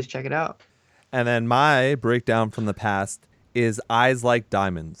 everyone please check it out. And then my breakdown from the past is Eyes Like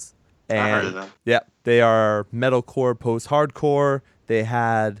Diamonds. And I heard of them. yeah, they are metalcore, post-hardcore. They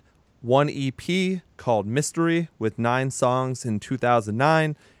had one EP called Mystery with 9 songs in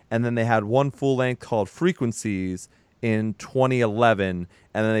 2009, and then they had one full length called Frequencies in 2011,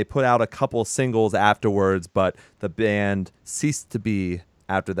 and then they put out a couple singles afterwards, but the band ceased to be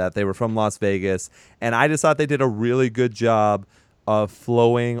after that. They were from Las Vegas, and I just thought they did a really good job of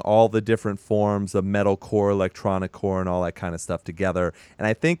flowing all the different forms of metalcore, electronic core, and all that kind of stuff together. And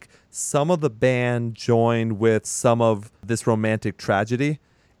I think some of the band joined with some of this romantic tragedy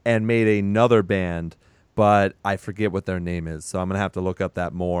and made another band, but I forget what their name is, so I'm going to have to look up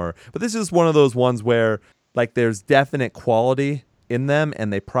that more. But this is one of those ones where like there's definite quality in them,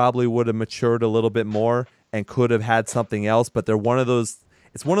 and they probably would have matured a little bit more and could have had something else. But they're one of those.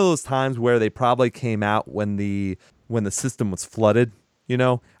 It's one of those times where they probably came out when the system was flooded. You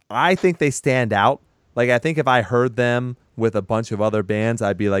know, I think they stand out. Like, I think if I heard them with a bunch of other bands,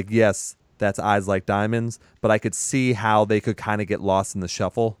 I'd be like, yes, that's Eyes Like Diamonds. But I could see how they could kind of get lost in the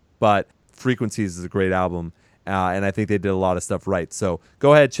shuffle. But Frequencies is a great album. And I think they did a lot of stuff right. So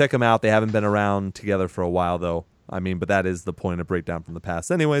go ahead, check them out. They haven't been around together for a while, though. I mean, but that is the point of Breakdown from the Past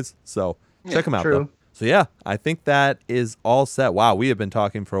anyways. So check them out, true. though. So, yeah, I think that is all set. Wow, we have been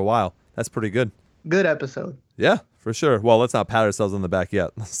talking for a while. That's pretty good. Good episode. Yeah, for sure. Well, let's not pat ourselves on the back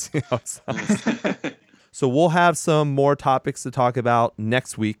yet. Let's see how it sounds. So we'll have some more topics to talk about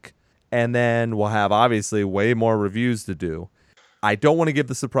next week. And then we'll have, obviously, way more reviews to do. I don't want to give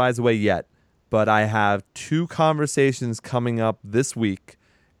the surprise away yet, but I have 2 conversations coming up this week,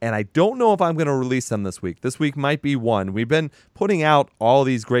 and I don't know if I'm going to release them this week. This week might be one. We've been putting out all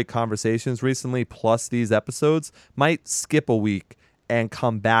these great conversations recently, plus these episodes. Might skip a week and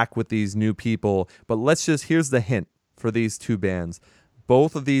come back with these new people, but here's the hint for these 2 bands.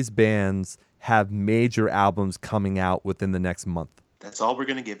 Both of these bands have major albums coming out within the next month. That's all we're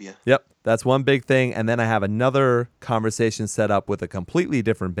going to give you. Yep, that's one big thing. And then I have another conversation set up with a completely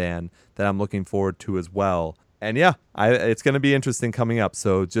different band that I'm looking forward to as well. And yeah, it's going to be interesting coming up.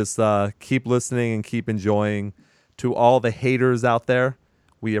 So just keep listening and keep enjoying. To all the haters out there,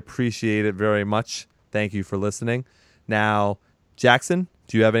 we appreciate it very much. Thank you for listening. Now, Jackson,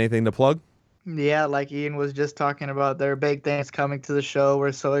 do you have anything to plug? Yeah, like Ian was just talking about, there are big things coming to the show.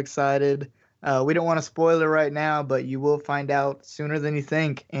 We're so excited. We don't want to spoil it right now, but you will find out sooner than you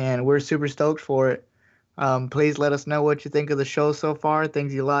think, and we're super stoked for it. Please let us know what you think of the show so far,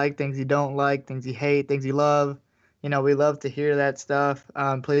 things you like, things you don't like, things you hate, things you love. You know, we love to hear that stuff.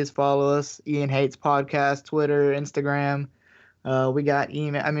 Please follow us, Ian Hates Podcast, Twitter, Instagram. We got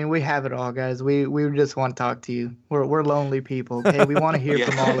email. I mean, we have it all, guys. We just want to talk to you. We're lonely people, okay? We want to hear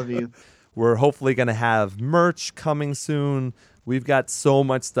from all of you. We're hopefully going to have merch coming soon. We've got so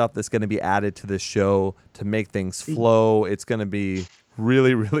much stuff that's going to be added to this show to make things flow. It's going to be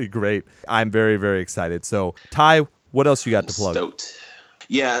really, really great. I'm very, very excited. So, Ty, what else you got to plug? Stoked.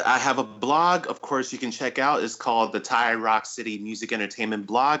 Yeah, I have a blog, of course, you can check out. It's called the Ty Rock City Music Entertainment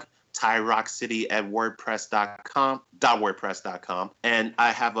Blog, tyrockcity at wordpress.com. And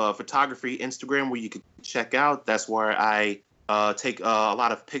I have a photography Instagram where you can check out. That's where I take a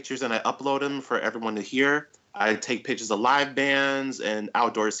lot of pictures and I upload them for everyone to hear. I take pictures of live bands and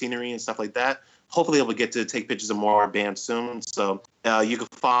outdoor scenery and stuff like that. Hopefully I will get to take pictures of more bands soon. So you can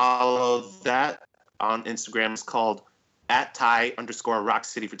follow that on Instagram. It's called @Ty_Rock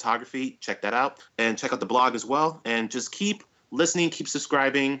City Photography. Check that out. And check out the blog as well. And just keep listening, keep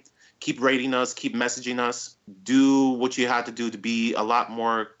subscribing, keep rating us, keep messaging us. Do what you have to do to be a lot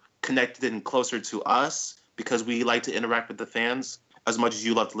more connected and closer to us, because we like to interact with the fans as much as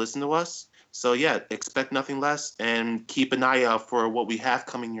you love to listen to us. So, yeah, expect nothing less and keep an eye out for what we have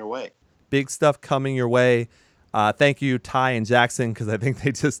coming your way. Big stuff coming your way. Thank you, Ty and Jackson, because I think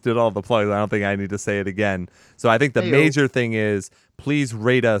they just did all the plugs. I don't think I need to say it again. So I think the major thing is please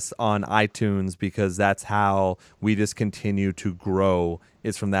rate us on iTunes, because that's how we just continue to grow,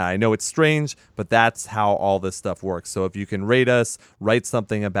 is from that. I know it's strange, but that's how all this stuff works. So if you can rate us, write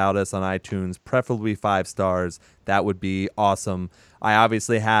something about us on iTunes, preferably 5 stars, that would be awesome. I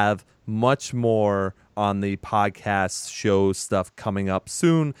obviously have much more on the podcast show stuff coming up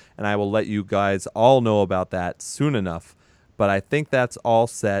soon, and I will let you guys all know about that soon enough. But I think that's all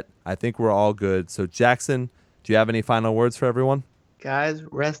set. I think we're all good. So, Jackson, do you have any final words for everyone? Guys,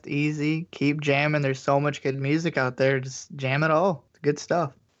 rest easy. Keep jamming. There's so much good music out there. Just jam it all. It's good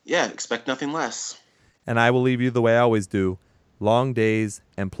stuff. Yeah, expect nothing less. And I will leave you the way I always do. Long days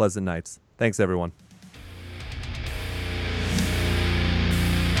and pleasant nights. Thanks, everyone.